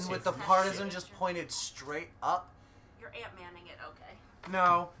 Because And with it's the partisan not- just pointed straight up. You're Ant-Manning it, okay.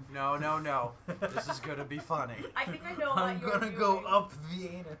 No. This is gonna be funny. I think I know I'm what you're gonna doing. go up the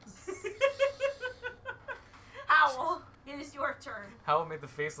anus. Howl, it is your turn. Howell made the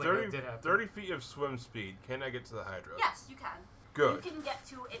face like 30, it did happen. 30 feet of swim speed. Can I get to the Hydra? Yes, you can. Good. You can get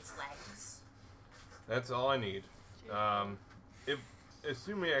to its legs. That's all I need. If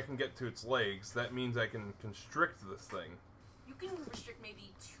assuming I can get to its legs, that means I can constrict this thing. You can restrict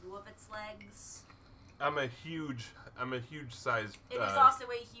maybe 2 of its legs. I'm a huge size. It is also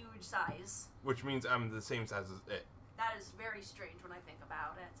a huge size. Which means I'm the same size as it. That is very strange when I think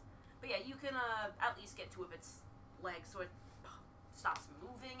about it. But yeah, you can at least get 2 of its legs, so it stops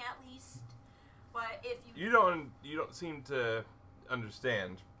moving at least. But if you don't seem to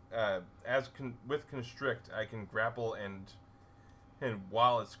understand. With constrict, I can grapple and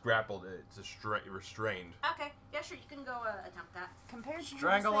while it's grappled, it's restrained. Okay, yeah, sure, you can go attempt that. Compared to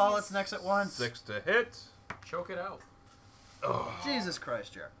Strangle all its necks at once. 6 to hit. Choke it out. Oh. Jesus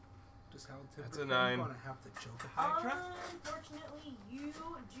Christ, Jared. Just how That's a 9. I'm gonna have to choke a Hydra. Unfortunately, you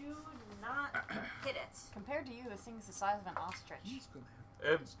do not hit it. Compared to you, this thing's the size of an ostrich. He's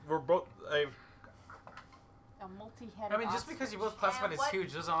gonna have We're both. A multi-headed I mean, just because you both classified as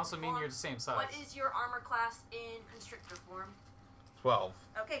huge doesn't also mean you're the same size. What is your armor class in constrictor form? 12.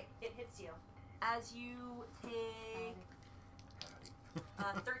 Okay, it hits you. As you take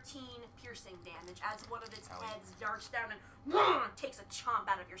 13 piercing damage, as one of its heads darts down and takes a chomp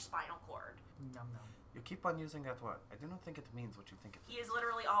out of your spinal cord. Nom nom. You keep on using that word. I do not think it means what you think it means. He is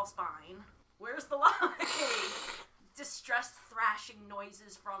literally all spine. Where's the line? Distressed thrashing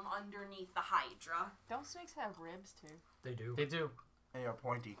noises from underneath the Hydra. Don't snakes have ribs too? They do. They do. They are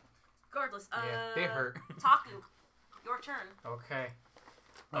pointy. Regardless, Yeah, they hurt. Taku, your turn. Okay.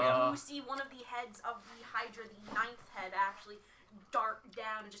 You see one of the heads of the Hydra, the 9th head, actually dart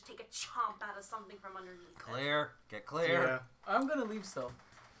down and just take a chomp out of something from underneath. Clear. Get clear. Yeah. I'm gonna leave still.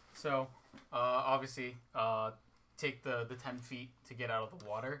 So, obviously, take the 10 feet to get out of the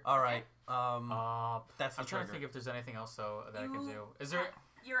water. All right. That's the I'm trying to trigger. think if there's anything else though that I can do. Is there?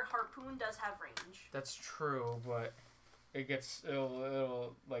 Your harpoon does have range. That's true, but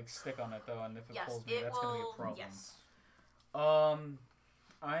it'll like stick on it though, and if it Yes, pulls me, it that's will. gonna be a problem. Yes.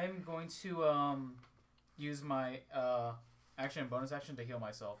 I'm going to use my action and bonus action to heal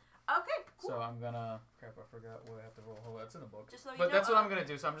myself. Okay, cool. So I'm gonna crap. I forgot what I have to roll. Oh, that's in the book. Just so you but know, that's what I'm gonna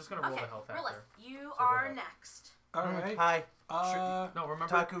do. So I'm just gonna roll okay, the health roll after. it. You So are go ahead. next. All right. Hi. No, remember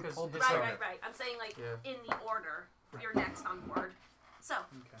Taku 'cause pulled the it's- trigger. Right. I'm saying like Yeah. in the order. You're next on board. So,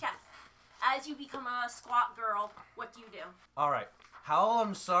 Keth, as you become a squat girl, what do you do? All right. Howl,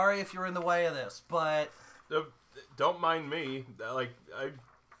 I'm sorry if you're in the way of this, but Don't mind me.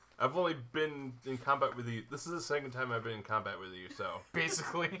 I've only been in combat with you. This is the second time I've been in combat with you, so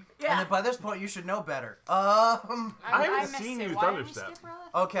basically. Yeah. And then by this point, you should know better. I haven't seen you thunderstep.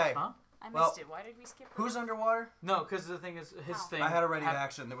 Okay. Huh? I missed it. Why did we skip? Who's underwater? No, because the thing is, his thing. I had a ready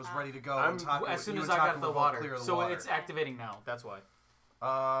action that was ready to go. As soon as I got the water, so it's activating now. That's why.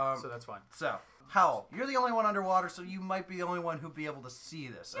 So that's fine. So, Howl, you're the only one underwater, so you might be the only one who'd be able to see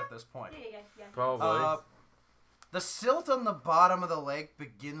this at this point. Yeah. Probably. The silt on the bottom of the lake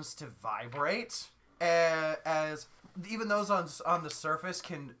begins to vibrate as even those on the surface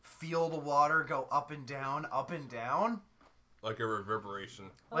can feel the water go up and down, like a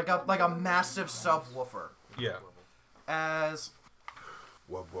reverberation. Like a massive subwoofer. Yeah. As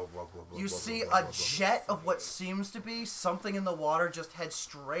you see a jet of what seems to be something in the water just head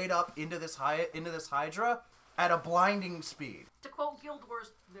straight up into this hydra at a blinding speed. To quote Guild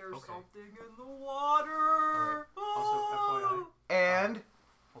Wars, there's something in the water. Also, FYI. And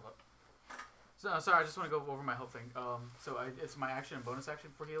hold up. So, sorry, I just want to go over my health thing. So it's my action and bonus action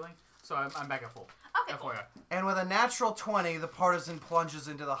for healing. So I'm back at full. Okay. FYI. Cool. And with a natural 20, the partisan plunges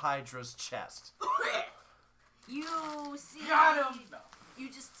into the hydra's chest. You see. Got him. No. You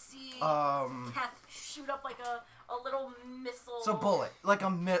just see Keth shoot up like a little missile. It's a bullet,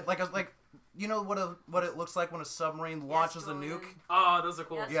 you know what it looks like when a submarine launches a nuke. Oh, those are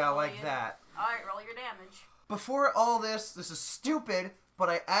cool. Yes, yeah, like that. All right, roll your damage. Before all this is stupid, but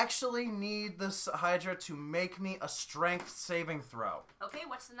I actually need this Hydra to make me a strength saving throw. Okay,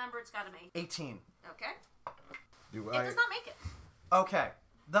 what's the number it's got to make? 18. Okay. It does not make it. Okay.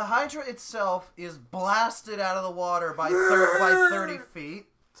 The Hydra itself is blasted out of the water by 30 feet.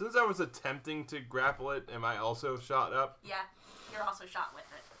 Since I was attempting to grapple it, am I also shot up? Yeah, you're also shot with it.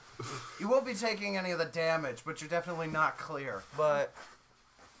 You won't be taking any of the damage, but you're definitely not clear. But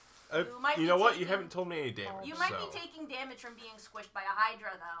you know what? You haven't told me any damage. You might be taking damage from being squished by a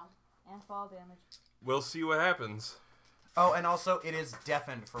Hydra, though. And fall damage. We'll see what happens. Oh, and also it is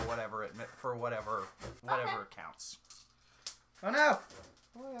deafened for whatever counts. Oh no!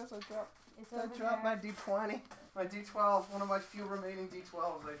 Oh yes, I dropped my D20, my D12, one of my few remaining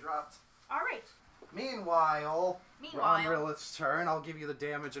D12s I dropped. All right. Meanwhile, on Rilith's turn, I'll give you the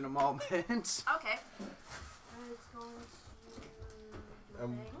damage in a moment. Okay.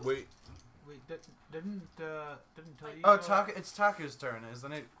 Wait, didn't tell you. Oh, it's Taku's turn,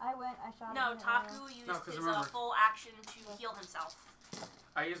 isn't it? I shot No, him. Taku used his full action to heal himself.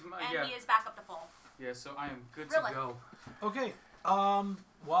 I used my, and he is back up to full. Yeah, so I am good Really? to go. Okay.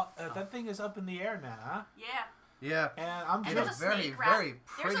 That thing is up in the air now, huh? Yeah. Yeah. And I'm just There's a very, snake very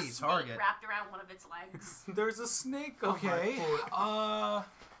pretty There's a snake target. wrapped around one of its legs. There's a snake. Okay. A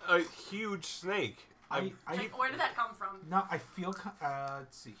huge snake. Where did that come from? No, I feel.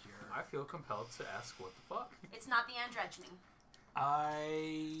 Let's see here. I feel compelled to ask what the fuck. It's not the androgyny.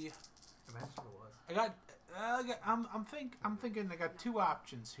 Imagine it was. I'm thinking. I got two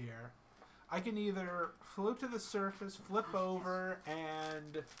options here. I can either float to the surface, flip over,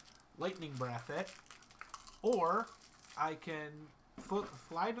 and lightning breath it, or I can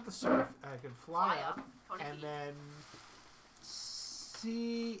fly to the surface. I can fly up and then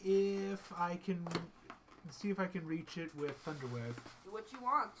see if I can reach it with Thunderwave. Do what you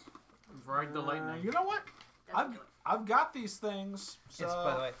want. Ride the lightning. You know what? I've got these things. So It's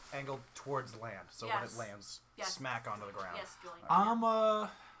by the way angled towards land, so when it Yes. lands Yes. smack onto the ground. Yes, Julian.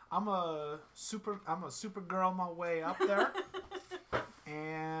 I'm a super girl my way up there,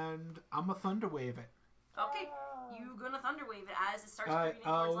 and I'm a Thunderwave it. Okay, you gonna thunderwave it as it starts A moving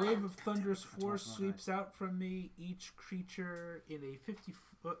towards wave land. of thunderous force sweeps out from me. Each creature in a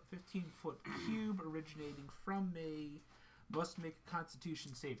 15-foot cube originating from me must make a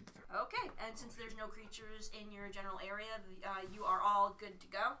Constitution saving throw. Okay, and since there's no creatures in your general area, you are all good to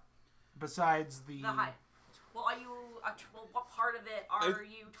go. Besides the high. Well, what part of it are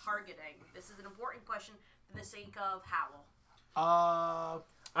you targeting? This is an important question for the sake of Howl.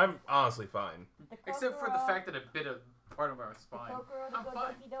 I'm honestly fine. Except for the fact that it bit a part of our spine. I'm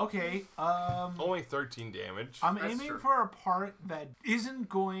fine. Okay. Only 13 damage. I'm aiming for a part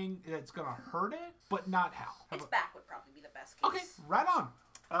that's gonna hurt it, but not how. Its back would probably be the best case. Okay, right on.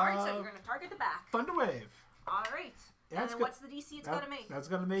 Alright, so you're gonna target the back. Thunderwave. Alright. Yeah, and then what's the DC it's gotta make? That's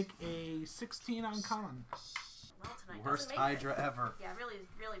gonna make a 16 on con. Well, tonight Worst doesn't make Hydra it. ever. Yeah,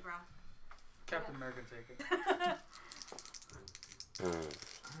 really, bro. Captain America take it.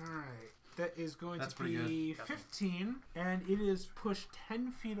 Alright. That is going That's to pretty be good. 15, and it is pushed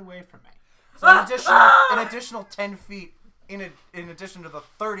 10 feet away from me. So an additional 10 feet, in addition to the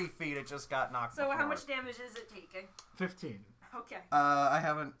 30 feet it just got knocked So before. how much damage is it taking? 15. Okay.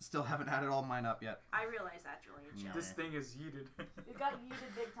 I still haven't added all mine up yet. I realize that, Julian. Chill. This thing is yeeted. It got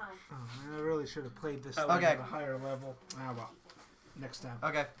yeeted big time. Oh, man, I really should have played this Okay. thing at a higher level. Ah, well. Next time.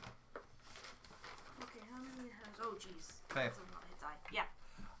 Okay. Okay, how many has... Oh, jeez. Okay. That's a lot of hit die.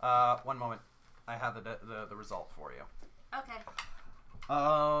 Yeah. 1 moment. I have the result for you. Okay.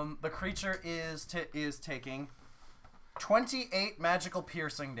 The creature is taking 28 magical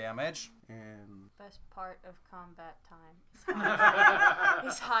piercing damage. And Best part of combat time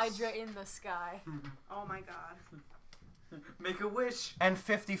is Hydra in the sky. Oh my god. Make a wish. And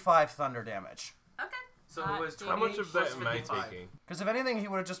 55 thunder damage. Okay. So it was How much of that plus am I 55. taking? Because if anything, he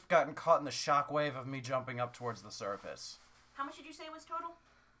would have just gotten caught in the shockwave of me jumping up towards the surface. How much did you say was total?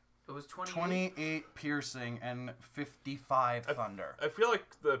 It was 28. 28 piercing and 55 thunder. I feel like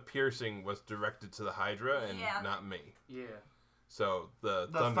the piercing was directed to the Hydra and Yeah. not me. Yeah. So the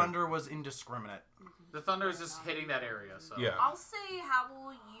thunder was indiscriminate. The thunder is just hitting that area, so. Yeah. I'll say, how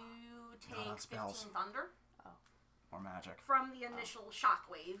will you take not 15 spells. thunder Or magic. from the initial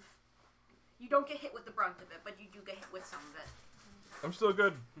shockwave? You don't get hit with the brunt of it, but you do get hit with some of it. I'm still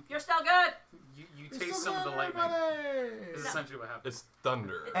good. You're still good. You taste some of the lightning. Is essentially what happens. It's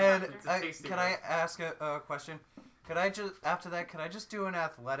thunder. And It's a tasty can bread. I ask a question? Could I just after that? Could I just do an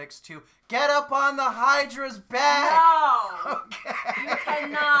athletics to get up on the Hydra's back? No. Okay. You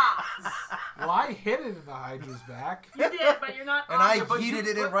cannot. Well, I hit it in the Hydra's back. You did, but you're not. And on I it.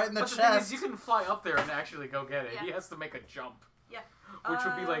 yeeted it right in the But the thing is, chest. you can fly up there and actually go get it. Yeah. He has to make a jump, Yeah. which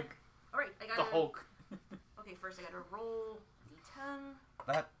would be like All right, I the gotta. Hulk. Okay, first I gotta roll d10.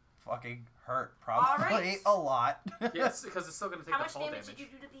 That fucking hurt probably Alright. a lot. Yes, because it's still going to take How the much full damage damage. did you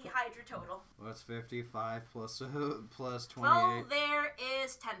do to the Hydra total? What's 55 plus 28? Well, there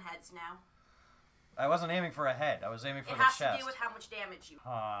is 10 heads now. I wasn't aiming for a head. I was aiming for It the has chest. to do with how much damage you.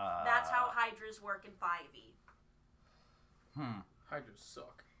 Ah. That's how Hydras work in 5e. Hydras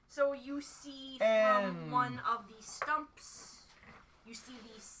suck. So you see And- from one of the stumps, you see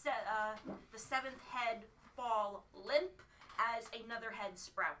the seventh head fall limp as another head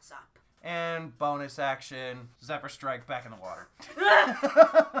sprouts up. And bonus action, Zephyr Strike back in the water.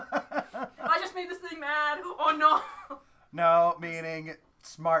 I just made this thing mad. Oh no. No, meaning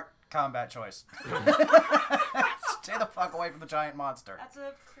smart combat choice. Stay the fuck away from the giant monster. That's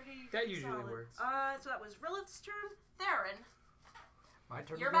a pretty. That usually solid. works. So that was Rilith's turn. Theron, My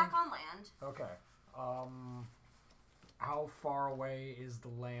turn. you're again? back on land. Okay. How far away is the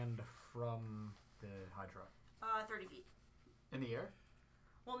land from the Hydra? 30 feet. In the air?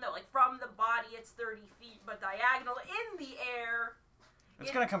 Well, no, like from the body it's 30 feet, but diagonal in the air.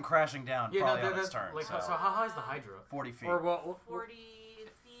 It's gonna come crashing down probably on its turn. Like, so. so how high is the Hydra? 40 feet. Or well, 40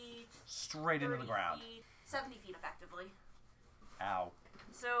 feet. Straight into the 30 ground. Feet, 70 feet effectively. Ow.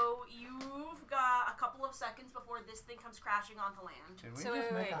 So you've got a couple of seconds before this thing comes crashing onto land. Did we So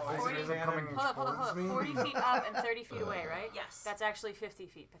just wait, make a wait, ice 40 is it coming Hold up. towards me? 40 feet up and 30 feet away, right? Yes. That's actually 50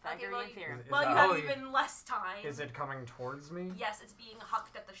 feet. Pythagorean theorem. Is Well, you that- have even less time. Is it coming towards me? Yes, it's being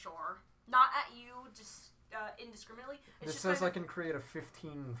hucked at the shore. Not at you, just indiscriminately. It's This just says kind I can create a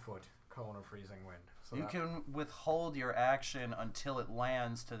 15-foot cone of freezing wind. So You that- can withhold your action until it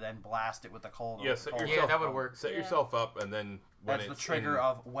lands to then blast it with the cold. Yeah, set cold yourself, that would work. Set Yeah. yourself up, and then when That's the it's trigger in,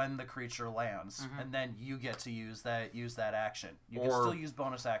 of when the creature lands, and then you get to use that action. You can Or- still use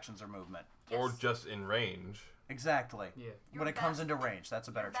bonus actions or movement. or Yes. just in range. Exactly. Yeah. When it comes best- into range, that's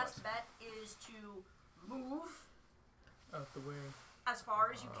a better Your best choice. bet is to move Out the way. as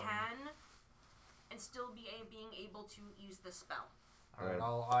far as you can and still being able to use the spell. Alright,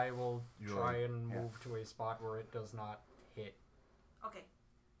 I will You're- try and yeah. move to a spot where it does not hit. Okay.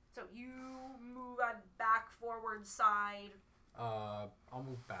 So you move on back, forward, side. I'll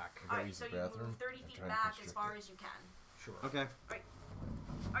move back. Alright, so you move 30 feet back as far as you can. Sure. Okay.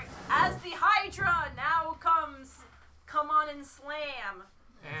 Alright, as the Hydra now come on and slam.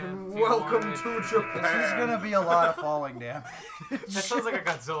 And Welcome to Japan. This is gonna be a lot of falling damage. That sounds like a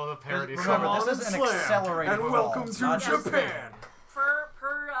Godzilla the parody Remember, song. this is an accelerated and fall. welcome It's to not just- Japan. Per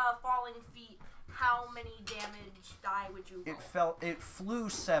falling feet, how many damage die would you roll? It flew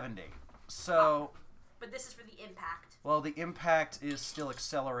 70. So, But this is for the impact. well, the impact is still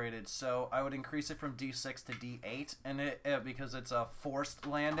accelerated, so I would increase it from D6 to D8, and because it's a forced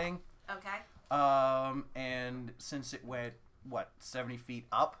landing. Okay. And since it went 70 feet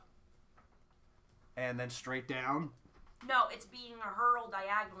up, and then straight down. No, it's being hurled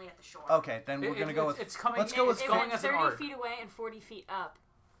diagonally at the shore. Okay, then we're gonna go with. It's coming. Let's go with. It going went as an 30 arc. feet away and 40 feet up.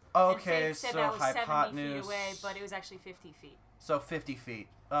 Okay, and Faith said so that was 70 hypotenuse. feet away, but it was actually 50 feet. So 50 feet.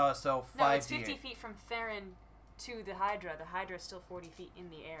 So 5 No, it's D8. 50 feet from Theron to the Hydra. The Hydra is still 40 feet in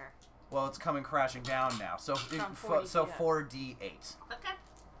the air. Well, it's coming crashing down now. So From 40 so feet up. 4d8 Okay.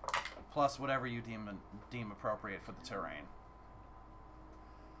 plus whatever you deem appropriate for the terrain.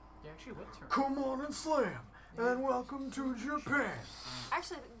 Yeah, actually, what term? Come on and slam, and welcome to Japan.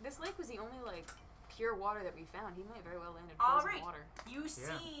 Actually, this lake was the only like pure water that we found. He might very well landed All frozen right. water. You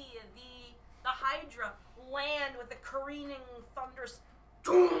see the Hydra land with a careening thunderous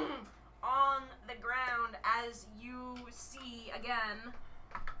doom on the ground as you see again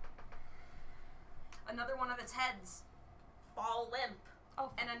another one of its heads fall limp. Oh,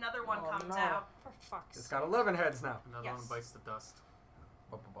 and another one comes no. out. For fuck's It's got 11 heads now. Another Yes. one bites the dust.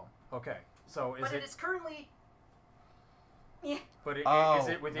 Bum, bum, bum. Okay, so But it is currently. Yeah. But Oh, is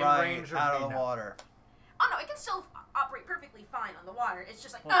it within right, range of out of me the now? water. Oh no, it can still operate perfectly fine on the water. It's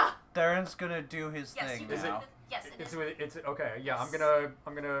just like Well, Theron's gonna do his Yes, thing you can. now. Yes, it It's is. with, it's okay. Yeah, Yes.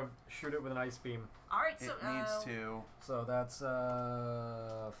 I'm gonna shoot it with an ice beam. All right, It so needs to. So that's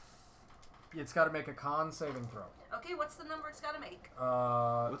it's got to make a con saving throw. Okay, what's the number it's got to make?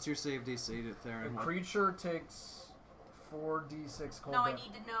 What's your save DC, The Theron? creature takes 4d6 cold No, I damage.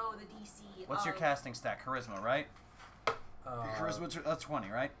 need to know the DC. What's your of- casting stat? Charisma, right? Charisma, 20,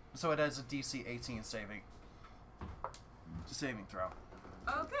 right? So it has a DC 18 saving throw.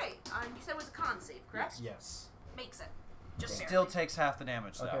 Okay, you said it was a con save, correct? Yes. Makes it. Just Still barely. takes half the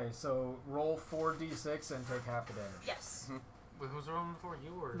damage, though. Okay, so roll 4d6 and take half the damage. Yes. Wait, who's rolling for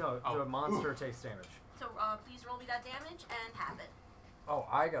you or? No, the monster takes damage. So please roll me that damage and have it Oh,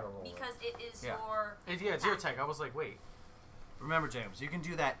 I gotta roll it. because it is Yeah. your. Yeah, it's your attack. I was like, wait. Remember, James, you can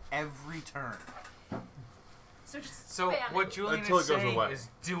do that every turn. So just So spam what it. Julian Until is it goes saying away. is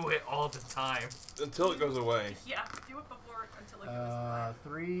do it all the time. Until it goes away. Yeah, do it before until it goes away.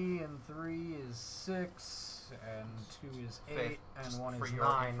 3 and 3 is 6, and 2 is 8, Faith, and just 1 for is your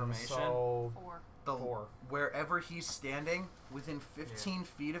 9. information, So 4. The, 4. Wherever he's standing, within 15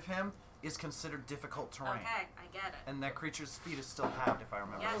 feet of him, is considered difficult terrain. Okay, I get it. And that creature's speed is still halved, if I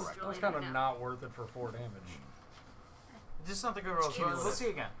remember Yes, correctly. That's Julian, kind of I know. not worth it for 4 damage. Just not the good rolls. It's- Let's see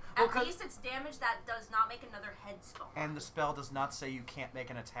again. At least it's damage that does not make another head spell. And the spell does not say you can't make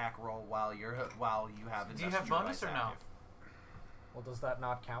an attack roll while you have. Do you have bonus or no? Well, does that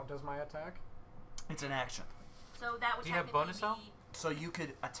not count as my attack? It's an action. So that would Do you have technically bonus be. help? So you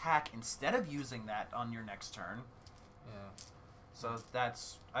could attack instead of using that on your next turn. Yeah. So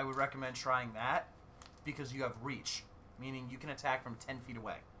I would recommend trying that because you have reach, meaning you can attack from 10 feet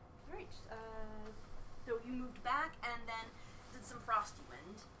away. Right. So you moved back and then did some frosty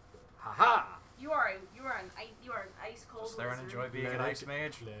wind. Haha! You are an ice cold Does Theron wizard. enjoy being an ice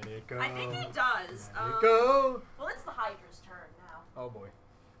mage? Let it go. I think he does. Let it go. Well, it's the Hydra's turn now. Oh boy.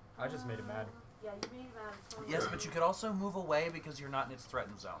 I just made it mad. Yeah, you made him mad. It's going Yes, to- but you could also move away because you're not in its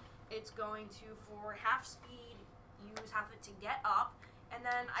threatened zone. It's going to, for half speed, use half of it to get up, and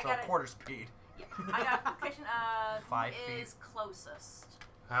then I So got quarter speed. Yeah, I got a question. 5 who feet. is closest?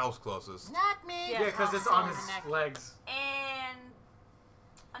 Hal's closest. Not me. Yeah, because it's on his legs. And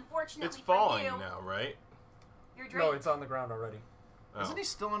unfortunately It's for falling you, now, right? you're drained. No, it's on the ground already. Oh. Isn't he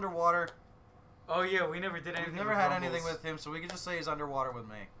still underwater? Oh yeah, we never did anything. We've never with had Rumbles. anything with him, so we could just say he's underwater with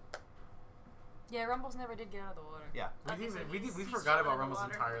me. Yeah, Rumbles never did get out of the water. Yeah. We forgot about Rumbles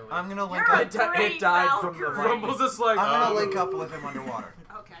entirely. I'm gonna link You're up. a great it died Valkyrie. from the Rumbles is like. I'm gonna link up with him underwater.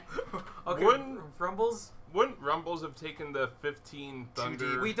 Okay. Okay. Wouldn't- Rumbles? Wouldn't Rumbles have taken the 15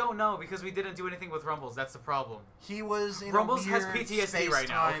 Thunder? We don't know because we didn't do anything with Rumbles. That's the problem. He was in Rumbles a has weird PTSD right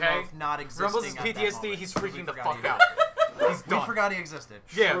now. space-time Okay. of not existing. Rumbles is at that PTSD. moment. He's We freaking the forgot fuck he out. He's We done. forgot he existed.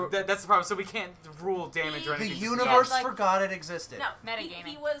 Yeah, that's the problem. So we can't rule damage or The anything. universe like- forgot it existed. No, Metagaming.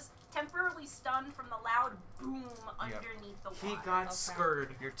 he was temporarily stunned from the loud boom underneath the water. He got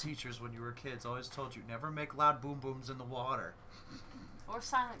scurred. Your teachers, when you were kids, always told you never make loud boom booms in the water. Or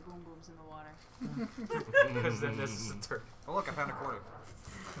silent boom booms in the water. Because then this is a turd. Oh look, I found a quarter.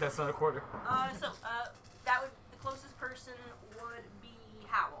 That's not a quarter. That would the closest person would be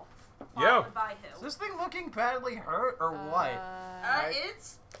Howl. Yo. Followed by Is who? this thing looking badly hurt or what?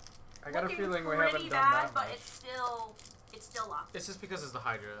 It's I got a looking feeling we pretty haven't done bad, that but much. it's still up. It's just because it's the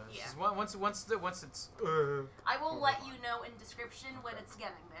Hydra. It's Yeah. just once it's. I will let you know in description when it's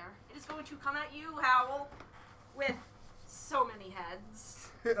getting there. It is going to come at you, Howl, with so many heads.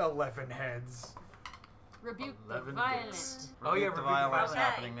 11 heads. Rebuke 11 the violent. bits. Oh yeah, Rebuke the Rebuke the violence Violence.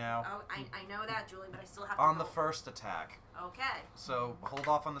 happening now. Oh, I know that, Julie, but I still have to On the roll. first attack. Okay. So hold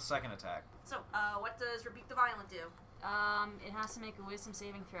off on the second attack. So, what does Rebuke the Violent do? It has to make a wisdom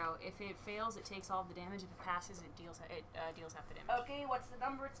saving throw. If it fails, it takes all of the damage. If it passes, it deals half the damage. Okay, what's the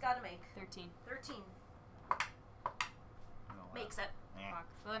number it's got to make? 13. 13. Makes it. Fuck.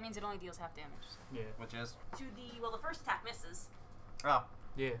 Well, that means it only deals half damage. So. Yeah. Which is? The first attack misses. Oh.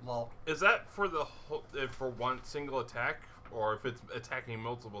 Yeah. Lol. Is that for the whole, for one single attack, or if it's attacking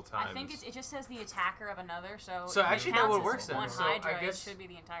multiple times? I think it just says the attacker of another, so. So if it actually that counts would as work then. One So Hydra, I guess it should be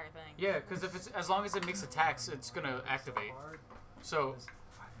the entire thing. Yeah, because if it's as long as it makes attacks, it's gonna activate. So.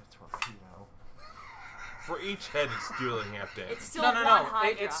 For each head, it's dealing half damage. It's still No. one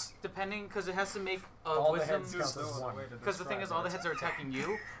Hydra. It's depending because it has to make All the wisdom. heads count as one. Because the thing is, all the heads are attacking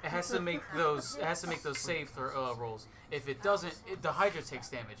you. It has to make those. It has to make those save rolls. If it doesn't, the Hydra takes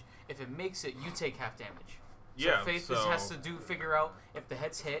damage. If it makes it, you take half damage. So Yeah, Faith so- just has to figure out if the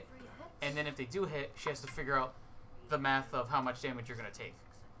heads hit, and then if they do hit, she has to figure out the math of how much damage you're gonna take.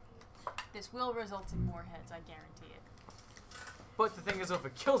 This will result in more heads, I guarantee it. But the thing is, if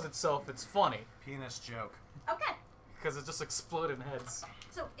it kills itself, it's funny Penis joke. Okay. because it just exploding heads.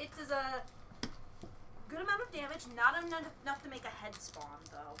 So it is a good amount of damage, not enough to make a head spawn,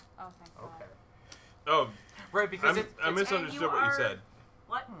 though. Oh, thank God. Okay. Oh, Right, because I misunderstood what you said.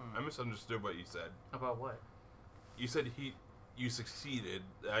 What? I misunderstood what you said. About what? You said you succeeded.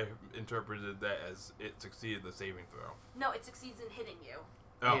 I interpreted that as it succeeded the saving throw. No, it succeeds in hitting you.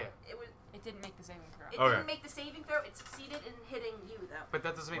 Oh. Yeah. It didn't make the saving throw. It Okay. didn't make the saving throw. It succeeded in hitting you, though. But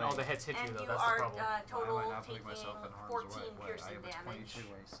that doesn't mean all the heads hit and you, though. you That's are the problem. total Why am I not putting taking myself in harm's 14 way? Wait, I piercing have a damage. 22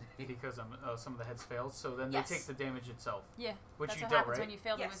 AC. Because some of the heads failed, so then Yes. they take the damage itself. Yeah, Which that's you what dealt, happens right? when you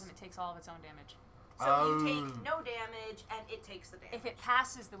fail the Yes. wisdom. It takes all of its own damage. So you take no damage, and it takes the damage. If it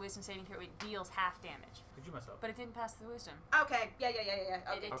passes the wisdom saving throw, it deals half damage. Did you mess up? But it didn't pass the wisdom. Okay, yeah.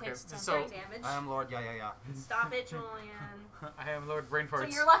 Okay. It takes its own so- damage. I am Lord. Yeah. Stop it, Julian. I am Lord Brain So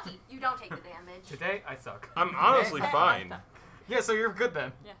Farts. you're lucky. You don't take the damage. Today, I suck. I'm honestly fine. Yeah, so you're good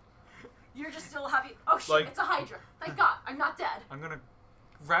then. Yeah. You're just still having. Oh shit! Like- It's a Hydra. Thank God, I'm not dead. I'm gonna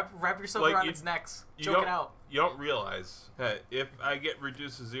wrap yourself Like, around you- its necks. You Choke don't, it out. You don't realize that if I get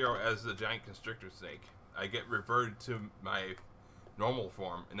reduced to 0 as the giant constrictor snake, I get reverted to my normal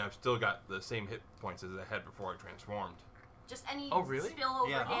form, and I've still got the same hit points as I had before I transformed. Just any Oh, really? spillover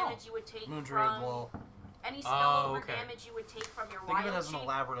Yeah. damage you would take Moon Druid, from lol. any Oh, spillover okay. damage you would take from your Think of wild it as an shape.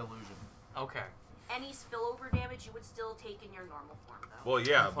 elaborate illusion. Okay. Any spillover damage you would still take in your normal form, though. Well,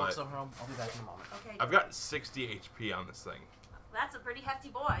 yeah, Folks but at home, I'll be back in a moment. Okay. I've got 60 HP on this thing, That's a pretty hefty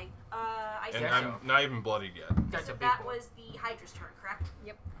boy. I and think I'm not even bloodied yet. That's so a big that boy. was the Hydra's turn, correct?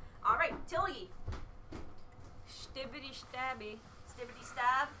 Yep. All right, Tilly. Stibbity stabby. Stibbity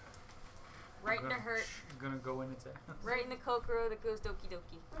stab. Right in the hurt. I'm gonna go in its ass. Right in the kokoro that goes doki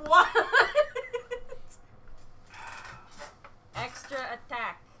doki. What? Extra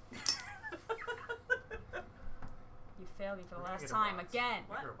attack. You failed me for the last Get a time box. again.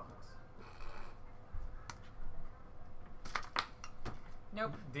 What? Your box.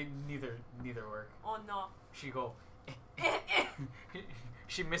 Nope. Neither work. Oh no. She go.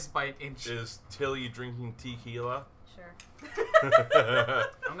 She missed by an inch. Is Tilly drinking tequila? Sure.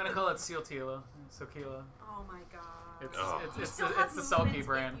 I'm gonna call it Seal Tequila. Tequila. Oh my god. It's Oh. You it's still the, have it's the Selkie movements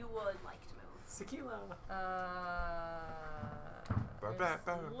brand. If you would like to move. Tequila.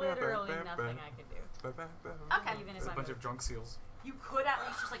 There's literally nothing I could do. Okay. Even It's if a I bunch moved. of drunk seals. You could at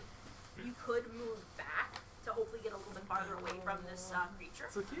least just you could move back to hopefully get a little bit farther away from this creature.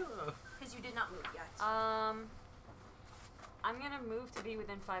 Tequila. Because you did not move yet. I'm gonna move to be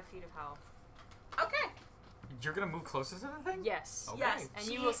within 5 feet of Howl. Okay. You're gonna move closer to the thing? Yes. Okay. Yes. And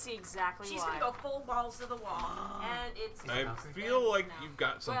you will see exactly She's why. gonna go full balls to the wall, and it's. I feel like you've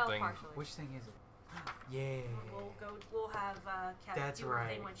got something. Well, partially. Which thing is it? Yeah. We'll have Kat That's do her right.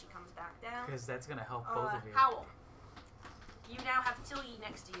 thing when she comes back down. Because that's gonna help both of you. Howl. You now have Tilly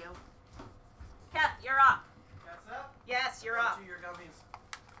next to you. Kat, you're up. That's up? Yes, you're up. Your gummies.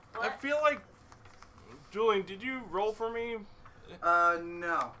 I What? feel like, Julian, did you roll for me?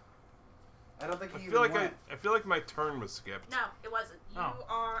 No. I don't think I he feel even like went. I feel like my turn was skipped. No, it wasn't. You Oh.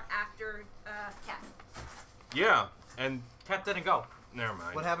 are after Kat. Yeah, and Cat didn't go. never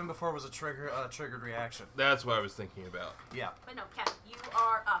mind. What happened before was a triggered reaction. That's what I was thinking about. Yeah. But no, Kat, you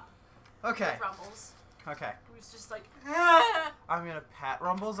are up. Okay. With Rumbles. Okay. Who's just like. I'm gonna pat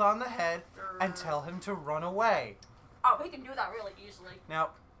Rumbles on the head and tell him to run away. Oh, we can do that really easily.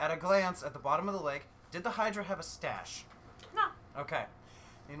 Now, at a glance at the bottom of the lake, did the Hydra have a stash? No. Okay.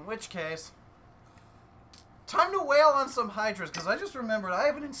 In which case, time to wail on some Hydras, because I just remembered I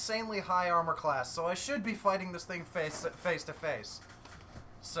have an insanely high armor class, so I should be fighting this thing face to face.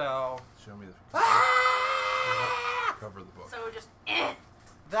 So... Show me the cover of the book. So just.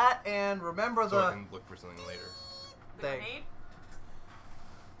 That and remember So I the can look for something later. thing. Grenade?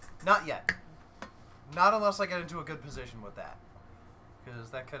 Not yet. Not unless I get into a good position with that. Because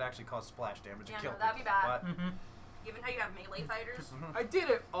that could actually cause splash damage Yeah, and kill no, that'd be bad. But, Given how you have melee fighters. I did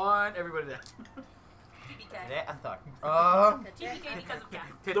it on everybody there. TPK. Today I thought. TPK because of cat.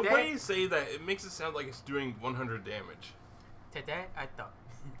 The way you say that, it makes it sound like it's doing 100 damage. Today I thought.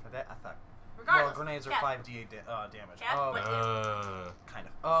 Today I thought. Regardless. Well, grenades are Cat. 5d8 damage. Cat, what Kind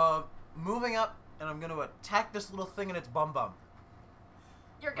of. Moving up, and I'm gonna attack this little thing in its bum bum.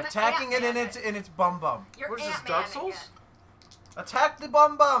 You're gonna Attacking it Ant-Man in its bum bum. You're What is this, Ant-Man Dark Souls? again. Attack the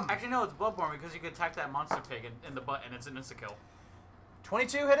bum bum. Actually, no, it's Bloodborne because you can attack that monster pig in the butt and it's an insta-kill.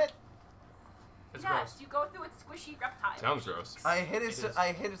 22 hit it. It's Yes, gross. you go through its squishy reptile. Sounds gross. I hit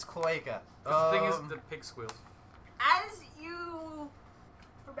its cloaca. The thing is, the pig squeals. As you,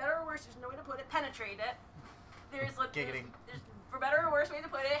 for better or worse, there's no way to put it, penetrate it. There's like, Giggity. there's, for better or worse way to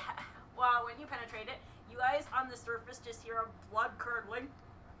put it, well, when you penetrate it, you guys on the surface just hear a blood curdling.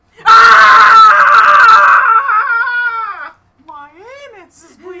 My anus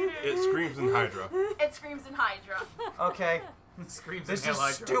is bleeding. It screams in Hydra. It screams in Hydra. Okay. It screams This in is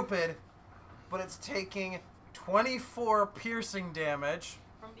Hydra. stupid, but it's taking 24 piercing damage.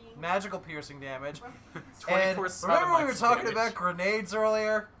 From being Magical piercing damage. 24 And remember we were talking damage. about grenades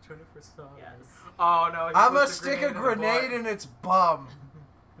earlier? 24 Yes. Oh no! he I'm gonna puts stick a in the grenade butt. in its bum,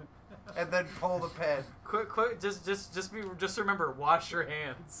 and then pull the pin. Quick! Just remember, wash your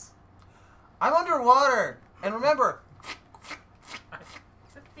hands. I'm underwater, and remember.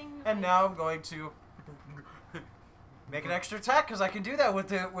 It's a thing. And now I'm going to make an extra attack because I can do that with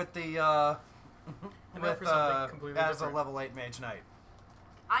for something completely as different. a level 8 mage knight.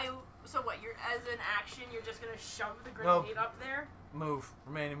 So what? You're as an action, you're just gonna shove the No. grenade up there. Move,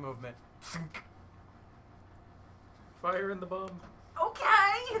 remaining movement. Fire in the bum.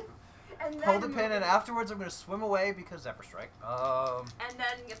 Okay. And then Hold the pin, and afterwards I'm gonna swim away because Zephyr Strike. And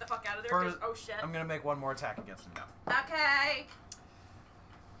then get the fuck out of there. 'Cause, oh shit. I'm gonna make one more attack against him now. Okay.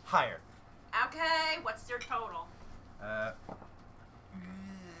 Higher. Okay. What's your total?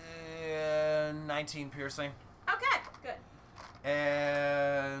 19 piercing. Okay. Good.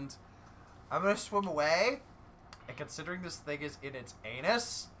 And I'm gonna swim away. And considering this thing is in its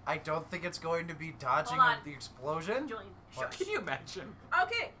anus, I don't think it's going to be dodging Hold on. the explosion. Julian, What? Can you imagine?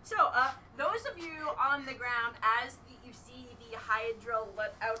 Okay, so those of you on the ground, as you see the Hydra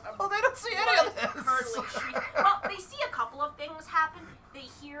let out a Oh, they don't see any of this. curdling shriek. Well, they see a couple of things happen. They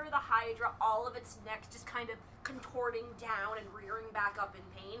hear the Hydra, all of its neck just kind of contorting down and rearing back up in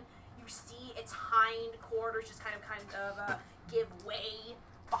pain. You see its hind quarters just kind of give way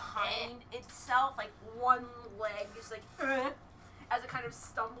behind itself, like one leg is like as it kind of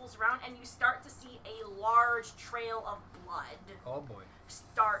stumbles around, and you start to see a large trail of blood Oh boy.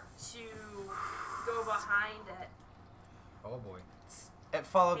 start to go behind it. Oh boy. It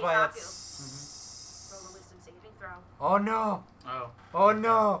followed Hey, by Haku. its. Roll a wisdom saving throw. Oh no. Oh. Oh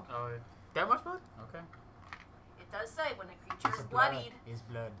no. Oh, yeah. That much blood? Okay. It does say when a creature is bloodied. Is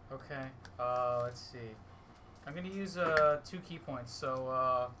blood. Okay. Let's see. I'm gonna use 2 key points, so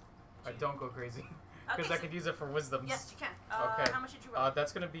I don't go crazy, because Okay, I so- could use it for wisdoms. Yes, you can. Okay. How much did you roll?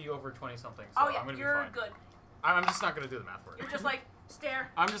 That's gonna be over 20 something. So oh yeah, I'm gonna you're be fine. good. I'm just not gonna do the math for it. You're just like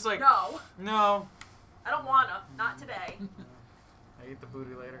stare. I'm just like No, No. I don't wanna. Not today. I eat the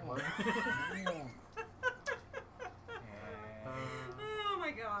booty later. What? Oh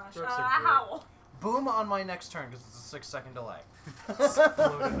my gosh. Brooks are great. Howl. Boom on my next turn because it's a 6-second delay.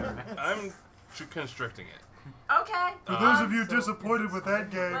 I'm constricting it. Okay. For those of you disappointed with that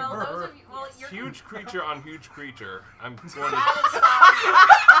game, Well, those of you, well, you're Huge creature on huge creature. I'm going to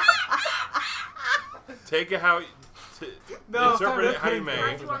that take it how. No, Interpret it how you is may.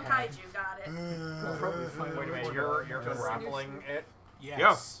 Kaiju on Kaiju. Got it. Wait a minute, you're grappling it?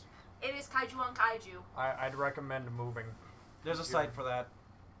 Yes. It is Kaiju on Kaiju. I'd recommend moving. There's a site for that.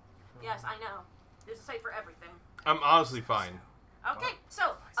 Yes, I know. There's a site for everything. I'm honestly fine. Okay,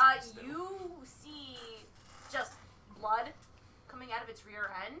 so you see just blood coming out of its rear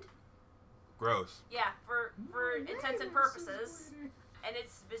end. Gross. Yeah, for intents and purposes, and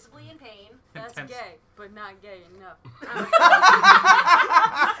it's visibly in pain. That's Intense. gay, but not gay enough.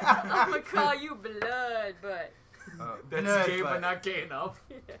 I'm gonna call you blood, but That's Nerd gay, butt. but not gay enough.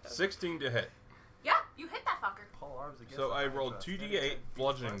 16 to hit. Yeah, you hit that fucker. So I rolled 2d8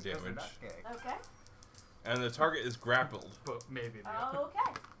 bludgeoning damage, Okay. and the target is grappled. But maybe.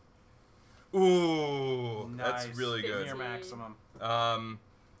 Okay. Ooh, Nice. that's really good. Near maximum.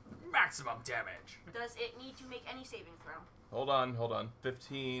 Maximum damage. Does it need to make any saving throw? Hold on.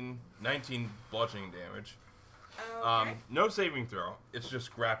 19 bludgeoning damage. Okay. No saving throw. It's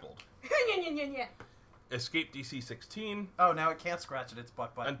just grappled. Yeah. Escape DC 16. Oh, now it can't scratch at its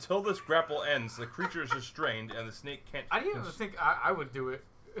butt button. Until this grapple ends, the creature is restrained, and the snake can't. I didn't even think I would do it.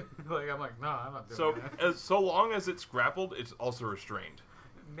 Like I'm like, no, I'm not doing So that. so long as it's grappled, it's also restrained.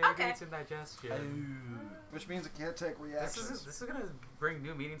 negates indigestion. Which means it can't take reactions. This is gonna bring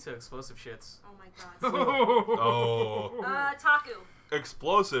new meaning to explosive shits. Oh my god. Oh. Taku.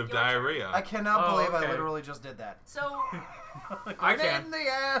 Explosive diarrhea. I cannot believe okay. I literally just did that. So, Grenade in the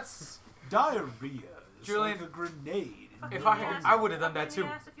ass. Diarrhea. Julian, Like a grenade. If I would have done that too.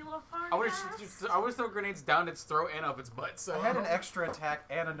 yes, if you love hard I would ass. have thrown grenades down its throat and up its butt. So I had an extra attack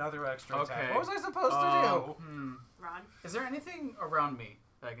and another extra attack. Okay. What was I supposed to do? Ron, Is there anything around me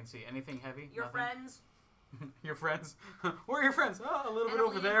that I can see? Anything heavy? your Nothing? friends. Your friends? Where are your friends? Oh, a little And bit a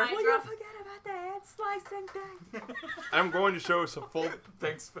over weed there. hydra. Well, you forget about the head slicing thing. I'm going to show some full.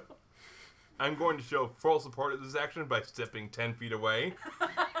 Thanks, Phil. I'm going to show full support of this action by stepping 10 feet away.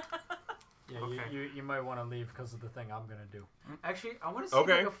 Yeah, Okay. you might want to leave because of the thing I'm gonna do. Actually, I want to see if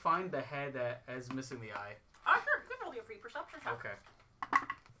I can find the head that is missing the eye. Oh, sure. You can roll your free perception check. Okay.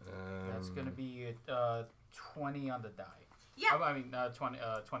 That's gonna be 20 on the die. Yeah. I mean, 20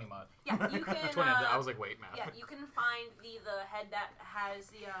 mod. Yeah, you can. 20 on the, I was like, wait, math. Yeah, you can find the head that has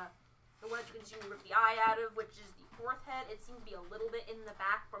the one that you can see rip the eye out of, which is the fourth head. It seems to be a little bit in the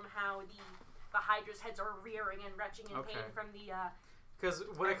back from how the Hydra's heads are rearing and retching in pain from the. Because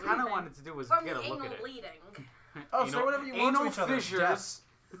what I kind of wanted to do was from get a the look anal at it. bleeding. Oh, say whatever you want to each other. Fissures.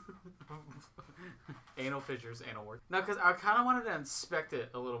 Anal fissures, anal work. No, because I kind of wanted to inspect it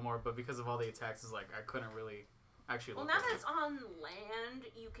a little more, but because of all the attacks, it's like I couldn't really actually Well, look now at that it. it's on land,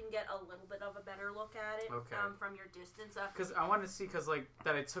 you can get a little bit of a better look at it from your distance. Because I wanted to see, because like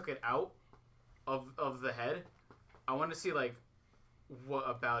that I took it out of the head. I wanted to see like what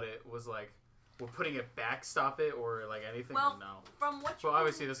about it was like. Will putting it back stop it or like anything? Well, or no. From what you well,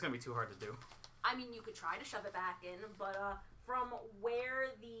 obviously that's gonna be too hard to do. I mean, you could try to shove it back in, but from where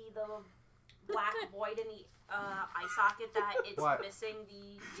the black void in the eye socket that it's What? missing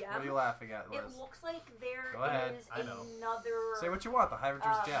the gem. What are you laughing at, Liz? It looks like there Go ahead. is another. Say what you want. The Hydro's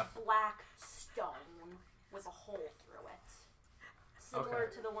Jeff. Black stone with a hole through it,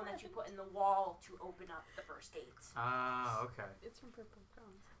 similar to the one that you put in the wall to open up the first gate. Ah, okay. It's from Purple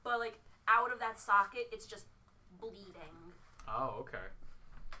Bones. But like out of that socket, it's just bleeding. Oh, okay.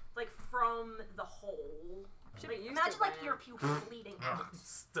 Like from the hole. Should Like, be used imagine to like it, your man. pupils bleeding out.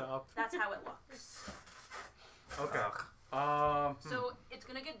 Stop. That's how it looks. Okay. So it's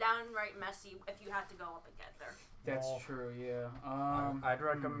gonna get downright messy if you have to go up and get there. That's Well, true. Yeah. I'd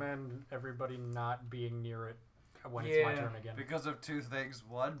recommend everybody not being near it when it's my turn again. Because of two things.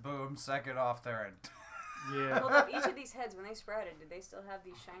 One, boom. Second, off their end. Yeah. Hold up, each of these heads, when they sprouted, did they still have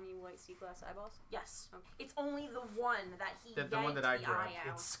these shiny white sea glass eyeballs? Yes. Okay. It's only the one that he The one that I yanked the grabbed. eye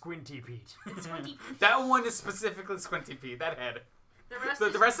out. It's Squinty Pete. It's Squinty Pete. That one is specifically Squinty Pete. That head. The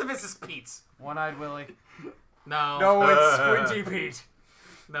The rest of it is Pete's. One-eyed Willie. No. No, it's Squinty Pete.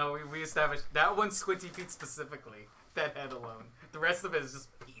 No, we established that one's Squinty Pete specifically. That head alone. The rest of it is just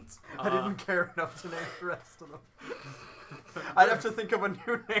Pete. I didn't care enough to name the rest of them. I'd have to think of a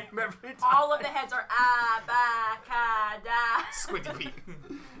new name every time. All of the heads are abacada. Squinty Pete.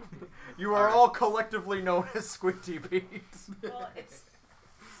 You are all collectively known as Squinty Pete. Well, it's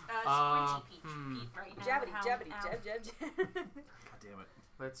Squinty Pete, Pete right now. Jabbity, Ow, jabbity, ow. jab, jab, jab. God damn it.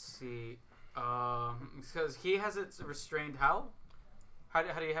 Let's see. Because he has it restrained. How do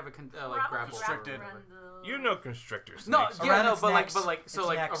you have it like grapple? Restricted. You know constrictor snakes. No, yeah, Around no, its but necks. like so Its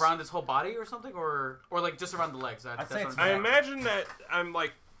like necks. around his whole body or something, or like just around the legs. I'd say it's I imagine that I'm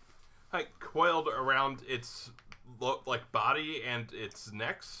like coiled around its like body and its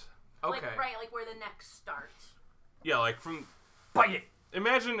necks. Okay. Like, right, like where the neck starts. Yeah, like from. Bite it.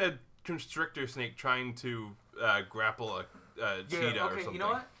 Imagine a constrictor snake trying to grapple a cheetah or okay, something. you know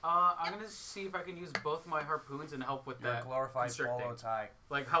what? I'm gonna see if I can use both my harpoons and help with Your that glorified constricting. swallow tie.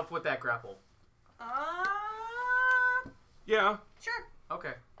 Like help with that grapple. Yeah. Sure.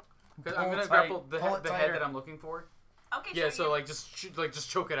 Okay. 'Cause Pull I'm it gonna tight. grapple the Pull it head tighter. that I'm looking for. Okay. Yeah, so so like just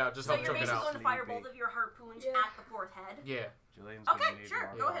choke it out. Just So help you're choke it basically out. going to fire both of your harpoons at the fourth head. Yeah. Julian's Okay, gonna need sure.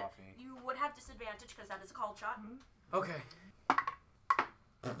 more Go ahead. coffee. You would have disadvantage because that is a called shot. Okay.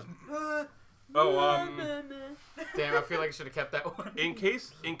 Oh, Damn, I feel like I should have kept that one. in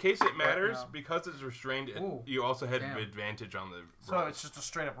case it matters, no. because it's restrained, Ooh, you also had damn. advantage on the So roll. it's just a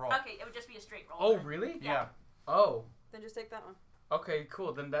straight up roll. Okay, it would just be a straight roll. Oh, then. really? Yeah. Oh. Then just take that one. Okay,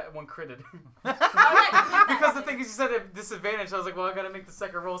 cool. Then that one critted. Okay. Because the thing is, you said a disadvantage. I was like, well, I gotta make the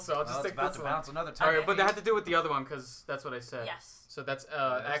second roll, so I'll Well, just it's take about this to one. bounce another All time. right, but they had to do with the other one because that's what I said. Yes. So that's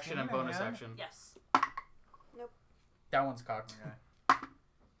Yes, action and bonus man. action. Yes. That one's cocked. Okay.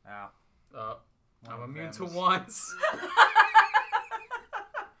 Ow. I'm One immune to offense. ones.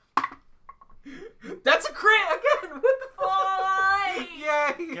 That's a crit again. What the Boy!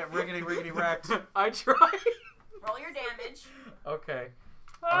 Yay! Get riggedy riggedy wrecked. I tried. Roll your damage. Okay.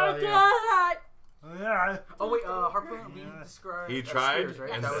 Oh, God! Oh wait, harpoon. We described. He as tried, spears,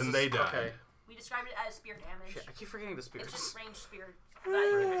 right? and That was then a they s- died. Okay. We described it as spear damage. Shit, I keep forgetting the spears. It's just ranged spear that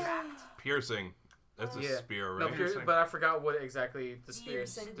you can attract. Piercing. That's a spear, No, right? but I forgot what exactly the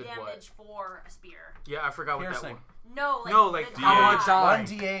spears Piercing did. damage for a spear. Yeah, I forgot Piercing. what that No, was. No, like the how much One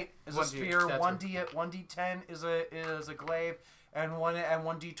d8 is a 1d8, spear. that's One d8, 1d10 is a glaive, and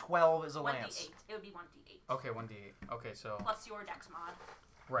 1d12 is a lance. 1d8. It would be 1d8. Okay, 1d8. Okay, so Plus your dex mod.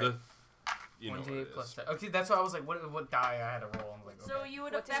 right. You know 1d8 what plus 10. Okay, that's why I was like, what die I had to roll. I'm like, okay. So you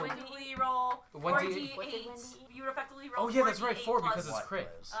would What did effectively roll 1d8. 4d8. You would effectively roll. Oh yeah, that's right. 4d8 4 plus, because it's crit.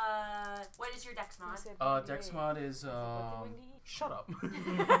 what is your dex mod? Dex mod is shut up.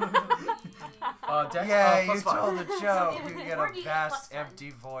 Dex Yeah, plus you 5. told the joke. You get a 4d8 vast, plus 10. empty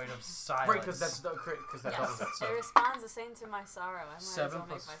void of silence. Right, because that's the crit. Because that doubles it. It So responds the same to my sorrow. I might 7 as well make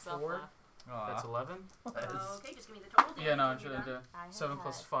plus myself 4. laugh. That's 11. Okay, just give me the total. Yeah, no, I'm damage when trying you're to done. 7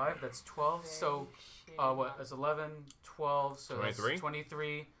 plus 5. That's 12. So what? That's 11, 12. So 23? that's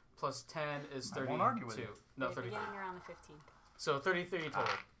 23 plus 10 is I 32. won't argue with you. No, You're 33. beginning around the 15th. So 33 total.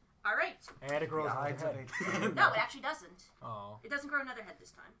 All right. And it grows Yeah, on I'd the head. say No, it actually doesn't. Oh. It doesn't grow another head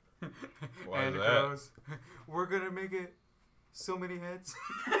this time. Why And is it that? goes, we're gonna make it so many heads.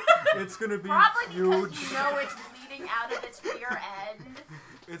 It's gonna be Probably huge. because you know it's bleeding out of its rear end.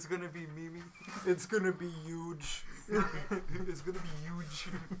 It's gonna be Mimi. It's gonna be huge. It's gonna be huge.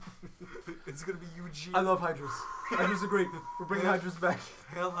 It's gonna be huge. I love hydras. Hydras are great. We're bringing hydras back.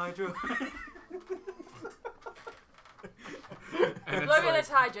 Hell Hydra. And Look at this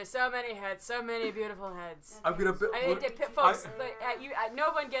Hydra. So many heads. So many beautiful heads. I'm gonna. I mean, folks,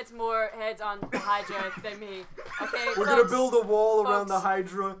 no one gets more heads on the Hydra than me. Okay, We're folks, gonna build a wall around the folks.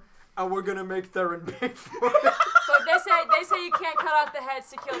 Hydra, and we're gonna make Theron pay for it. So they say you can't cut off the heads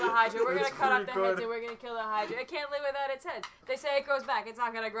to kill the Hydra. We're gonna It's cut off the pretty heads good. and we're gonna kill the Hydra. It can't live without its heads. They say it grows back. It's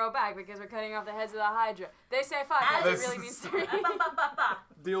not gonna grow back because we're cutting off the heads of the Hydra. They say 5 heads. It really means 3.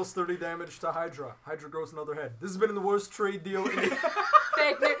 Deals 30 damage to Hydra. Hydra grows another head. This has been the worst trade deal in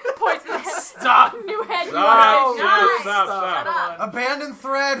Fake news. Points to the head. Stop. New head. New Stop. head. Nice. Stop. Shut up. Abandoned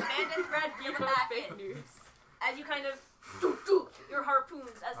thread. Abandoned thread, reel it back Fake in. news. As you kind of do your harpoons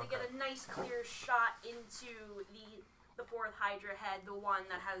as they get a nice clear shot into the fourth Hydra head, the one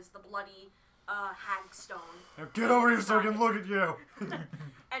that has the bloody hagstone. Now get over here so I can look at you.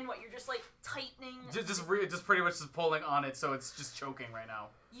 And what, you're just like tightening. Just pretty much just pulling on it, so it's just choking right now.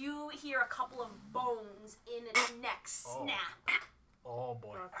 You hear a couple of bones in its neck snap Oh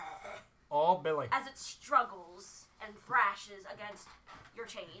boy. Oh Billy. as it struggles and thrashes against your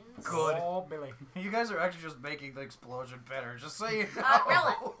chains. Good. Oh Billy. You guys are actually just making the explosion better. Just so you know.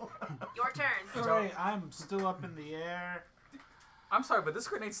 Rilla, your turn. Alright, I'm still up in the air. I'm sorry, but this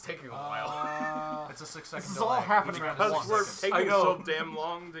grenade's taking a while. It's a 6-second This is delay. all happening Each round at is Because 1 we're second. taking I know. so damn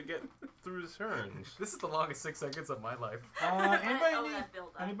long to get through the turns. This is the longest 6 seconds of my life.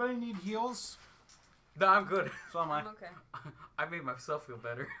 Anybody need heals? No, I'm good. So am I. I'm okay. I made myself feel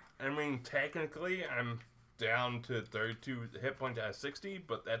better. I mean, technically, I'm down to 32 hit points out of 60,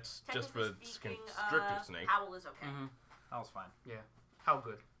 but that's just for the Technically speaking, constrictor snake. Howl is okay. That was fine. Yeah. How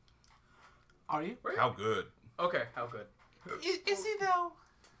good? Are you? How good? Okay, how good? Is he though?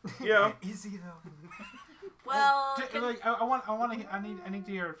 Yeah. Is he though? Well, I need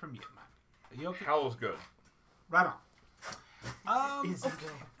to hear it from you, man. Are you okay? Howl's good. Right on. Is he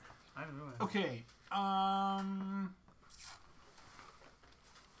Okay. I don't know. Okay.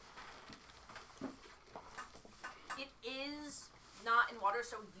 it is not in water,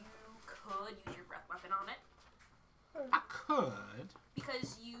 so you could use your breath weapon on it. I could.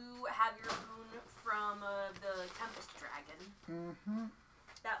 Because you have your boon from the Tempest Dragon. Mm-hmm.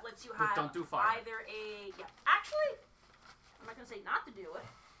 That lets you But have don't do fire. either a... Yeah, actually, I'm not going to say not to do it.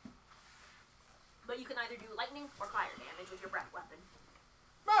 But you can either do lightning or fire damage with your breath weapon.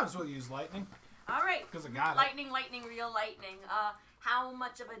 Might as well use lightning. Alright. Because I got lightning, real lightning. How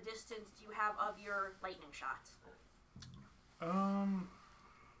much of a distance do you have of your lightning shot?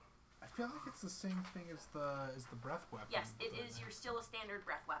 I feel like it's the same thing as the breath weapon. Yes, it is. You're still a standard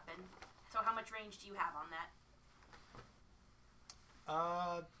breath weapon. So how much range do you have on that?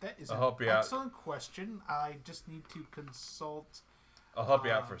 That is I'll an help you out. excellent question. I just need to consult. I'll help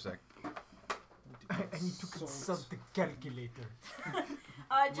you out for a sec. I need to consult the calculator.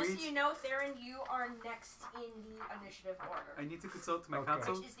 Just so you know, Theron, you are next in the initiative order. I need to consult my Okay.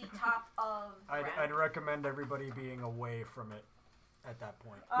 console. Which is the top of the I'd round. recommend everybody being away from it at that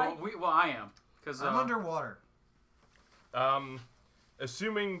point. Well, I am. Because I'm underwater.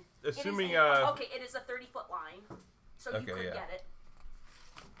 Assuming, okay, it is a 30-foot line, so you Okay, could yeah. get it.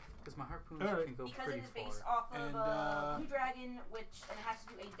 Because My harpoons Alright. can go Because pretty it is far. based off of And, Blue Dragon, and it has to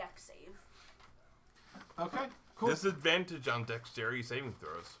do a deck save. Okay, cool. Disadvantage on dexterity saving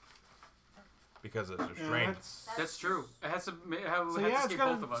throws. Because it's restrained. That's true. It has to. It has So to yeah, it's escape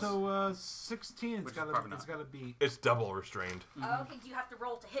got both of us. so 16. It's Which is got probably to. It's not. got to beat. It's double restrained. Okay, you have to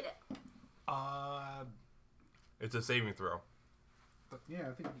roll to hit it. It's a saving throw. Yeah,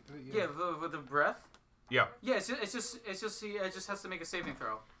 I think. Yeah, with the breath. Yeah. Yeah, it just has to make a saving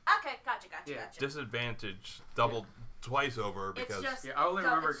throw. Okay, gotcha. Disadvantage doubled twice over because yeah, I only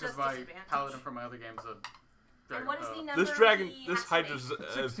remember it's because just my disadvantage. paladin from my other games. And what is the number this dragon, he this has to make? hydra's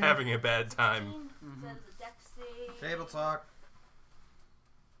is having a bad time. Says a deck save. Table talk.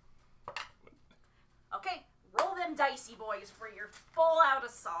 Okay, roll them dicey boys for your full-out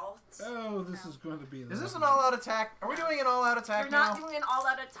assault. Oh, this is going to be. Is this an all-out attack? Are we doing an all-out attack You're now? not doing an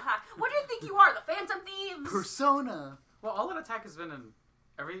all-out attack. What do you think you are, the Phantom Thieves? Persona. Well, all-out attack has been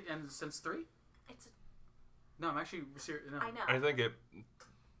in since 3. It's. No, I'm actually serious. No. I know. I think it,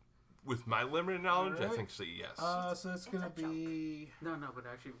 with my limited knowledge, I Alright. think so. Yes. So it's going to be. No, but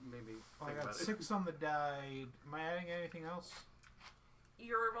actually maybe. I Think got about 6 on the die. Am I adding anything else?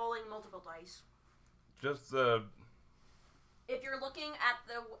 You're rolling multiple dice. Just the. If you're looking at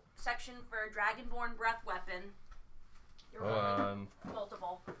the section for Dragonborn Breath Weapon, you're Hold rolling on.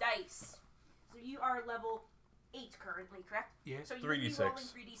 multiple dice. So you are level 8 currently, correct? Yeah. So you would be 3d6. rolling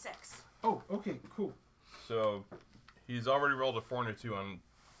 3d6. Oh, okay, cool. So, he's already rolled a 4 and a 2 on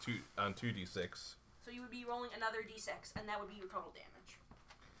 2d6. So you would be rolling another d6, and that would be your total damage.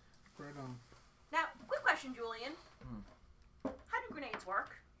 Right on. Now, quick question, Julian. How do grenades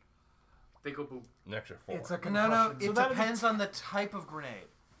work? They go boop. An extra 4. It's a No, concussion. it depends on the type of grenade.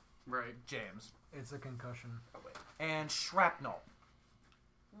 Right. James. It's a concussion. And shrapnel.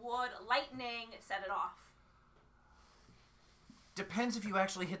 Would lightning set it off? Depends if you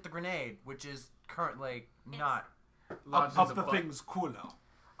actually hit the grenade, which is currently not. Up the thing's cooler.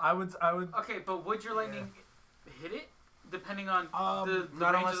 I would. Okay, but would your lightning hit it? Depending on the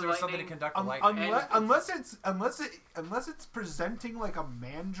not range unless of there the was something to lightning? conduct the lightning. Unless it's presenting like a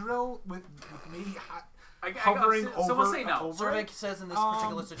mandrill with maybe I hovering so over. we'll say no. over Survey it. says in this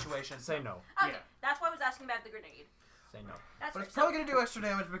particular situation. Say no. Okay, that's why I was asking about the grenade. Say no. That's But right. it's probably going to do extra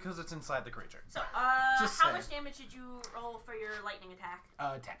damage because it's inside the creature. So, Just how saying. much damage did you roll for your lightning attack?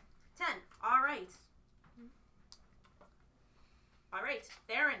 10. 10. All right. All right,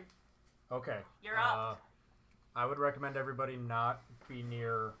 Theron. Okay. You're up. I would recommend everybody not be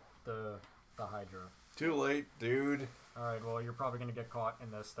near the Hydra. Too late, dude. All right. Well, you're probably gonna get caught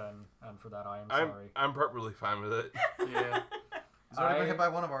in this then, and for that I am sorry. I'm perfectly fine with it. Yeah. He's already been hit by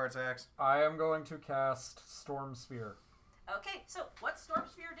one of our attacks. I am going to cast Storm Sphere. Okay, so what's Storm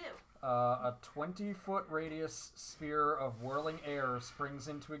Sphere do? A 20-foot radius sphere of whirling air springs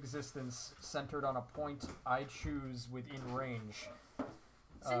into existence, centered on a point I choose within range.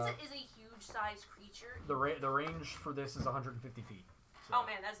 Since it is a huge-sized creature. The range for this is 150 feet. Oh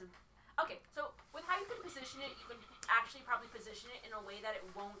man, that's a. Okay, so with how you can position it, you can actually probably position it in a way that it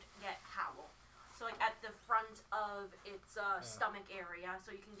won't get howl. So like at the front of its stomach area,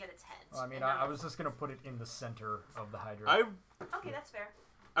 so you can get its head. Well, I mean, I was just gonna put it in the center of the Hydra. Okay, that's fair.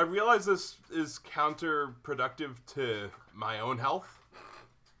 I realize this is counterproductive to my own health,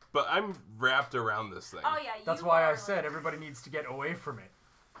 but I'm wrapped around this thing. Oh yeah, That's why I said everybody needs to get away from it.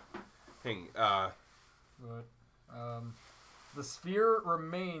 The sphere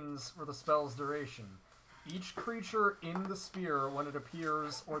remains for the spell's duration. Each creature in the sphere, when it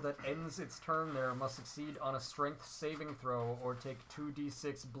appears or that ends its turn there, must succeed on a strength saving throw or take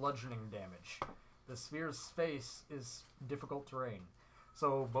 2d6 bludgeoning damage. The sphere's face is difficult terrain,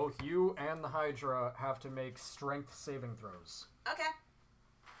 so both you and the Hydra have to make strength saving throws. Okay.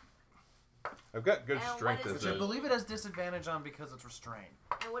 I've got good And strength what as is Which I a... believe it has disadvantage on because it's restrained.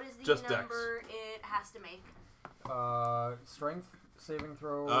 And what is the Just number it has to make? Strength saving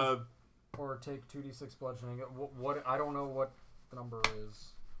throw or take 2d6 bludgeoning. What I don't know what the number is.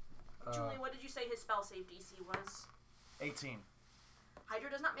 Julie, what did you say his spell save DC was? 18. Hydra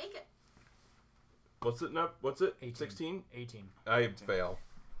does not make it. What's it? 18. 16? 18. I fail.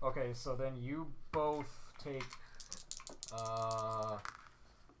 Okay, so then you both take 5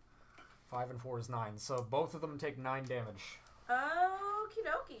 and 4 is 9. So both of them take 9 damage. Okie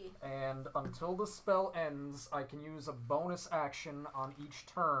dokie. And until the spell ends, I can use a bonus action on each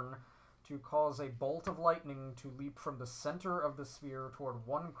turn to cause a bolt of lightning to leap from the center of the sphere toward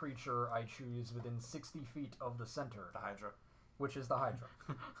one creature I choose within 60 feet of the center. The Hydra. Which is the Hydra.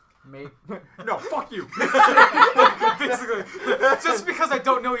 No, fuck you! Basically, just because I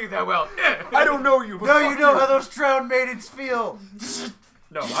don't know you that well. I don't know you, but No, you know how those drowned maidens feel!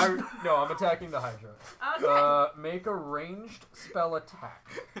 I'm attacking the Hydra. Okay. Make a ranged spell attack.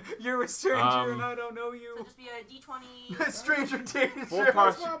 You're a stranger and I don't know you. So just be a D20. Stranger danger.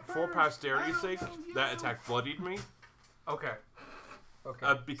 For posterity's sake, that attack bloodied me. Okay.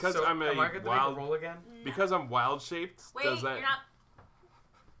 Okay. Because So, I'm am I gonna make a wild. roll again? Because I'm wild shaped. Wait, does that? you're not.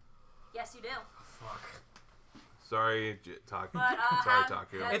 Yes, you do. Fuck. Sorry, Taku. But, Sorry,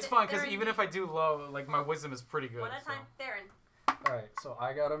 Taku. It's fine because Theron, even if I do low, like my wisdom is pretty good. One at a so. time, Theron. Alright, so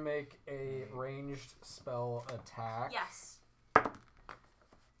I gotta make a ranged spell attack. Yes.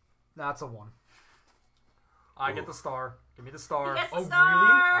 That's a 1. I get the star. Give me the star. He gets the Oh star.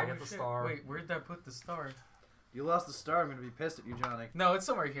 really? I get the star. Wait, where'd I put the star? You lost the star. I'm gonna be pissed at you, Johnny. No, it's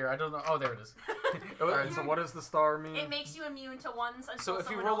somewhere here. I don't know. Oh, there it is. Alright, so what does the star mean? It makes you immune to ones until So if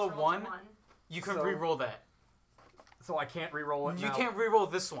you someone roll else a rolls 1, you can So- re-roll that. So I can't re-roll it You now? can't re-roll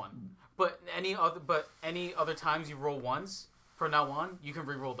this one, but any other times you roll ones from now on, you can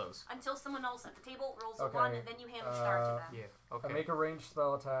re-roll those. Until someone else at the table rolls Okay, a 1, and then you hand the star to them. Yeah. I Okay. make a ranged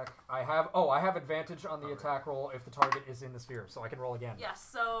spell attack. I have advantage on the attack roll if the target is in the sphere, so I can roll again. Yes.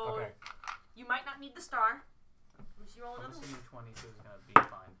 So Okay. you might not need the star. If you roll I'm another one. assuming 22 is gonna be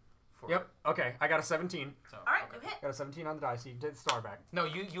fine. For Yep. Okay. I got a 17. So, All right, you hit. Got a 17 on the dice. You did the star back. No,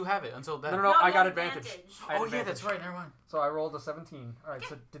 you have it until then. No. No, I you got have advantage. advantage. I had Oh yeah, advantage. that's right. Never mind. So I rolled a 17. All right.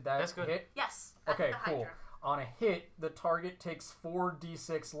 So did that That's good. hit? Yes. Okay. the Cool. Hydra. On a hit, the target takes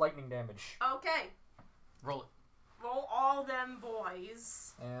 4d6 lightning damage. Okay. Roll it. Roll all them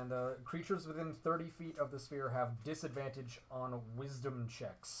boys. And creatures within 30 feet of the sphere have disadvantage on wisdom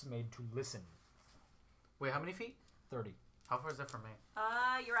checks made to listen. Wait, how many feet? 30. How far is that from me?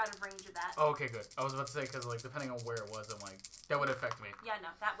 You're out of range of that. Oh, okay, good. I was about to say because like depending on where it was, I'm like that would affect me. Yeah, no,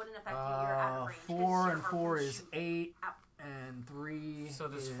 that wouldn't affect you. You're out of range. 4 'cause and your 4 harpoon is shoot 8, out. and 3. So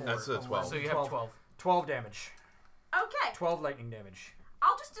there's is 4. That's a 12. So you have 12. 12 damage. Okay. 12 lightning damage.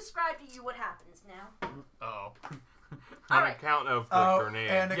 I'll just describe to you what happens now. Oh. All On right. account of the grenade.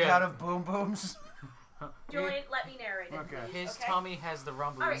 and a Yeah. count of boom booms. Julian, let me narrate it. Okay. Please, His okay? Tommy has the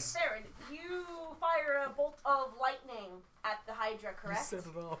rumblies. All right, Theron, you fire a bolt of lightning at the Hydra, correct? Set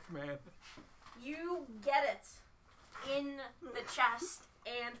it off, man. You get it in the chest,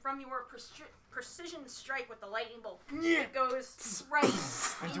 and from your precision strike with the lightning bolt, it goes right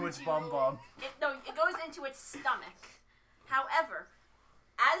Into its bum. it goes into its stomach. However,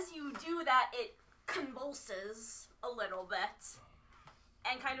 as you do that, it convulses a little bit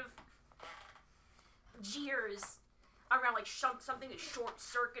and kind of jeers around like something is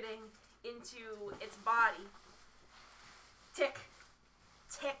short-circuiting into its body. Tick,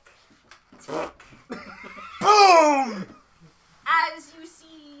 tick, tick. Boom! As you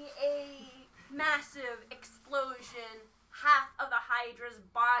see a massive explosion, half of the Hydra's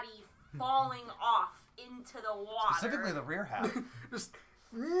body falling off into the water. Specifically the rear half. Just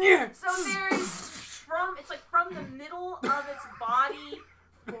So there's from the middle of its body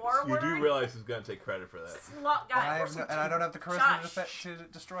You forward. do realize who's gonna take credit for that. And I don't have the charisma to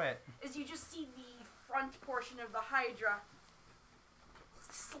destroy it. Is you just see the front portion of the Hydra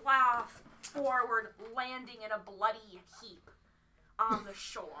slough forward, landing in a bloody heap on the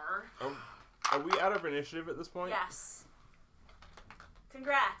shore. Are we out of initiative at this point? Yes.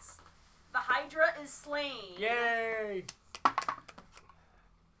 Congrats. The Hydra is slain. Yay!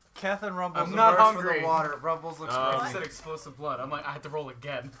 Keth and Rumbles I'm not emerge from hungry. the water. Rumbles looks I crazy. said explosive blood. I'm like, I had to roll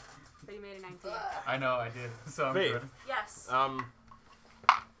again. But you made a 19. I know, I did. So I'm Faith. good. Yes. I'm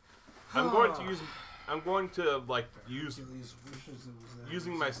going to like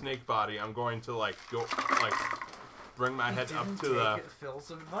using my snake body. I'm going to like go like bring my head up to the.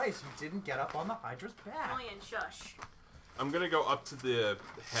 Phil's advice. You didn't get up on the Hydra's back. Julian, shush. I'm gonna go up to the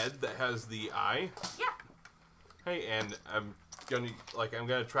head that has the eye. Yeah. Hey, and I'm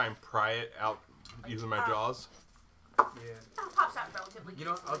gonna try and pry it out using my jaws. Yeah. That pops out relatively You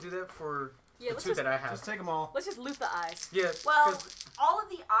know, I'll do that for Yeah, the let's two just- that I have. Just take them all. Let's just loot the eyes. Yeah. Well, all of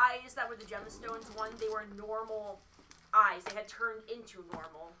the eyes that were the gemstones one, they were normal eyes. They had turned into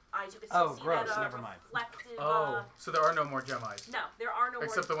normal eyes. You could still see gross. that Never mind. reflective. Oh, so there are no more gem eyes. No, there are no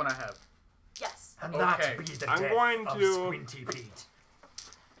Except more. the one I have. Yes. And Okay. that be the I'm death going of to- Squinty Pete.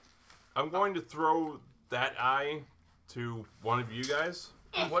 I'm going to throw that eye to one of you guys.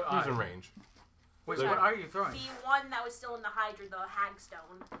 What Who's eye? in range? Wait, They're- what eye are you throwing? The one that was still in the Hydra, the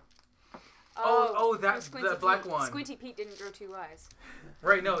Hagstone. Oh, from that Squinty the black Pete. one. Squinty Pete didn't grow 2 eyes.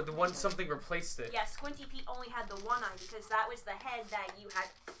 Right, no, the one something replaced it. Yeah, Squinty Pete only had the one eye because that was the head that you had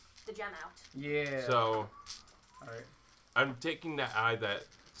the gem out. Yeah. So, Alright. I'm taking that eye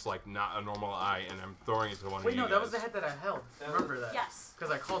that's like not a normal eye, and I'm throwing it to one Wait, of you no, guys. that was the head that I held. Remember that? Yes.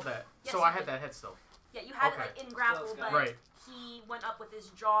 Because I called that. Yes, so you I had did. that head still. Yeah, you had Okay. it like in grapple, but Right. he went up with his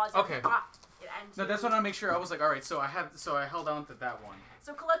jaws Okay. and popped it into. No, that's what I want to make sure. I was like, all right, so I held on to that one.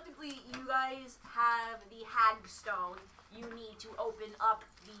 So collectively, you guys have the hag stone. You need to open up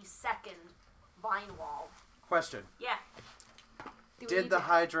the second vine wall. Question. Yeah. Did the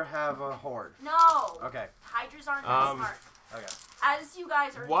Hydra have a horde? No. Okay. Hydras aren't that smart. Okay. As you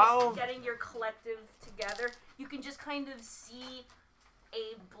guys are just getting your collective together, you can just kind of see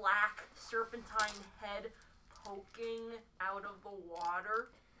a black serpentine head poking out of the water,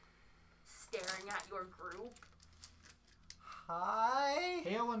 staring at your group. Hi.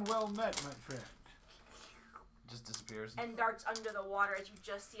 Hail and well met, my friend. Just disappears. And darts under the water as you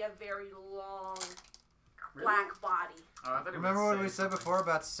just see a very long black body. Remember what we said before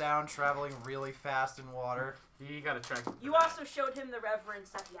about sound traveling really fast in water? You got to track. You also showed him the reverence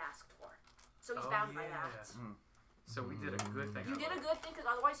that he asked for. So he's bound by that. So we did a good thing. You did a good thing because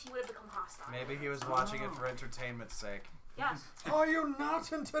otherwise he would have become hostile. Maybe he was watching it for entertainment's sake. Yes. Are you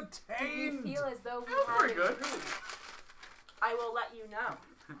not entertained? Do you feel as though we That was pretty good. I will let you know.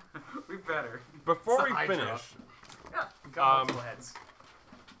 We better. Before we Hydra. finish, Got multiple heads.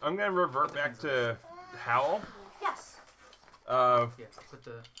 I'm gonna revert back to Howl. Yes. Yes, put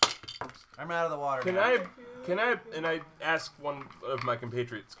the. I'm out of the water. Can now. and I ask one of my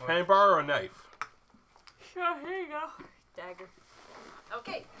compatriots, can I borrow a knife? Sure, here you go. Dagger.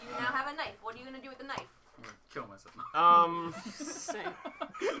 Okay, you now have a knife. What are you going to do with the knife? I'm gonna kill myself. Same.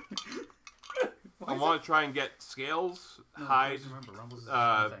 I want to try and get scales, hides,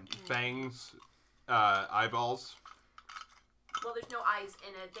 fangs, eyeballs. Well, there's no eyes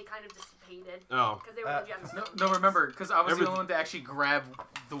in it. They kind of dissipated. Oh. Because they were gemstones. No, remember, because I was the only one to actually grab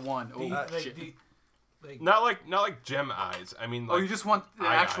the one. Oh, shit. Not like gem eyes. I mean, like you just want the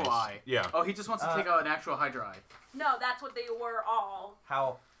actual eye. Yeah. Oh, he just wants to take out an actual Hydra eye. No, that's what they were all.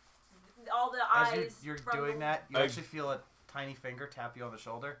 How? All the As eyes. you're from doing the... that, you actually feel a tiny finger tap you on the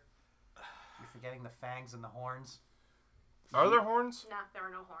shoulder. You're forgetting the fangs and the horns. Are there horns? Nah, there are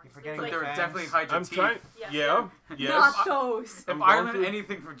no horns. You're forgetting But there are fangs. definitely Hydra I'm teeth. trying. Yes. Yeah. Yes. Not those. If I'm I going learned through-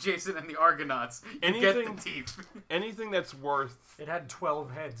 anything from Jason and the Argonauts, you get the teeth. Anything that's worth. It had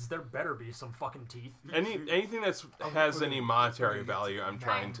 12 heads. There better be some fucking teeth. Anything that's has any monetary value, I'm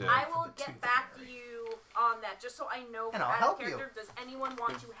trying to. I will get back to you on that, just so I know. And for I'll as a help you. character, does anyone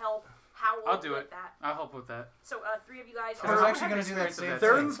want to help Howl I'll do with it. that? I'll help with that. So, three of you guys I was are... actually going to do that same thing.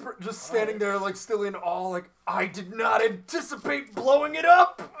 Theron's just standing there, like, still in awe, like, I did not anticipate blowing it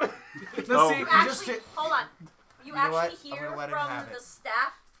up! Oh. You actually, hold on. You know what? actually I'm hear gonna let him from have the it.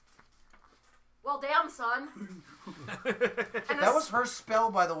 staff. Well, damn, son. That was her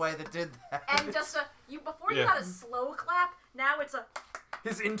spell, by the way, that did that. And just before you Yeah. had a slow clap, now it's a.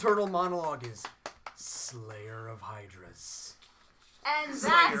 His internal monologue is, Slayer of Hydras. And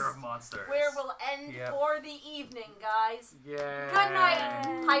Slayer that's of monsters. where we'll end Yep. for the evening, guys. Yeah. Good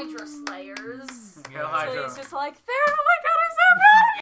night, Hydra Slayers. Hail Hydra. So he's just like, Theron,